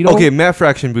Blue Beetle. Okay, Matt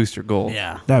Fraction Booster Gold.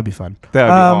 Yeah. that would be fun. That would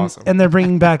be awesome. And they're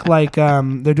bringing back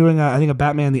they're doing I think a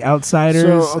Batman the Outsiders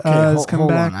is coming hold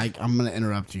back. on. I'm going to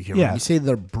interrupt you here. Yeah. When you say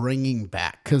they're bringing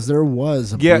back, because there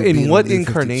was a Yeah, Blue in Beetle what New 52,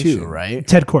 incarnation? right?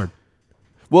 Ted Cord.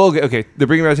 Well, okay, they're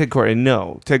bringing back Ted Cord, and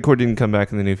no, Ted Cord didn't come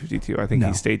back in the New 52. I think No.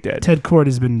 he stayed dead. Ted Cord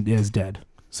is dead.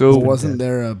 So Well, wasn't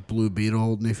there a Blue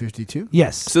Beetle New 52?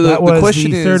 Yes. So that the was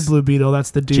question the third is- Blue Beetle.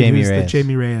 That's the dude Jamie who's Reyes.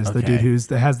 Jamie Reyes, the Okay. dude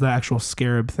that has the actual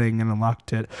scarab thing and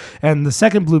unlocked it. And the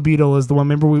second Blue Beetle is the one.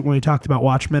 Remember when we talked about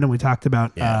Watchmen and we talked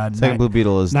about Second Blue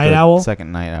Beetle is Night the Owl?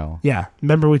 Second Night Owl. Yeah,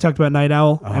 remember we talked about Night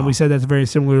Owl and we said that's very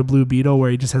similar to Blue Beetle,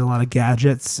 where he just has a lot of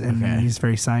gadgets and Okay. he's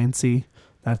very sciencey.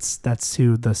 That's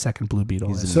who the second Blue Beetle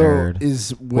He's is. a So nerd.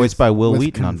 is Voiced by Will with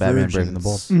Wheaton on Batman Brave and the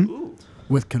Bold. Convergence-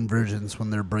 With Convergence, when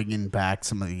they're bringing back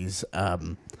some of these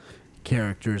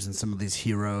characters and some of these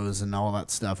heroes and all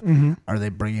that stuff, are they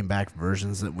bringing back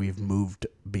versions that we've moved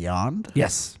beyond?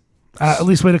 Yes. At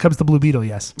least when it comes to Blue Beetle,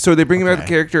 yes. So they bring about the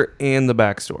character and the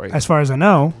backstory. As far as I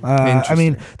know, I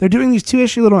mean, they're doing these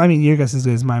 2-issue little. I mean, your guess is as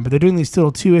good as mine, but they're doing these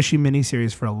little 2-issue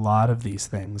miniseries for a lot of these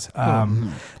things.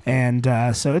 And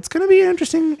so it's going to be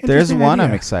interesting. There's one idea.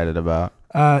 I'm excited about.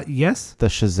 Yes. The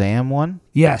Shazam one.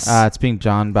 Yes. It's being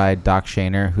drawn by Doc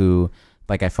Shaner, who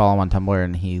like I follow him on Tumblr,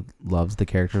 and he loves the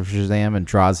character of Shazam and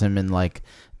draws him in like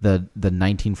the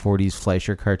 1940s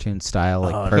Fleischer cartoon style,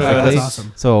 like perfectly. That's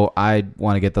awesome. So I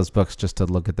want to get those books just to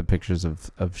look at the pictures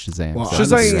of Shazam. Well,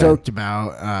 So- I'm stoked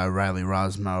about Riley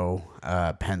Rosmo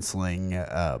penciling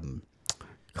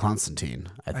Constantine.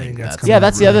 I think that's that's coming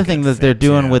that's the really other thing good that they're fit,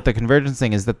 doing too. with the Convergence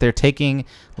thing is that they're taking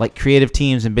like creative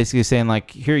teams and basically saying like,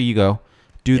 here you go,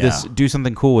 do this, do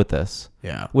something cool with this.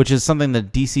 Yeah. Which is something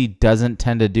that DC doesn't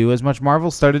tend to do as much.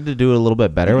 Marvel started to do it a little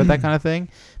bit better with that kind of thing,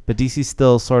 but DC's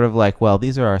still sort of like, well,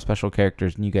 these are our special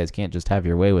characters, and you guys can't just have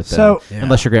your way with them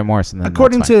unless you're Grant Morrison. Then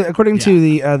According to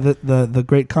the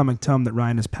great comic tome that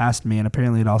Ryan has passed me, and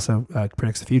apparently it also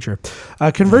predicts the future.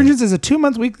 Convergence is a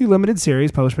 2-month weekly limited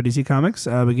series published by DC Comics.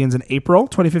 Begins in April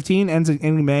 2015, ends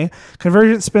in May.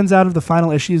 Convergence spins out of the final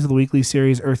issues of the weekly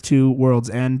series Earth 2 World's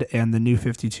End and the New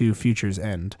 52 Future's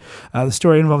End. The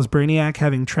story involves Brainiac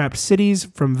having trapped cities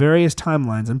from various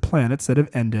timelines and planets that have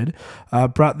ended,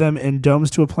 brought them in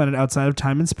domes to a planet outside of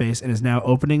time and space, and is now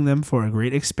opening them for a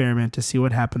great experiment to see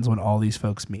what happens when all these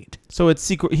folks meet. So it's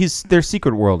secret. They're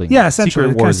secret worlding. Yeah, essentially,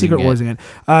 secret warsing it.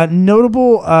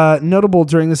 Notable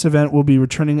during this event will be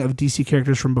returning of DC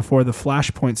characters from before the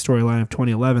Flashpoint storyline of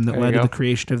 2011 that led to the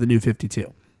creation of the New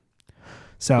 52.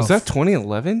 So was that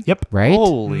 2011? Yep. Right?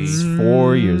 Holy.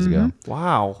 4 years ago.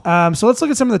 Wow. So let's look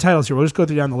at some of the titles here. We'll just go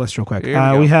down the list real quick. Here we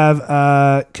go. We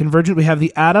have Convergent. We have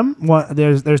the Atom.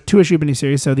 There's 2-issue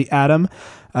miniseries. So the Atom.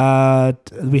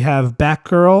 We have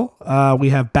Batgirl. We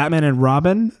have Batman and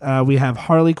Robin. We have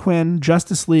Harley Quinn,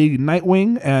 Justice League,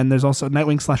 Nightwing, and there's also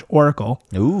Nightwing / Oracle.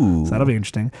 Ooh. So that'll be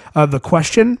interesting. The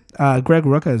Question. Greg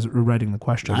Rucka is writing The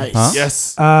Question. Nice. Huh?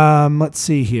 Yes. Let's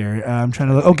see here. I'm trying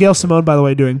to look. Oh, Gail Simone, by the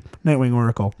way, doing Nightwing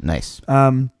Oracle. Nice.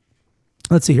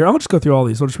 Let's see here. I'll just go through all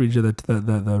these. I'll just read you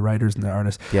the writers and the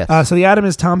artists. Yes. So the Atom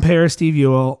is Tom Payer, Steve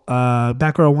Ewell,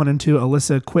 Batgirl 1 and 2,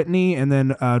 Alyssa Quitney, and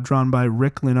then drawn by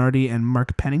Rick Linardi and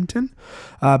Mark Pennington.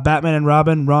 Batman and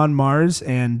Robin, Ron Mars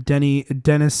and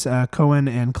Dennis Cohen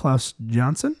and Klaus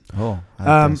Johnson. Oh,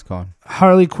 Dennis Cohen.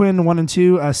 Harley Quinn 1 and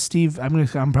 2, Steve. I'm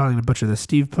probably gonna butcher this.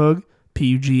 Steve Pugh,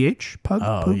 Pugh. Pug.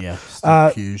 Oh Pug? yeah.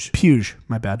 Pugh.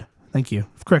 My bad. Thank you.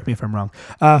 Correct me if I'm wrong.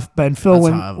 And Phil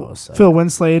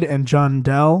Winslade and John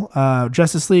Dell.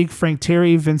 Justice League, Frank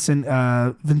Terry, Vicente.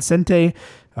 I'm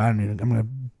going to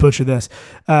butcher this.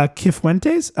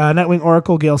 Cifuentes. Nightwing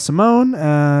Oracle, Gail Simone.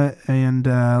 And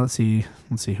let's see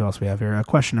who else we have here.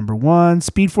 Question number 1.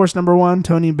 Speed Force number 1,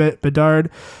 Tony Bedard.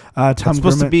 Tom It's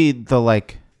supposed Grimmett. to be the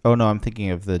like. Oh no, I'm thinking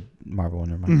of the Marvel one.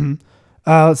 Never mind. Mm-hmm.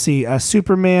 Let's see.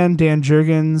 Superman, Dan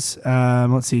Jurgens.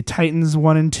 Let's see. Titans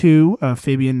 1 and 2,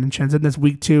 Fabian Vincenzo. This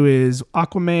week 2 is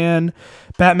Aquaman,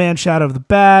 Batman, Shadow of the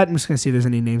Bat. I'm just going to see if there's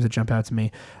any names that jump out to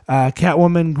me.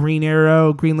 Catwoman, Green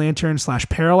Arrow, Green Lantern /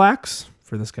 Parallax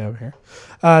for this guy over here.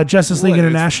 Justice League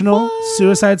International,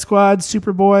 Suicide Squad,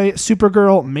 Superboy,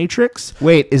 Supergirl, Matrix.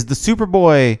 Wait, is the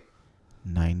Superboy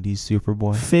 90s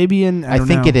Superboy? Fabian, I don't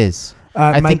think know. it is. It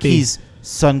I might think be. he's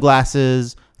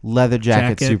sunglasses, leather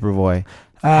jacket Superboy.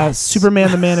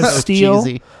 Superman, the Man of Steel.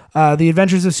 Cheesy. The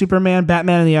Adventures of Superman,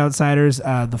 Batman and the Outsiders,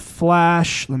 The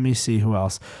Flash. Let me see who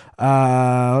else.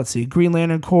 Let's see. Green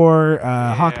Lantern Corps,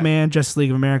 Hawkman, Justice League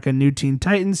of America, New Teen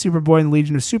Titans, Superboy and the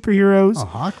Legion of Superheroes,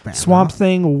 Hawkman. Swamp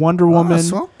Thing, Wonder Woman,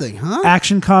 Swamp Thing, huh?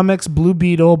 Action Comics, Blue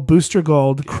Beetle, Booster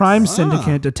Gold, Crime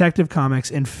Syndicate, Detective Comics,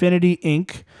 Infinity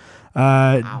Inc.,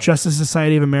 Justice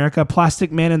Society of America,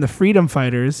 Plastic Man and the Freedom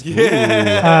Fighters.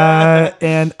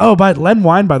 And by Len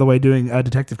Wein, by the way, doing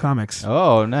Detective Comics.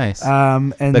 Oh, nice.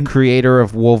 And the creator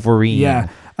of Wolverine. yeah.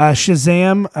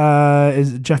 Shazam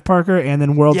is Jeff Parker, and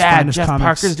then World's Finest Jeff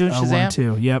Comics. Parker's doing Shazam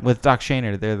too. Yep. With Doc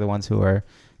Shaner. They're the ones who are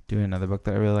doing another book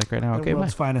that I really like right now. Okay, bye.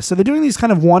 World's Finest. So they're doing these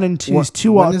kind of 1 and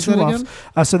 2s, when is that again?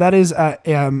 So that is,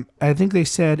 I think they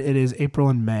said it is April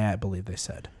and May. I believe they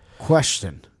said.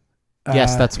 Question.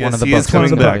 Yes, that's one of the he is books.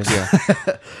 coming back. Yeah.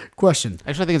 Question.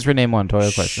 Actually, I think it's rename one.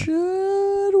 Toilet question.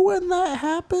 Should, when that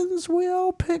happens, we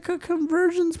all pick a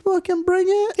Convergence book and bring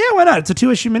it? Yeah, why not? It's a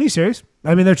 2-issue miniseries.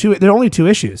 I mean, they're only 2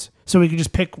 issues, so we can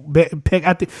just pick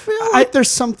at the. I feel like there's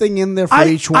something in there for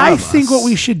each one of us. I think what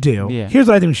we should do. Yeah. Here's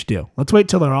what I think we should do. Let's wait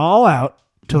till they're all out,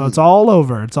 till it's all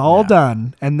over, it's all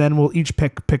done, and then we'll each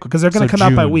pick because they're going to come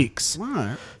out by weeks. All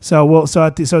right. So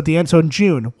at the end. So in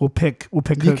June, we'll pick. You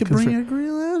could bring a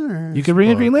Green Lantern Lantern. You could bring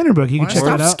a Green Lantern book. You can check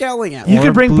Stop that out. scowling at You me.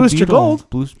 could bring Blue Booster Beetle. Gold.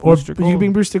 Booster Or Gold. you can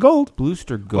bring Booster Gold.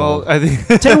 Booster Gold. Well, I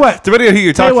think Tell you what. depending on who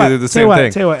you talk to, they're the same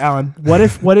thing. Tell you what, Alan. What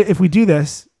if we do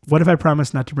this? What if I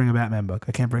promise not to bring a Batman book?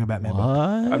 I can't bring a Batman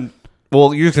book. what?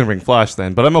 Well, you're just gonna bring Flash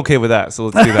then, but I'm okay with that. So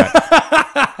let's do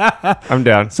that. I'm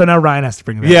down. So now Ryan has to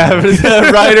bring a Batman Yeah,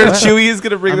 book. Ryder Chewie is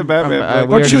gonna bring the Batman we book.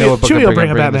 Or already know what book Chewie I'm will bring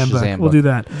a bringing. Batman the book. Shazam We'll do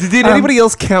that. Did anybody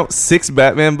else count 6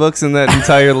 Batman books in that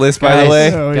entire list? By the Guys,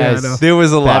 way, Oh, yeah, I Guys, know. there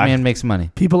was a lot. Batman makes money.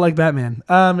 People like Batman.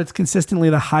 It's consistently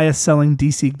the highest selling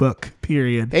DC book,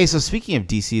 period. Hey, so speaking of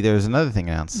DC, there was another thing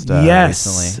announced Yes.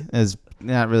 recently. It's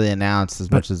not really announced as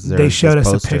But much as there they was showed this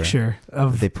us a poster picture that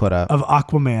of they put up.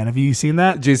 Aquaman. Have you seen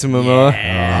that? Jason Momoa.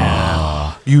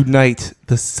 Unite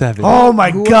the 7. Oh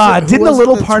my Who was God! it? Who Didn't a was it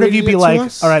little that part of you tweeted be it to like,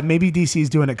 us? "All right, maybe DC's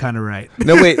doing it kind of right"?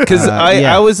 No, wait, because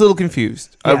yeah. I was a little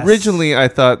confused. Yes. Originally, I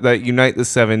thought that Unite the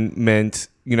 7 meant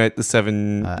Unite the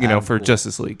 7, for Cool.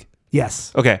 Justice League.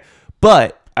 Yes. Okay,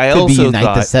 but I Could also be Unite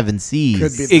thought the Seven Seas.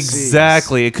 Could be the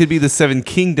exactly it could be the 7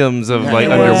 kingdoms of like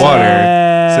Yeah.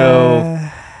 underwater. So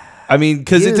I mean,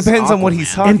 because He it is depends on what Aquaman.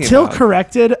 he's talking Until about.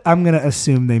 corrected, I'm gonna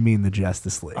assume they mean the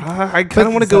Justice League. I kind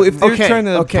of want to go if they're okay, trying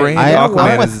to okay. brand I'm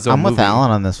Aquaman as its own with movie.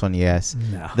 Alan on this one, yes.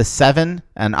 No. The 7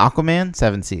 and Aquaman,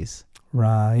 7 Seas.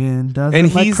 Ryan doesn't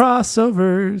And like he's-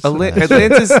 crossovers.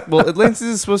 Atlantis. Well, Atlantis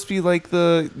is supposed to be like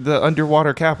the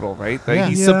underwater capital, right? Like Yeah.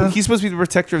 he's Yeah. he's supposed to be the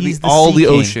protector of He's the all Sea the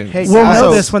King. oceans. Hey, We'll know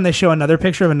Also- this when they show another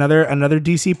picture of another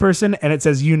DC person, and it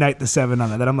says "Unite the 7"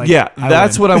 on it. That I'm like, Yeah, I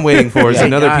that's win. what I'm waiting for. Is Hey,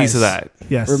 another guys. piece of that.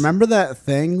 Yes. Remember that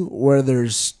thing where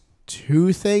there's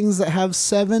 2 things that have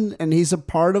 7 and he's a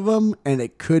part of them, and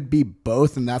it could be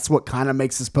both, and that's what kind of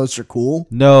makes this poster cool?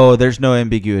 No, there's no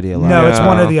ambiguity allowed. No, it's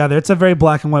one or Yeah. the other. It's a very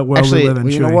black and white world Actually, we live in.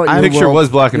 Well, you know Chewie. what? The Your picture was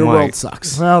black and your white. world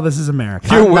sucks. Well, this is America.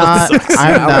 Your I'm world not, sucks.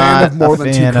 I'm A land not of more a than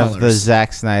 2 fan of the colors.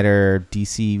 Zack Snyder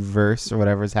DC verse or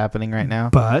whatever's happening right now.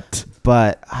 But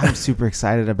But I'm super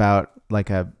excited about like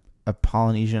a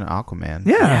Polynesian Aquaman.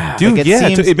 yeah, Dude, Like, it yeah,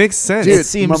 seems- it makes sense. It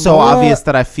seems so Momoa- obvious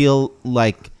that I feel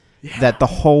like that the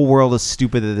whole world is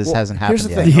stupid that this Well, hasn't happened Here's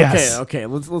the yet. thing. Yes. Okay,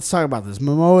 let's talk about this.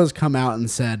 Momoa's come out and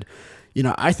said,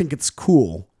 I think it's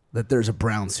cool that there's a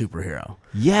brown superhero,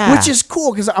 Yeah. which is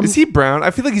cool because I'm. Is he brown?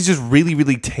 I feel like he's just really,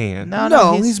 really tan.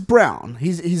 No, he's brown.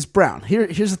 He's brown.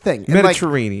 Here's the thing. And, like,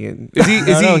 Mediterranean. Is he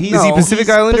No, is he Pacific he's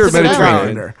Islander or Pacific Mediterranean?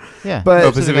 Islander. Yeah. But-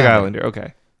 Oh, Pacific Islander.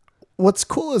 Okay. What's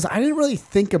cool is I didn't really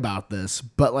think about this,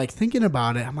 but like thinking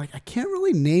about it, I'm like, I can't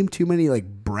really name too many like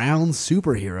brown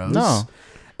superheroes. No.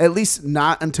 At least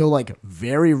not until like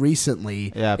very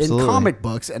recently Yeah, in absolutely. comic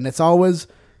books, and it's always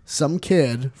some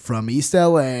kid from East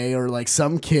LA or like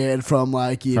some kid from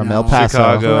like From El Paso.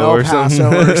 from Chicago El or Paso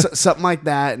something. or something like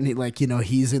that, and he like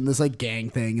he's in this like gang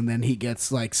thing, and then he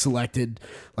gets like selected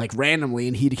like randomly,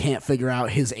 and he can't figure out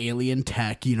his alien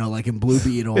tech, like in Blue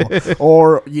Beetle,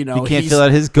 or You can't he's- fill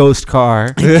out his ghost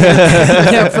car.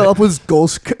 yeah, fill up his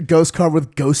ghost car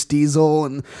with Ghost Diesel,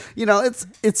 and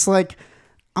it's like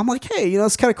I'm like, hey,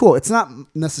 it's kind of cool. It's not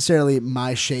necessarily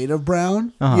my shade of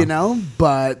brown,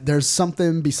 but there's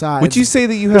something besides. Would you say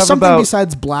that you there's have something about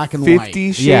besides black and 50 white?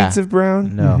 shades Yeah. of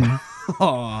brown? No.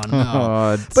 Oh no.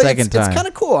 Oh, But second it's time. kind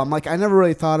of cool. I'm like, I never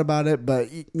really thought about it, but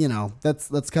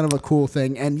that's kind of a cool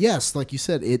thing. And yes, like you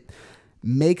said, it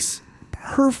makes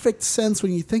perfect sense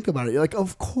when you think about it. You're like,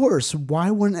 of course,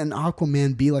 why wouldn't an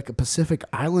Aquaman be like a Pacific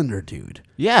Islander dude?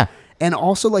 Yeah. And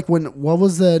also, like, what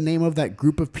was the name of that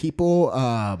group of people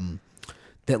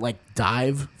that like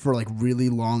dive for like really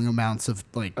long amounts of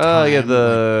like time? Oh yeah,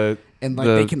 the and like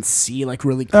the- they can see like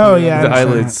really clear. Oh yeah, The I understand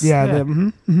eyelids. that. Yeah,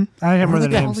 Yeah. I can't remember the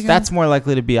they called names. again? That's more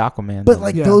likely to be Aquaman. But than-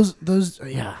 like Yeah. those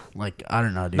yeah, like I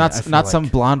don't know, dude. I not feel not like- some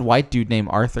blonde white dude named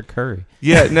Arthur Curry.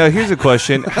 Yeah, no, here's a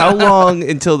question. How long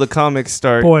until the comics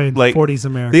start? Boy, like 40s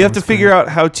America. they have to was figure great. out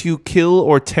how to kill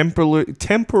or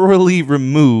temporarily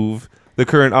remove the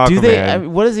current Aquaman. Do they? I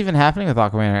mean, what is even happening with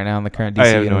Aquaman right now in the current DC I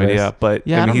have no universe? idea, but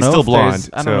Yeah, I mean, don't he's know still if there's- blonde.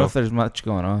 I don't know if so. there's much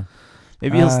going on.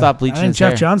 Maybe he'll stop bleaching I think his Jeff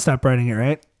hair. Johns stopped writing it,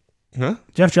 right? Huh?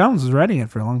 Jeff Johns was writing it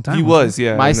for a long time. He wasn't was,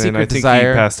 yeah. My and then secret I think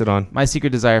desire- he passed it on. My secret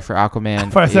desire for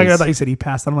Aquaman. For a second, I is- thought you said he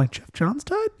passed. I'm like, Jeff Johns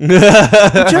died? My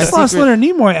Just lost secret- Leonard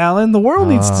Nimoy, Alan. The world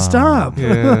needs to stop.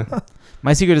 Yeah.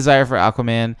 My secret desire for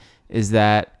Aquaman is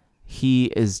that he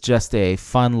is just a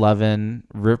fun-loving,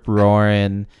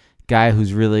 rip-roaring guy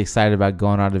who's really excited about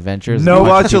going on adventures. No, and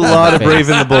Watch punching a people lot in of the Brave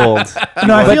face. and the Bold.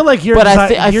 No, I feel like your But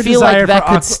desi- I your feel desire like that for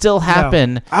could Aqua- still No.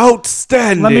 happen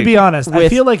Outstanding. Let me be honest. with, I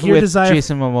feel like your with desire.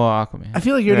 Jason Momoa Aquaman. I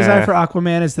feel like your Yeah. desire for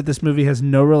Aquaman is that this movie has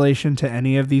no relation to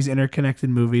any of these interconnected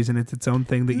movies, and it's its own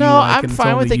thing that you No, like. I'm and it's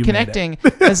fine only with it you made connecting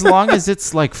as long as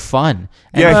it's like fun.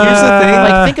 And Yeah, here's the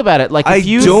thing. like think about it. Like I if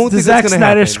you don't Does think Zack that's gonna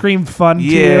Snyder happen. scream fun to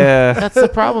you? Yeah. that's the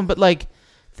problem. But like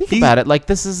Think about it. Like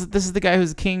this is the guy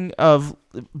who's king of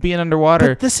being underwater.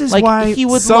 But this is like, why he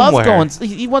would somewhere. love going.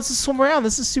 He wants to swim around.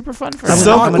 This is super fun for him.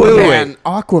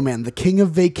 Aquaman, the king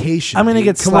of vacation. I'm gonna dude.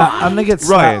 get Come slapped. on. I'm gonna get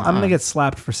Ryan. slapped. I'm gonna get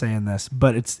slapped for saying this,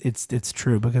 but it's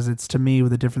true because it's to me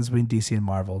the difference between DC and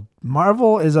Marvel.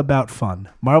 Marvel is about fun.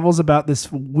 Marvel's about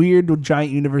this weird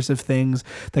giant universe of things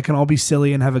that can all be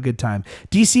silly and have a good time.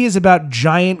 DC is about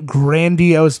giant,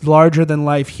 grandiose, larger than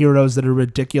life heroes that are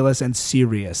ridiculous and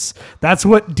serious. That's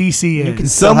what DC is. can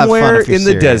still have fun Somewhere if you're in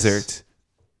the serious. desert,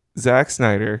 Zack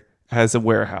Snyder has a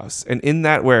warehouse, and in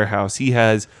that warehouse, he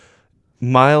has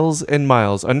miles and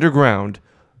miles underground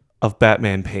of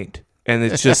Batman paint, and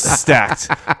it's just stacked,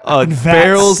 vats.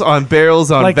 barrels on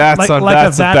barrels on vats on like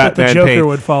vats a vat of that Batman the Joker paint.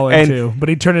 would fall And- into, but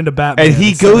he'd turn into Batman. And he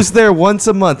instead. goes there once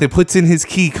a month and puts in his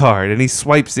key card and he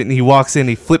swipes it and he walks in,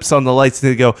 he flips on the lights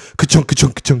and they go ka-chunk,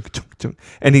 ka-chunk, ka-chunk, ka-chunk, ka-chunk.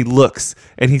 And he looks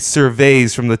and he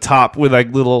surveys from the top where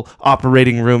like little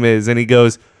operating room is and he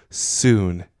goes,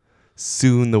 soon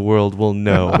the world will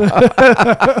know.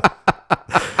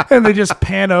 and they just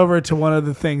pan over to one of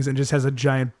the things and just has a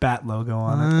giant bat logo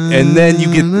on it. And then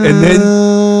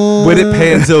when it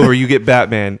pans over, you get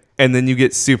Batman and then you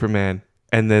get Superman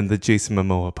and then the Jason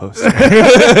Momoa poster.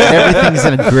 Everything's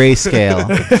in grayscale.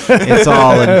 It's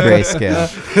all in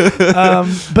grayscale.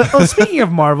 But speaking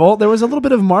of Marvel, there was a little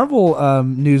bit of Marvel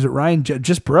news that Ryan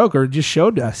just broke or just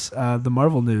showed us the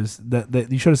Marvel news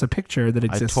that you showed us a picture that I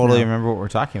exists. totally now. remember what we're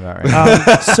talking about right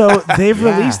now. So they've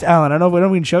released Alan. I don't know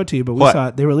if we can show it to you, but we What? saw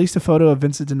it. They released a photo of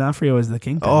Vincent D'Onofrio as the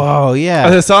Kingpin. Oh yeah,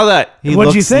 I saw that. he What'd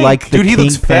looks you think? like the Dude, he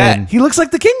looks Kingpin. fat. He looks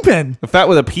like the Kingpin. Fat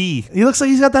with a P. He looks like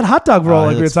he's got that hot dog roll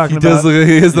like we were talking He about. does look,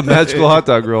 he is the magical hot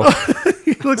dog roll.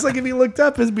 He looks like if he looked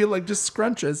up, it'd be like just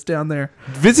scrunchless down there.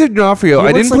 Vincent D'Onofrio, He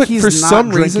I looks didn't like put he's for not some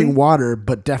drinking reason. water,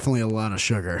 but definitely a lot of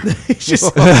sugar. He's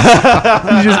just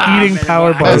eating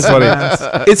power bars. That's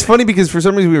funny. It's funny because for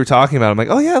some reason we were talking about it. I'm like,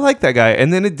 oh yeah, I like that guy.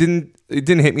 And then it didn't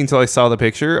hit me until I saw the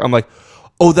picture. I'm like,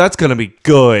 oh, that's gonna be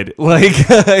good. Like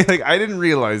I didn't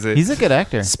realize it. He's a good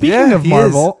actor. Speaking Yeah, of he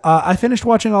Marvel, I finished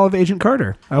watching all of Agent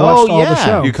Carter. I watched all the yeah.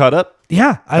 show. You caught up?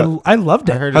 Yeah, I loved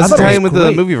it. I heard How's thought it it tie in was with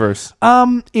the great. movieverse?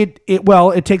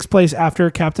 It takes place after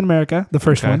Captain America, the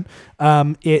first Okay.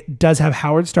 one. It does have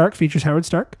Howard Stark, features Howard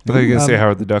Stark. I thought you were gonna say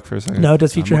Howard the Duck for a second. No, it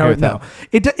does feature okay Howard. with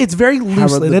No, it's very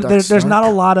loosely. the Duck There's not a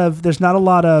Stark? lot of. There's not a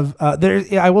lot of.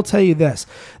 I will tell you this: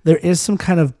 there is some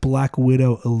kind of Black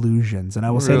Widow illusions, and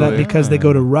I will say that Really? because they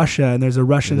go to Russia and there's a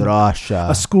Russian Russia.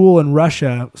 a school in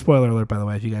Russia. Spoiler alert, by the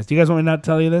way. If you guys, do you guys want me not to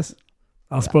tell you this?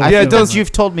 I'll spoil. I it Yeah, for it you. does.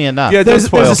 You've told me enough. Yeah, There's,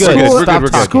 don't there's a spoil. school, We're good. We're Stop good. We're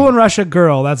talking. good. school in Russia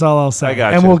girl. That's all I'll say. I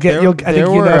gotcha. And we'll get. There- You'll, I there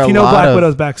think you were know if a you know lot Black of-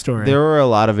 Widow's backstory. There were a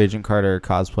lot of Agent Carter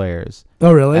cosplayers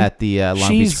Oh really? at the Long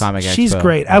Beach Comic Expo. She's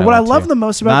great. that What I went love to. the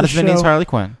most about Not the as many as show. Harley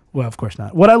Quinn. Well, of course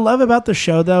not. What I love about the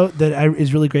show, though,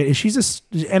 is really great is she's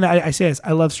and I say this,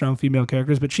 I love strong female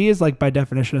characters, but she is like by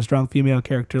definition a strong female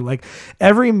character. Like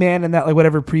every man in that, like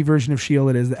whatever pre-version of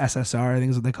S.H.I.E.L.D. it is, the SSR, I think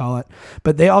is what they call it.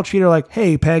 But they all treat her like,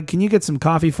 hey, Peg, can you get some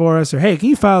coffee for us? Or hey, can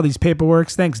you file these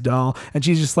paperworks? Thanks, doll. And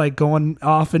she's just like going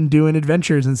off and doing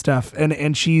adventures and stuff.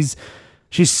 And she's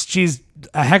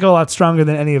a heck of a lot stronger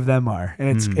than any of them are,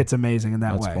 and it's amazing in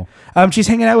that That's way. cool. She's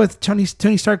hanging out with Tony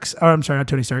Stark's, or I'm sorry, not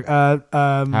Tony Stark.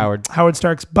 Howard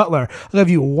Stark's butler. I'll give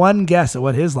you one guess at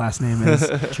what his last name is.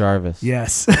 Jarvis.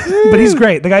 Yes, but he's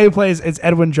great. The guy who plays it's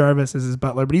Edwin Jarvis is his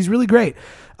butler, but he's really great.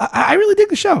 I really dig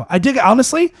the show. I dig it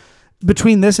honestly.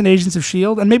 Between this and Agents of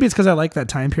S.H.I.E.L.D., and maybe it's because I like that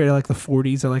time period. I like the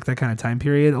 40s. I like that kind of time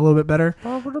period a little bit better.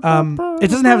 It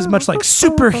doesn't have as much like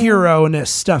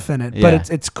superhero-ness stuff in it, but Yeah.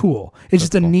 it's cool. It's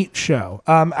just a neat show.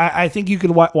 I think you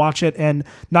could watch it and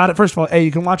not, first of all, A,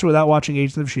 you can watch it without watching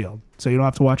Agents of S.H.I.E.L.D., so you don't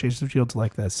have to watch Agents of S.H.I.E.L.D. to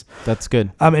like this. That's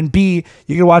good. And B,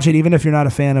 you can watch it even if you're not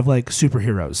a fan of like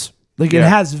superheroes. Like it Yeah.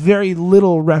 has very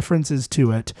little references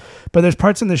to it, but there's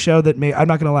parts in the show that I'm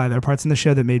not gonna lie, there are parts in the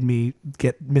show that made me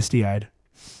get misty-eyed.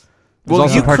 There's Well,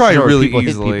 also you parts cry where really people hit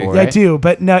easily. people, Yeah, I right? do,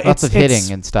 but no, Lots of it's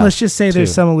hitting and stuff, Let's just say there's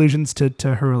too. some allusions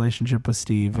to her relationship with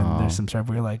Steve, and Oh. there's some stuff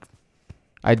where you're like,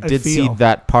 I did see feel.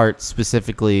 that part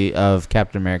specifically of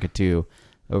Captain America 2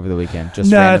 over the weekend. Just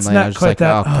no, randomly. it's I not was just quite like,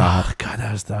 that. Oh god. God,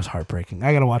 that was heartbreaking.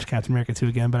 I gotta watch Captain America 2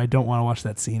 again, but I don't want to watch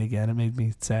that scene again. It made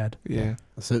me sad. Yeah.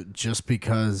 So just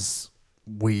because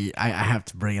I have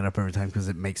to bring it up every time because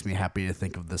it makes me happy to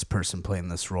think of this person playing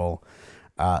this role.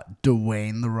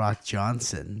 Dwayne "The Rock"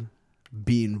 Johnson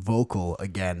being vocal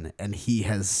again, and he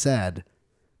has said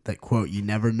that, quote, "You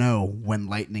never know when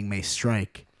lightning may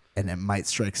strike, and it might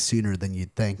strike sooner than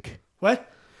you'd think." What?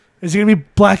 Is he gonna be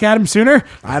Black Adam sooner?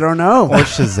 I don't know. Or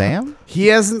Shazam? He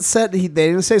hasn't said. They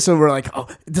didn't say. So we're like, oh,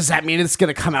 does that mean it's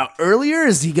going to come out earlier?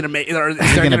 Is he going to make? Or is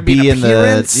there going to be an in the-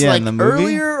 appearance yeah, like in the movie?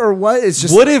 earlier or what? It's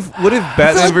just What if I feel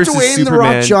Batman like versus Dwayne Superman? The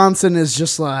Rock Johnson is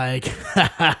just like,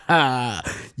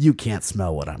 you can't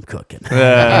smell what I'm cooking.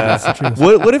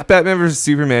 What if Batman versus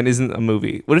Superman isn't a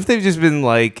movie? What if they've just been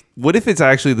like? What if it's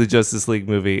actually the Justice League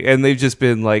movie and they've just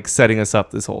been like setting us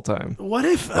up this whole time? What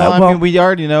if? Well, I mean, we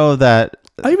already know that.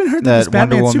 I even heard that this Wonder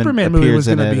Batman Woman Superman movie appears was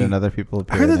going in to it be. and other people I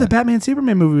appear heard in that the it. Batman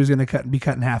Superman movie was going to be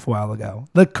cut in half a while ago.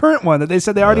 The current one that they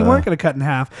said they already weren't going to cut in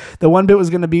half. The one bit was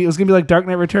going to be like Dark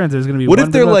Knight Returns. There's going to be What one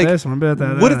if bit they're about like? this, one bit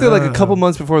about that. What if they're like a couple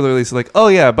months before the release? Like, oh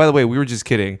yeah, by the way, we were just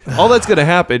kidding. All that's going to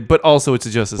happen, but also it's a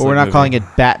Justice But League. we're not movie. calling it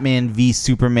Batman v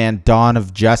Superman: Dawn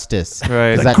of Justice.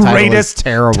 Right. 'Cause The that title is greatest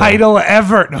terrible. title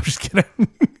ever. No, I'm just kidding.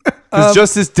 because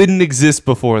Justice didn't exist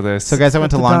before this. So, guys, I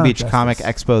went to the Long Dawn of Beach Justice. Comic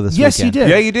Expo this Yes, you weekend. did.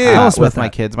 Yeah, you did. Tell us With about my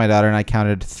that. kids, my daughter, and I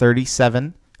counted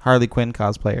 37 Harley Quinn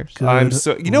cosplayers. I'm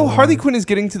so Harley Quinn is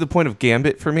getting to the point of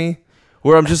Gambit for me,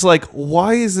 where I'm just like,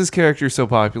 why is this character so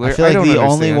popular? I feel like don't the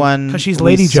understand. only one 'Cause she's we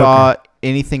Lady saw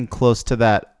anything close to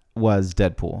that was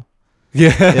Deadpool.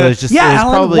 Yeah. It was just Yeah, it was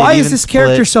Alan, probably why an is even this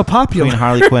character split so popular? between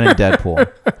Harley Quinn and Deadpool?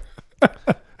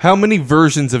 How many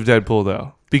versions of Deadpool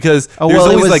though? Because Oh, there's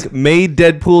well, it always was- like Maid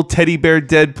Deadpool, Teddy Bear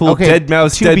Deadpool, Okay, Dead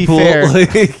Mouse to be fair-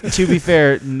 Deadpool. Like, To be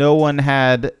fair, no one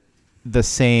had the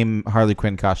same Harley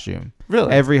Quinn costume.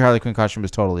 Really? Every Harley Quinn costume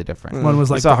was totally different. One was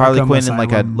We like saw the Harley Arkham Quinn in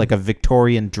Asylum. like a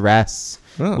Victorian dress.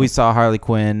 Oh. We saw Harley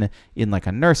Quinn in like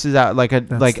a nurse's out, like That's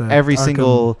the every Arkham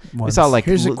single. We ones. saw like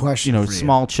Here's a question for you.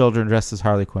 small children dressed as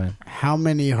Harley Quinn. How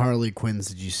many Harley Quinns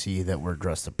did you see that were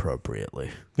dressed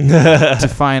appropriately?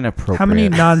 Define appropriate. How many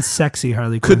non-sexy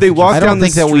Harley Quinns? Could they did you walk I see? down don't the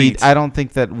think that street? I don't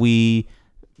think that we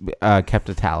kept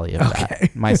a tally of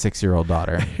that. My 6-year-old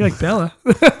daughter. You're like Bella.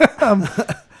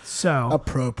 So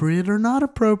Appropriate or not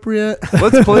appropriate?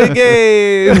 Let's play a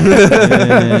game.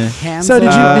 Hands So did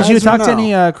up, you yes or talk to no?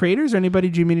 any creators or anybody?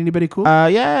 Did you meet anybody cool?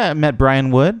 Yeah, I met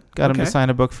Brian Wood. Got him Okay. to sign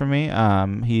a book for me.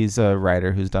 He's a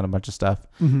writer who's done a bunch of stuff.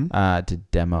 Did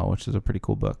Demo, which is a pretty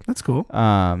cool book. That's cool.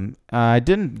 I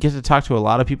didn't get to talk to a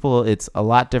lot of people. It's a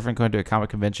lot different going to a comic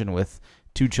convention with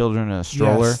 2 children and a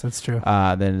stroller Yes, that's true.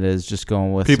 than it is just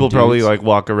going with People some probably dudes. like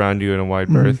walk around you in a wide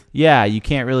Mm-hmm. berth. Yeah, you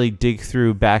can't really dig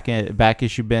through back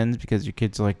issue bins because your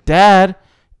kids are like, Dad,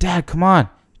 come on,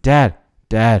 Dad.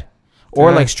 Or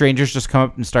Dad. like strangers just come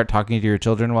up and start talking to your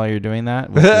children while you're doing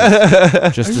that, which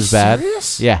is just Are you as bad.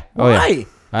 serious? Yeah. Oh Why? yeah.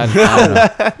 I don't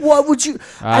know. What would you?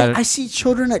 I- I see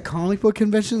children at comic book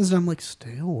conventions, and I'm like,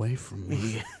 stay away from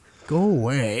me. Go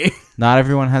away. Not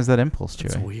everyone has that impulse,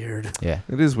 It's Chewy. weird. Yeah.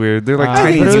 It is weird. They're like I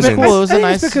tiny think it was humans. cool. It was a I think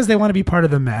nice. it's because they want to be part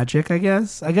of the magic. I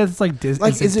guess it's like Disney.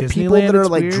 Like, is it people that are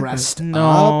like dressed up?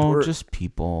 No, Or, just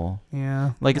people.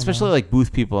 Yeah. Like especially like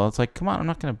booth people. It's like, come on, I'm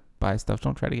not gonna buy stuff.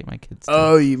 Don't try to get my kids. to-"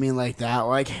 oh, you mean like that?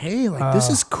 Like, hey, like this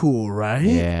is cool, right?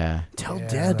 yeah. Tell Yeah,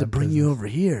 Dad to that bring you over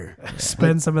here.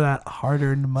 Spend some of that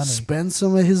hard-earned money. Spend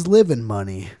some of his living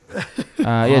money.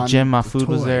 Yeah, on Jim the Mahfood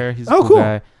was toy. there. He's a Oh, cool, cool.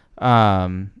 guy.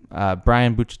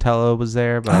 Brian Buccitello was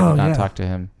there, but I Oh, did not yeah. talk to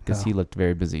him because Oh. he looked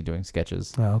very busy doing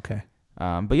sketches. Oh, okay.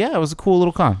 But yeah, it was a cool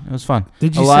little con. It was fun.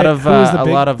 Did you a lot say- of who was the a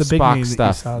big- lot of the big name that Spock you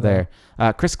stuff saw there.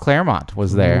 Chris Claremont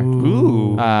was there.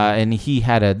 Ooh. And he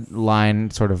had a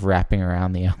line sort of wrapping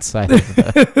around the outside of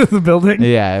the The building.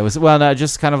 yeah, it was no,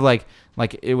 just kind of like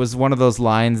it was one of those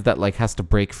lines that like has to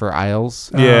break for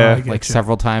aisles, Yeah. I like getcha.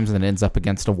 several times, and then ends up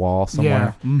against a wall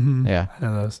somewhere. Yeah. Mm-hmm. Yeah. I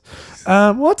know those.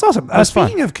 Well, it's awesome. That's fun.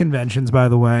 Speaking of conventions, by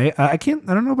the way, I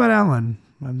don't know about Alan.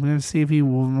 I'm going to see if he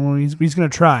will. Well, he's going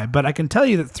to try, but I can tell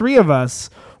you that 3 of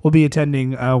us will be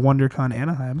attending WonderCon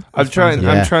Anaheim. I'm trying. Yeah.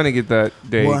 I'm trying to get that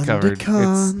day covered.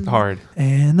 WonderCon. It's hard.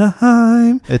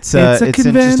 Anaheim. It's a in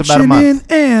convention just about a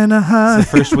month. in Anaheim.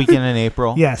 It's the first weekend in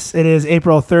April. Yes, it is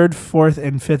April 3rd, 4th,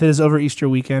 and 5th. It is over Easter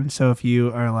weekend. So if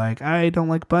you are like, I don't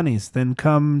like bunnies, then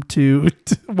come to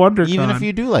WonderCon. Even if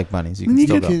you do like bunnies, you can You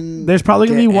still go. can There's probably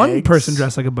going to be get one eggs person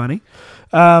dressed like a bunny.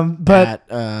 But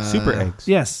at, Super eggs.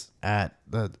 yes. at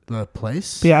the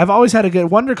place. But yeah, I've always had a good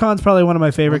WonderCon's probably one of my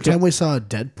One favorite. time we saw a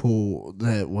Deadpool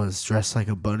that was dressed like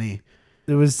a bunny.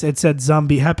 It said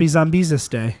Happy Zombies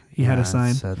Day. He had Yeah, a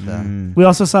sign. it said that. Mm. We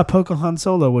also saw Pocahontas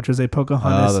Solo, which was a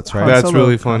Pocahontas. Oh, that's right. Han That's Solo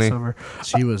really funny. crossover.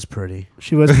 She was pretty.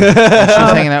 She was. She was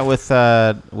hanging out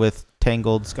with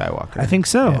Tangled Skywalker. I think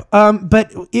so.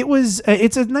 But it was.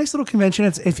 It's a nice little convention.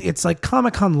 It's like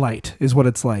Comic-Con light, is what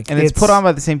it's like. and it's put on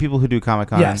by the same people who do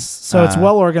Comic-Con. Yes, so it's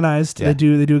well organized. yeah.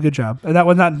 They do a good job. And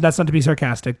that's not to be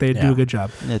sarcastic. They do Yeah. a good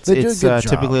job. It's They do a good job.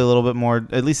 typically a little bit more.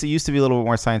 At least it used to be a little bit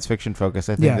more science fiction focused.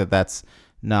 I think Yeah. that's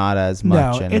not as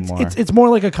much anymore. It's more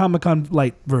like a Comic-Con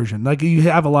light version. Like you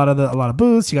have a lot of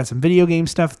booths. You got some video game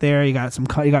stuff there. You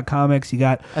got comics. You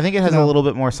got. I think it has a little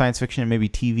bit more science fiction and maybe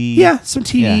TV. Yeah, some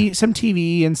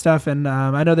TV and stuff. And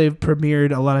I know they've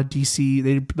premiered a lot of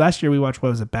DC. Last year we watched, what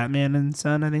was it, Batman and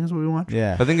Son, I think is what we watched.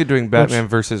 Yeah, I think they're doing Batman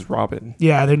versus Robin.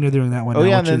 Yeah, they're doing that one. Oh now,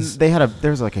 yeah, and then is,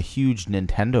 there was like a huge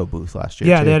Nintendo booth last year.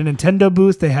 Yeah, too. they had a Nintendo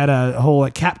booth. They had a whole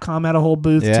Capcom had a whole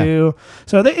booth too.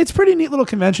 So it's a pretty neat little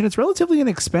convention. It's relatively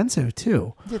inexpensive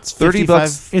too. It's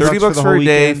 $30 for a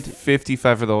day,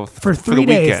 $55 for 3 the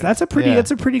days. weekend. That's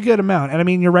a pretty good amount. And I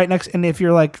mean, you're right next. And if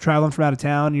you're like traveling from out of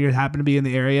town, you happen to be in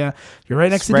the area, you're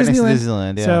right next to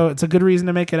Disneyland. Yeah. So it's a good reason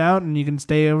to make it out, and you can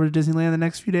stay over to Disneyland the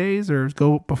next few days or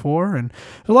go before. And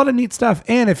there's a lot of neat stuff.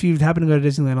 And if you happen to go to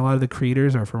Disneyland, a lot of the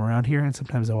creators are from around here, and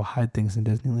sometimes they'll hide things in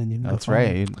Disneyland. You can That's go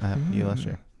find right. them. You last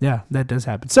year. Yeah, that does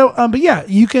happen. So, but yeah,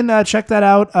 you can check that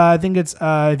out. I think it's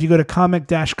if you go to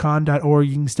comic-con.org,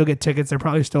 you can still get tickets. They're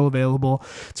probably still available.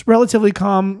 It's a relatively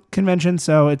calm convention,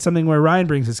 so it's something where Ryan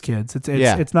brings his kids.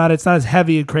 It's not as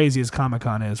heavy and crazy as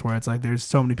Comic-Con is, where it's like there's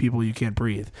so many people you can't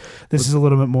breathe. This is a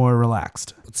little bit more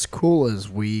relaxed. What's cool is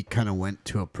we kind of went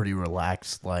to a pretty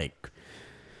relaxed,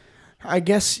 I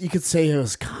guess you could say it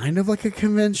was kind of like a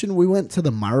convention. We went to the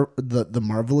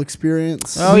Marvel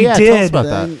experience. Oh We yeah, did. tell us about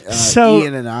that. So-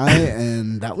 Ian and I,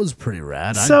 and that was pretty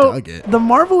rad. I So dug it. the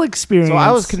Marvel experience. So I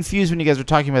was confused when you guys were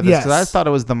talking about this because Yes. I thought it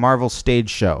was the Marvel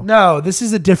stage show. No, this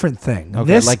is a different thing.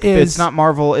 Okay, This is it's not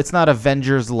Marvel. It's not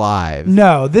Avengers Live.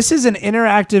 No, this is an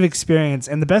interactive experience,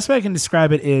 and the best way I can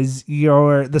describe it is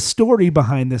the story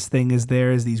behind this thing is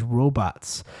there is these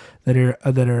robots that are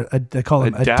they call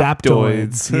them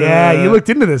adaptoids. Adaptoids. Yeah, you looked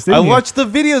into this, didn't I you? watched the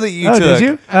video that you Oh, took. did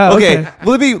you? Oh, okay.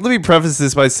 Let me preface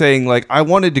this by saying I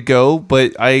wanted to go,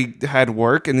 but I had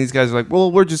work, and these guys are like,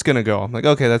 "Well, we're just gonna go." I'm like,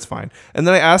 "Okay, that's fine." And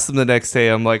then I asked them the next day.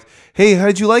 I'm like, "Hey,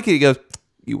 how'd you like it?" He goes,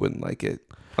 "You wouldn't like it."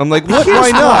 I'm like, "What? Why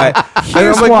not?" And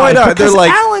I'm like, "Why not?" They're Because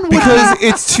like, Alan would- "Because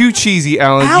it's too cheesy,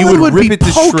 Alan. Alan You would rip be it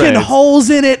to poking shreds." holes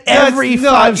in it every That's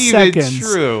not 5 even seconds.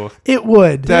 true. It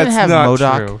would. That's have not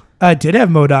MODOK? true. Did have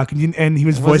MODOK, and he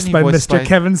was Wasn't voiced he by voiced Mr. by-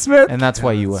 Kevin Smith. And that's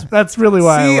why you went. That's really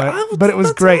why See, I went. But it was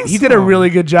that's great. He did a awesome. really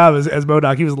good job as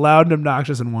MODOK. He was loud and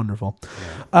obnoxious and wonderful.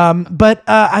 And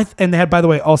they had, by the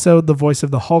way, also the voice of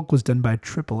the Hulk was done by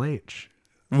Triple H.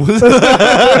 That's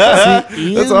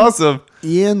awesome.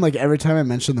 Ian, every time I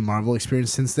mention the Marvel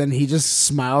experience since then, he just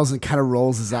smiles and kind of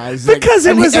rolls his eyes. Because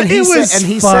it was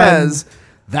he fun. says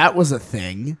that was a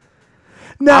thing.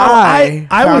 No, I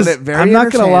found was. it very I'm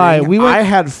not gonna lie. entertaining. We went. I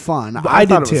had fun. I thought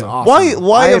did it was too. awesome.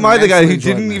 Why am I the guy who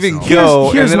immensely didn't enjoyed even myself. go,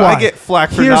 Here's and then why. I get flack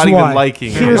for Here's not why. even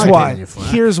liking Here's it? I'm not why. giving you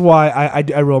flack. Here's why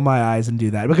I roll my eyes and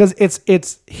do that, because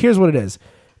it's here's what it is.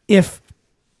 If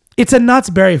it's a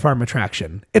Knott's Berry Farm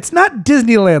attraction, it's not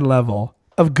Disneyland level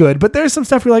of good, but there's some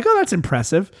stuff you're like, oh, that's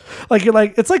impressive.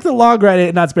 It's like the log ride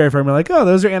at Knott's Berry Farm. You're like, oh,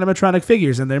 those are animatronic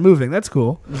figures and they're moving. That's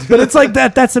cool. But it's like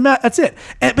that. That's it.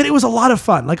 But it was a lot of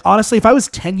fun. Honestly, if I was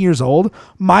 10 years old,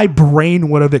 my brain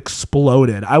would have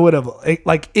exploded. I would have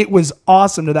it was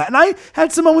awesome to that. And I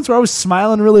had some moments where I was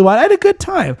smiling really wide. I had a good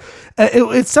time.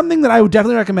 It's something that I would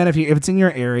definitely recommend if it's in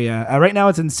your area. Right now,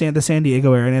 it's in the San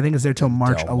Diego area, and I think it's there till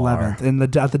March Del Mar.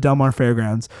 11th at the Del Mar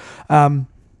Fairgrounds.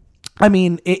 I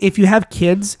mean, if you have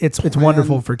kids, it's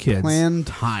wonderful for kids. Plan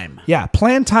time. Yeah,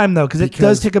 plan time though, because it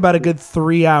does take about a good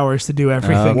 3 hours to do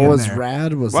everything. What in was there.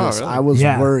 rad was Wow, this. really? I was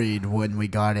Yeah. worried when we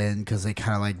got in because they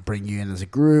kind of bring you in as a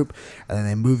group and then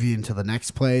they move you into the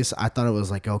next place. I thought it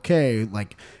was okay,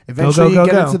 eventually go, you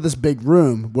get go. into this big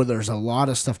room where there's a lot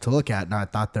of stuff to look at. And I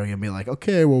thought they were gonna be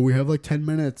okay, well we have 10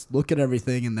 minutes, look at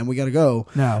everything, and then we gotta go.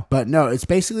 No. But no, it's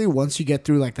basically once you get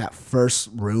through that first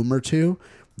room or two,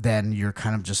 then you're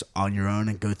kind of just on your own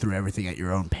and go through everything at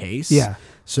your own pace. Yeah.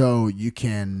 So you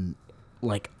can,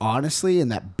 honestly, in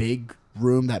that big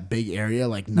room, that big area,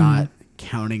 not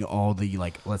counting all the,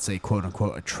 let's say, quote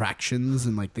unquote, attractions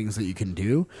and things that you can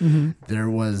do, there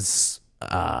was,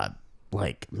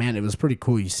 man, it was pretty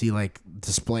cool. You see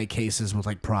display cases with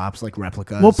props,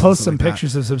 replicas. We'll post and some stuff like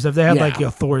pictures of some stuff. They had Yeah.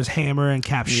 Thor's hammer and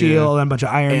Cap shield and a bunch of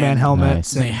Iron Man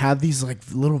helmets. that. They have these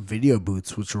little video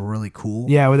booths, which are really cool.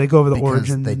 Yeah, where they go over the because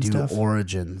origins they and do stuff.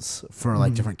 origins for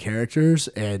different characters,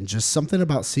 and just something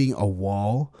about seeing a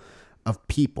wall of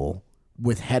people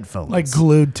with headphones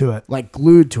Glued to it.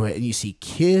 glued to it, and you see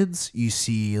kids, you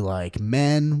see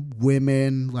men,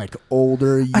 women,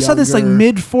 older, younger. I saw this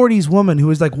mid-40s woman who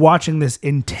was watching this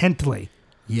intently.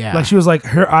 yeah, She was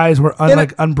her eyes were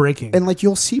unbreaking. and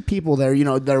you'll see people there,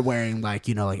 they're wearing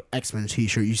X-Men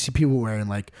t-shirt. You see people wearing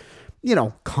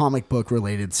comic book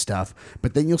related stuff,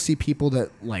 but then you'll see people that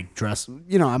like dress,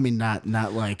 I mean, not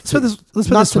like So let's put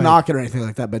not this to way. knock it or anything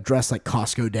like that, but dress like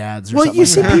Costco dads or Well, something. you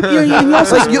see people. You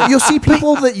also like you'll see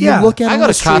people that you Yeah. look at I on go to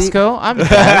the street. Costco. I'm bad.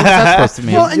 What's that supposed to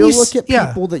mean? Well, and You'll you look at yeah.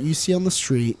 people that you see on the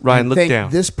street. Ryan, and look think, down.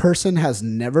 This person has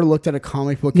never looked at a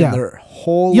comic book Yeah. in their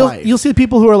whole You'll life. see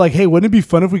people who are like, "Hey, wouldn't it be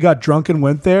fun if we got drunk and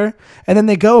went there?" And then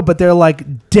they go, but they're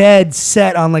like dead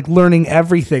set on like learning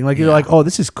everything. Like you're like, "Oh,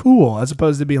 this is cool," as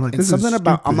opposed to being like, And "This something is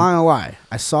about, stupid. I'm not gonna lie,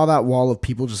 I saw that wall of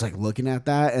people just like looking at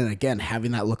that, and again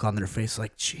having that look on their face,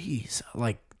 like, geez,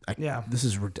 like, Yeah. this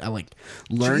is I like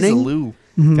Jeez, learning. Lou.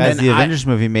 Guys, and the I- Avengers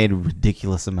movie made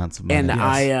ridiculous amounts of money. And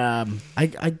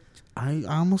I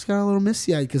almost got a little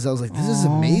misty eyed because I was like, this is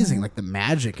amazing, like the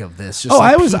magic of this. Just Oh,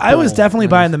 like I was people, definitely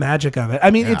like- buying the magic of it.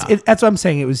 I mean, Yeah. that's what I'm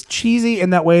saying. It was cheesy in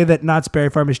that way that Knott's Berry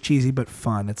Farm is cheesy but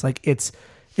fun. It's like it's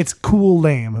cool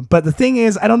lame. But the thing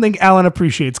is, I don't think Alan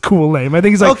appreciates cool lame. I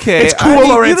think he's like, Okay, it's cool I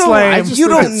mean, or you it's don't- lame. I just You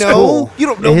think don't it's know. cool. You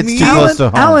don't It know hits me. too close to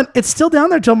home. Alan, it's still down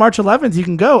there till March 11th. You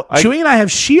can go. Chewie and I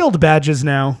have Shield badges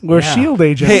now. We're Yeah. Shield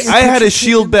agents. Hey, I had a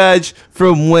shield badge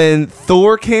from when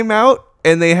Thor came out,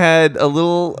 and they had a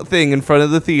little thing in front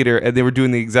of the theater, and they were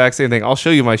doing the exact same thing. I'll show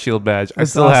you my shield badge. I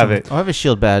That's still have awesome. it. I have a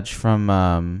shield badge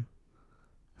from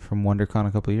WonderCon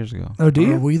a couple of years ago. Oh, do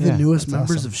you? Are we the Yeah, newest that's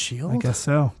members awesome. of Shield? I guess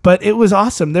so. But it was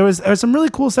awesome. There was some really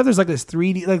cool stuff. There's like this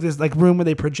 3D, like this like room where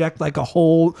they project like a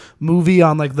whole movie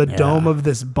on like the dome of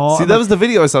this ball. See, that was the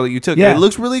video I saw that you took. Yeah. It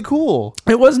looks really cool.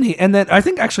 It was neat. And then I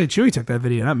think actually Chewie took that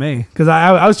video, not me, because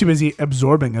I was too busy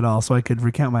absorbing it all so I could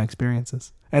recount my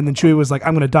experiences. And then Chewie was like,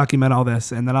 "I'm going to document all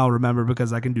this, and then I'll remember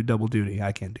because I can do double duty.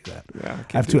 I can't do that. Yeah,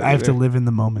 I have to live in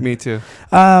the moment." Me too.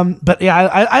 But yeah,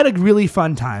 I had a really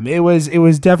fun time. It was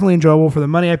definitely enjoyable for the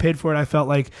money I paid for it. I felt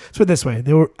like, let's put it this way,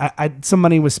 some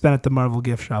money was spent at the Marvel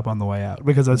gift shop on the way out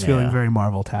because I was feeling Yeah. very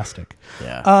Marvel-tastic.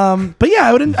 Yeah. But yeah,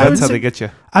 I would That's how they get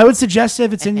you. I would suggest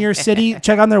if it's in your city,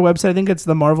 check on their website. I think it's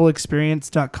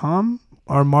themarvelexperience.com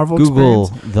or Marvel Google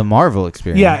Experience. the Marvel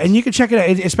experience. Yeah, and you can check it out,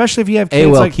 especially if you have kids.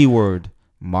 AOL Like, keyword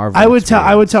Marvel. I would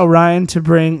experience. tell Ryan to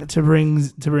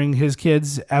bring his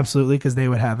kids, absolutely, because they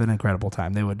would have an incredible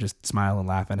time. They would just smile and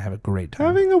laugh and have a great time.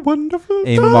 Having a wonderful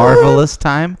a time. marvelous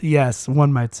time. Yes,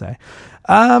 one might say.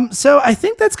 So I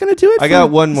think that's going to do it. I for-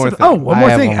 got one more thing. Oh, one I more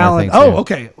have thing, one more Alan. thing, too. Oh,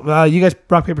 okay. You guys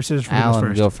rock paper scissors for Alan,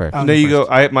 first. go first. Alan, No, you first.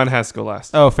 go. Mine has to go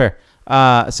last. Oh, fair.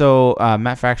 So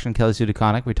Matt Fraction, Kelly Sue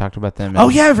DeConnick, we talked about them. Oh,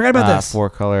 yeah, I forgot about this.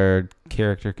 4-color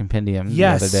character compendium the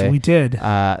Yes, other day. we did.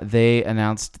 They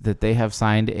announced that they have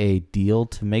signed a deal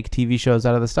to make TV shows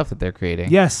out of the stuff that they're creating.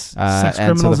 Yes, Sex and so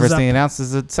Criminals the is first up. thing they announced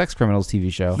is a Sex Criminals TV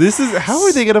show. This is how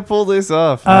are they gonna pull this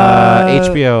off?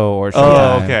 HBO or Showtime.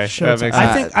 Oh, okay. Showtime. That makes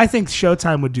sense. I think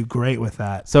Showtime would do great with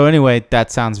that. So anyway,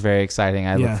 that sounds very exciting.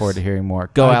 I look Yes. forward to hearing more.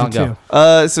 Go, I Alan, do go.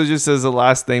 too. So just as a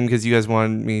last thing, because you guys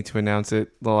wanted me to announce it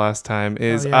the last time,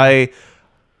 is Oh, yeah.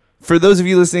 for those of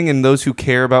you listening and those who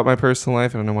care about my personal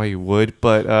life, I don't know why you would,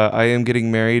 but I am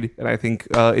getting married, and I think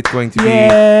it's going to be.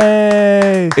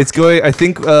 Yay! It's going. I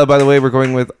think. By the way, we're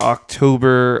going with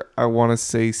October. I want to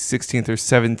say 16th or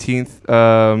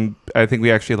 17th. I think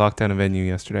we actually locked down a venue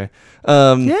yesterday.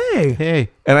 Yay! Hey,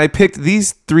 And I picked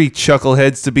these 3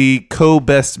 chuckleheads to be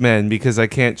co-best men because I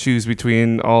can't choose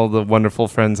between all the wonderful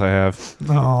friends I have.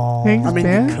 Oh, I mean,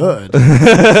 you could.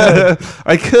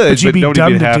 I could, but you'd but be nobody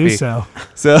dumb would be to happy. do so.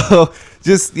 So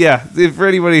just if for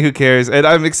anybody who cares, and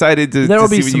I'm excited to There will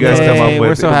see be what some- you guys come Hey, up with.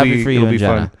 we're so It'll happy be- for you it'll and be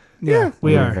Jenna. fun. Yeah,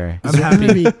 we We're are. very- I'm Is there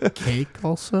happy. gonna be cake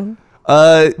also?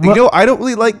 You know, I don't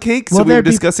really like cake, so Will we there were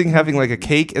be- discussing having like a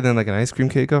cake and then like an ice cream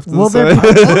cake off to Will the there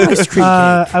side. be- Ice cream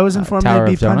cake. I was informed Tower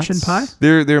there'd be of punch and pie.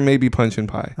 Donuts? there may be punch and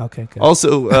pie. Okay, good.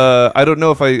 Also, I don't know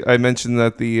if I mentioned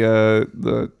that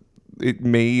the it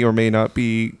may or may not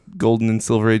be Golden and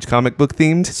Silver Age comic book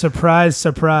themed. Surprise,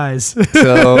 surprise.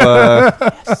 So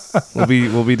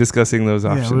we'll be discussing those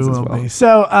Yeah, we options as will well. be.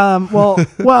 So,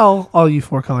 well, all you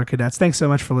 4-color cadets, thanks so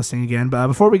much for listening again. But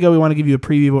before we go, we want to give you a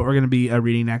preview of what we're going to be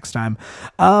reading next time.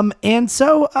 And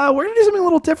so we're going to do something a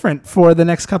little different for the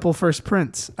next couple first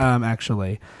prints,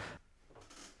 actually.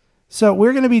 So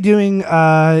we're going to be doing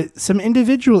some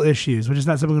individual issues, which is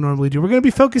not something we normally do. We're going to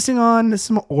be focusing on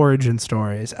some origin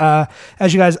stories.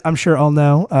 As you guys, I'm sure all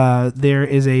know, there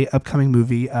is a upcoming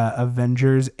movie,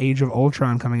 Avengers: Age of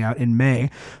Ultron, coming out in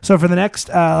May. So for the next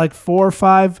 4 or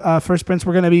 5 first prints,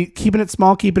 we're going to be keeping it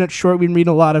small, keeping it short. We've been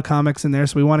reading a lot of comics in there,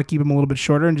 so we want to keep them a little bit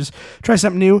shorter and just try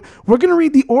something new. We're going to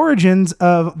read the origins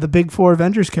of the big 4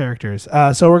 Avengers characters.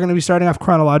 So we're going to be starting off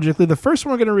chronologically. The first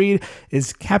one we're going to read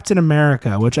is Captain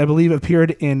America, which I believe believe,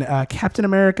 appeared in Captain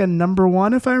America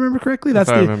 #1, if I remember correctly. That's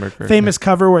If I the remember correctly. famous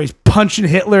cover where he's punching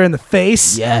Hitler in the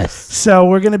face. Yes. So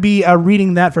we're going to be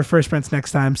reading that for First Prince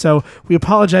next time. So we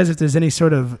apologize if there's any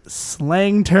sort of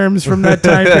slang terms from that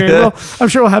time period. Well, I'm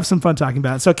sure we'll have some fun talking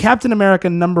about it. So Captain America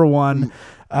 #1.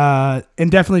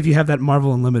 And definitely if you have that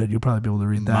Marvel Unlimited, you'll probably be able to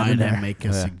read that in Might I there. make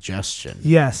a suggestion?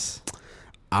 Yes.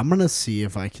 I'm going to see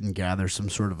if I can gather some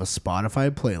sort of a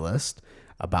Spotify playlist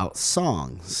about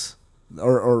songs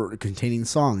or containing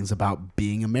songs about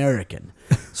being American.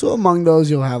 So among those,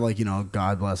 you'll have like,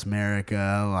 God Bless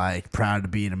America, like Proud to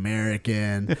Be an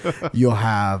American. You'll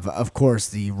have, of course,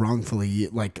 the wrongfully,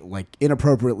 like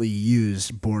inappropriately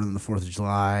used Born on the 4th of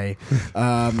July.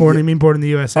 Born in the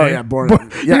USA. Oh, yeah, Born.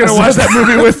 You're going to watch that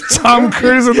movie with Tom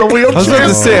Cruise in the wheelchair? I was about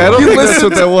to say, I don't think that's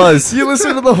what that was. You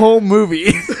listen to the whole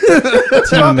movie.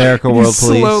 Team America World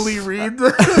Police. Slowly read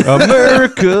the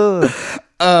America.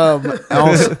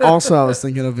 Also, I was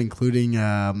thinking of including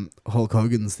Hulk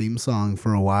Hogan's theme song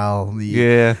for a while.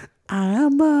 Yeah.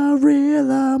 I'm a real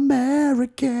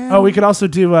American. Oh, we could also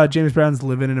do James Brown's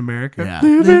 "Living in America." Yeah.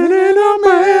 Living in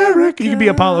America. You could be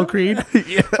Apollo Creed.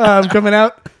 Coming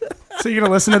out. So you're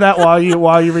gonna listen to that while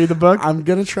you read the book. I'm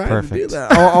gonna try to do Perfect.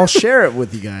 that. I'll share it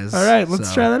with you guys. All right, let's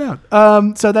So- try that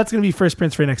out. So that's gonna be First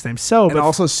Prince for next time. So, And but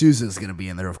also, Sousa's gonna be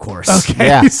in there, of course. okay,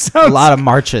 Yeah. sounds- A lot of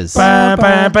marches. All Ba,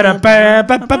 ba, ba, da, ba,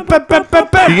 ba, ba, ba, ba, ba,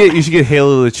 ba. You should get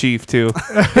Halo the Chief too.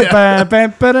 Ba,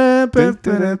 ba, ba, da, ba, ba,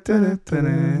 da, da, da,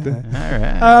 da.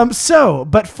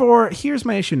 right. But here's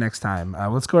my issue next time.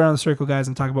 Let's go around the circle, guys,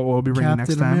 and talk about what we'll be bringing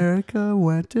next Captain time. America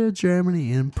went to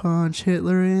Germany and punched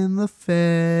Hitler in the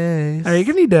face. All right, you're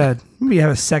gonna need to maybe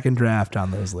have a second draft on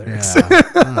those lyrics.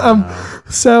 Yeah.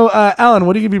 So, Alan,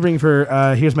 what are you gonna be bringing for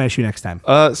Here's My Issue next time?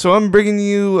 So I'm bringing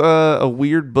you a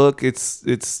weird book.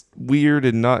 It's weird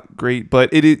and not great, but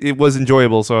it was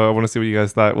enjoyable. So I want to see what you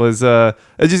guys thought.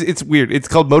 It's weird. It's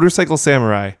called Motorcycle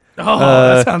Samurai. Oh,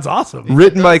 that sounds awesome.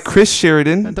 Written by Chris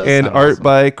Sheridan That does and sound art awesome.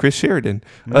 by Chris Sheridan.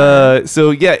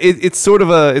 So yeah, it's sort of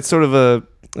a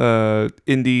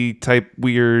indie type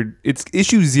weird. It's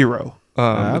issue 0.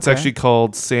 It's okay. actually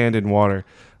called Sand and Water.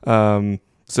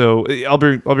 So I'll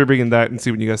be bringing that and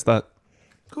see what you guys thought.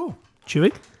 Cool.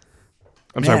 Chewy?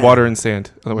 I'm sorry, Man. Water and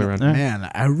Sand. Other way around. Man,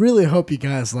 I really hope you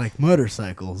guys like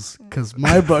motorcycles because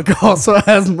my book also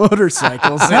has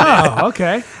motorcycles in it. Oh,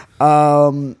 okay.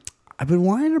 I've been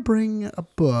wanting to bring a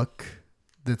book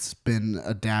that's been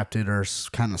adapted or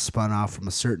kind of spun off from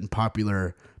a certain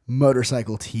popular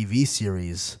motorcycle TV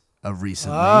series of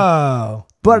recently. Oh.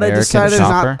 But American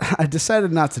Chopper? I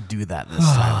decided not to do that this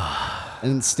time.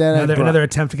 And instead, Another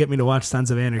attempt to get me to watch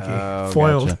Sons of Anarchy.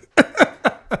 Foiled. gotcha.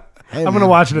 Hey, I'm gonna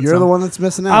watch it at You're some- the one that's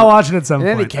missing out. I'll watch it at some In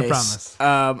any point. I case,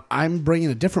 promise. I'm bringing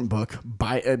a different book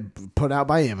put out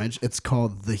by Image. It's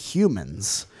called The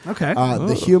Humans. Okay.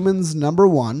 The Humans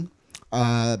 #1.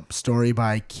 Story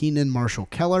by Keenan Marshall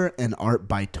Keller and art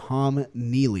by Tom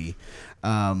Neely.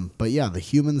 But yeah, The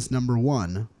Humans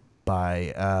 #1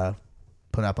 by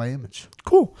put out by Image.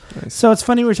 Cool. So it's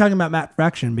funny we're talking about Matt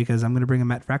Fraction because I'm going to bring a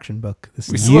Matt Fraction book. This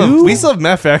We is still have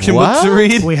Matt Faction books to What?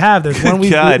 read. we have. There's one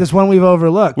God. there's one we've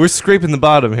overlooked. We're scraping the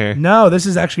bottom here. No, this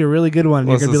is actually a really good one.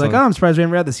 You're What's going to be this like, one? oh, I'm surprised we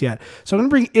haven't read this yet. So I'm going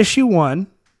to bring issue 1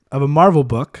 of a Marvel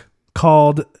book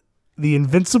called The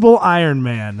Invincible Iron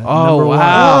Man. #1.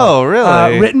 wow. Oh,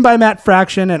 really? Written by Matt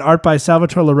Fraction and art by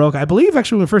Salvatore LaRocca. I believe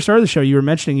actually when we first started the show, you were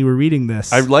mentioning you were reading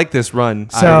this. I like this run.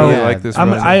 So- I really Yeah, like this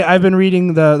I'm, run. I've been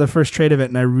reading the first trade of it,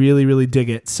 and I really, really dig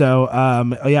it. So,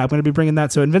 I'm going to be bringing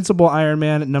that. So, Invincible Iron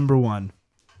Man #1.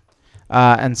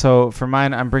 And so for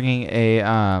mine, I'm bringing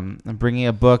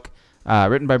a book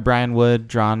written by Brian Wood,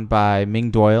 drawn by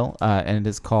Ming Doyle, and it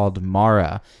is called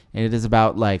Mara, and it is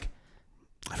about like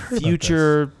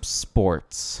future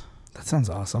sports. That sounds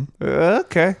awesome.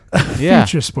 Okay. Yeah,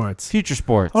 Future sports. future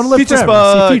sports. I want to live Future forever.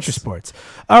 sports. See future sports.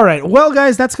 All right. Well,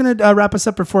 guys, that's going to wrap us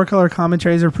up for 4-color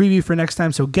commentaries or preview for next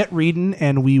time. So get reading,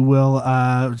 and we will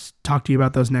talk to you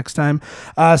about those next time.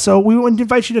 So we would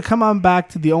invite you to come on back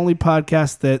to the only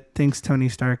podcast that thinks Tony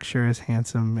Stark sure is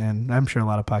handsome, and I'm sure a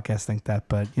lot of podcasts think that,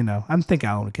 but I think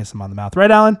Alan would kiss him on the mouth.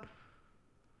 Right, Alan?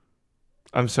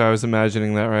 I'm sorry, I was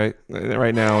imagining that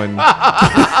right now, and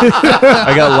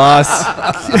I got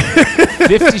lost.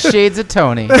 50 Shades of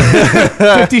Tony.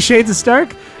 50 Shades of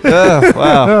Stark? Oh,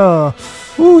 wow. Oh.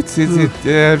 Ooh,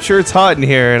 I'm sure it's hot in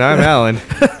here, and I'm Alan.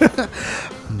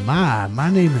 My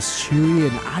name is Chewy,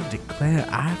 and I declare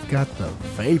I've got the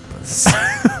vapors.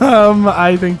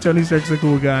 I think Tony Stark's a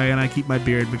cool guy, and I keep my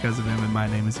beard because of him, and my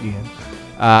name is Ian.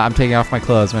 I'm taking off my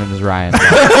clothes. My name is Ryan.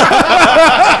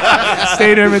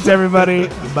 Stay nervous, everybody.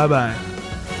 Bye-bye.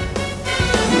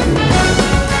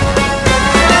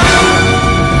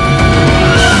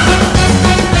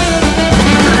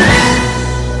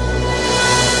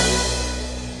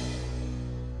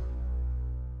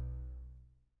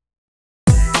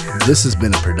 This has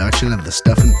been a production of the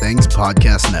Stuff and Things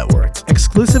Podcast Network.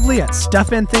 Exclusively at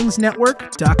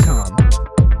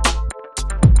stuffandthingsnetwork.com.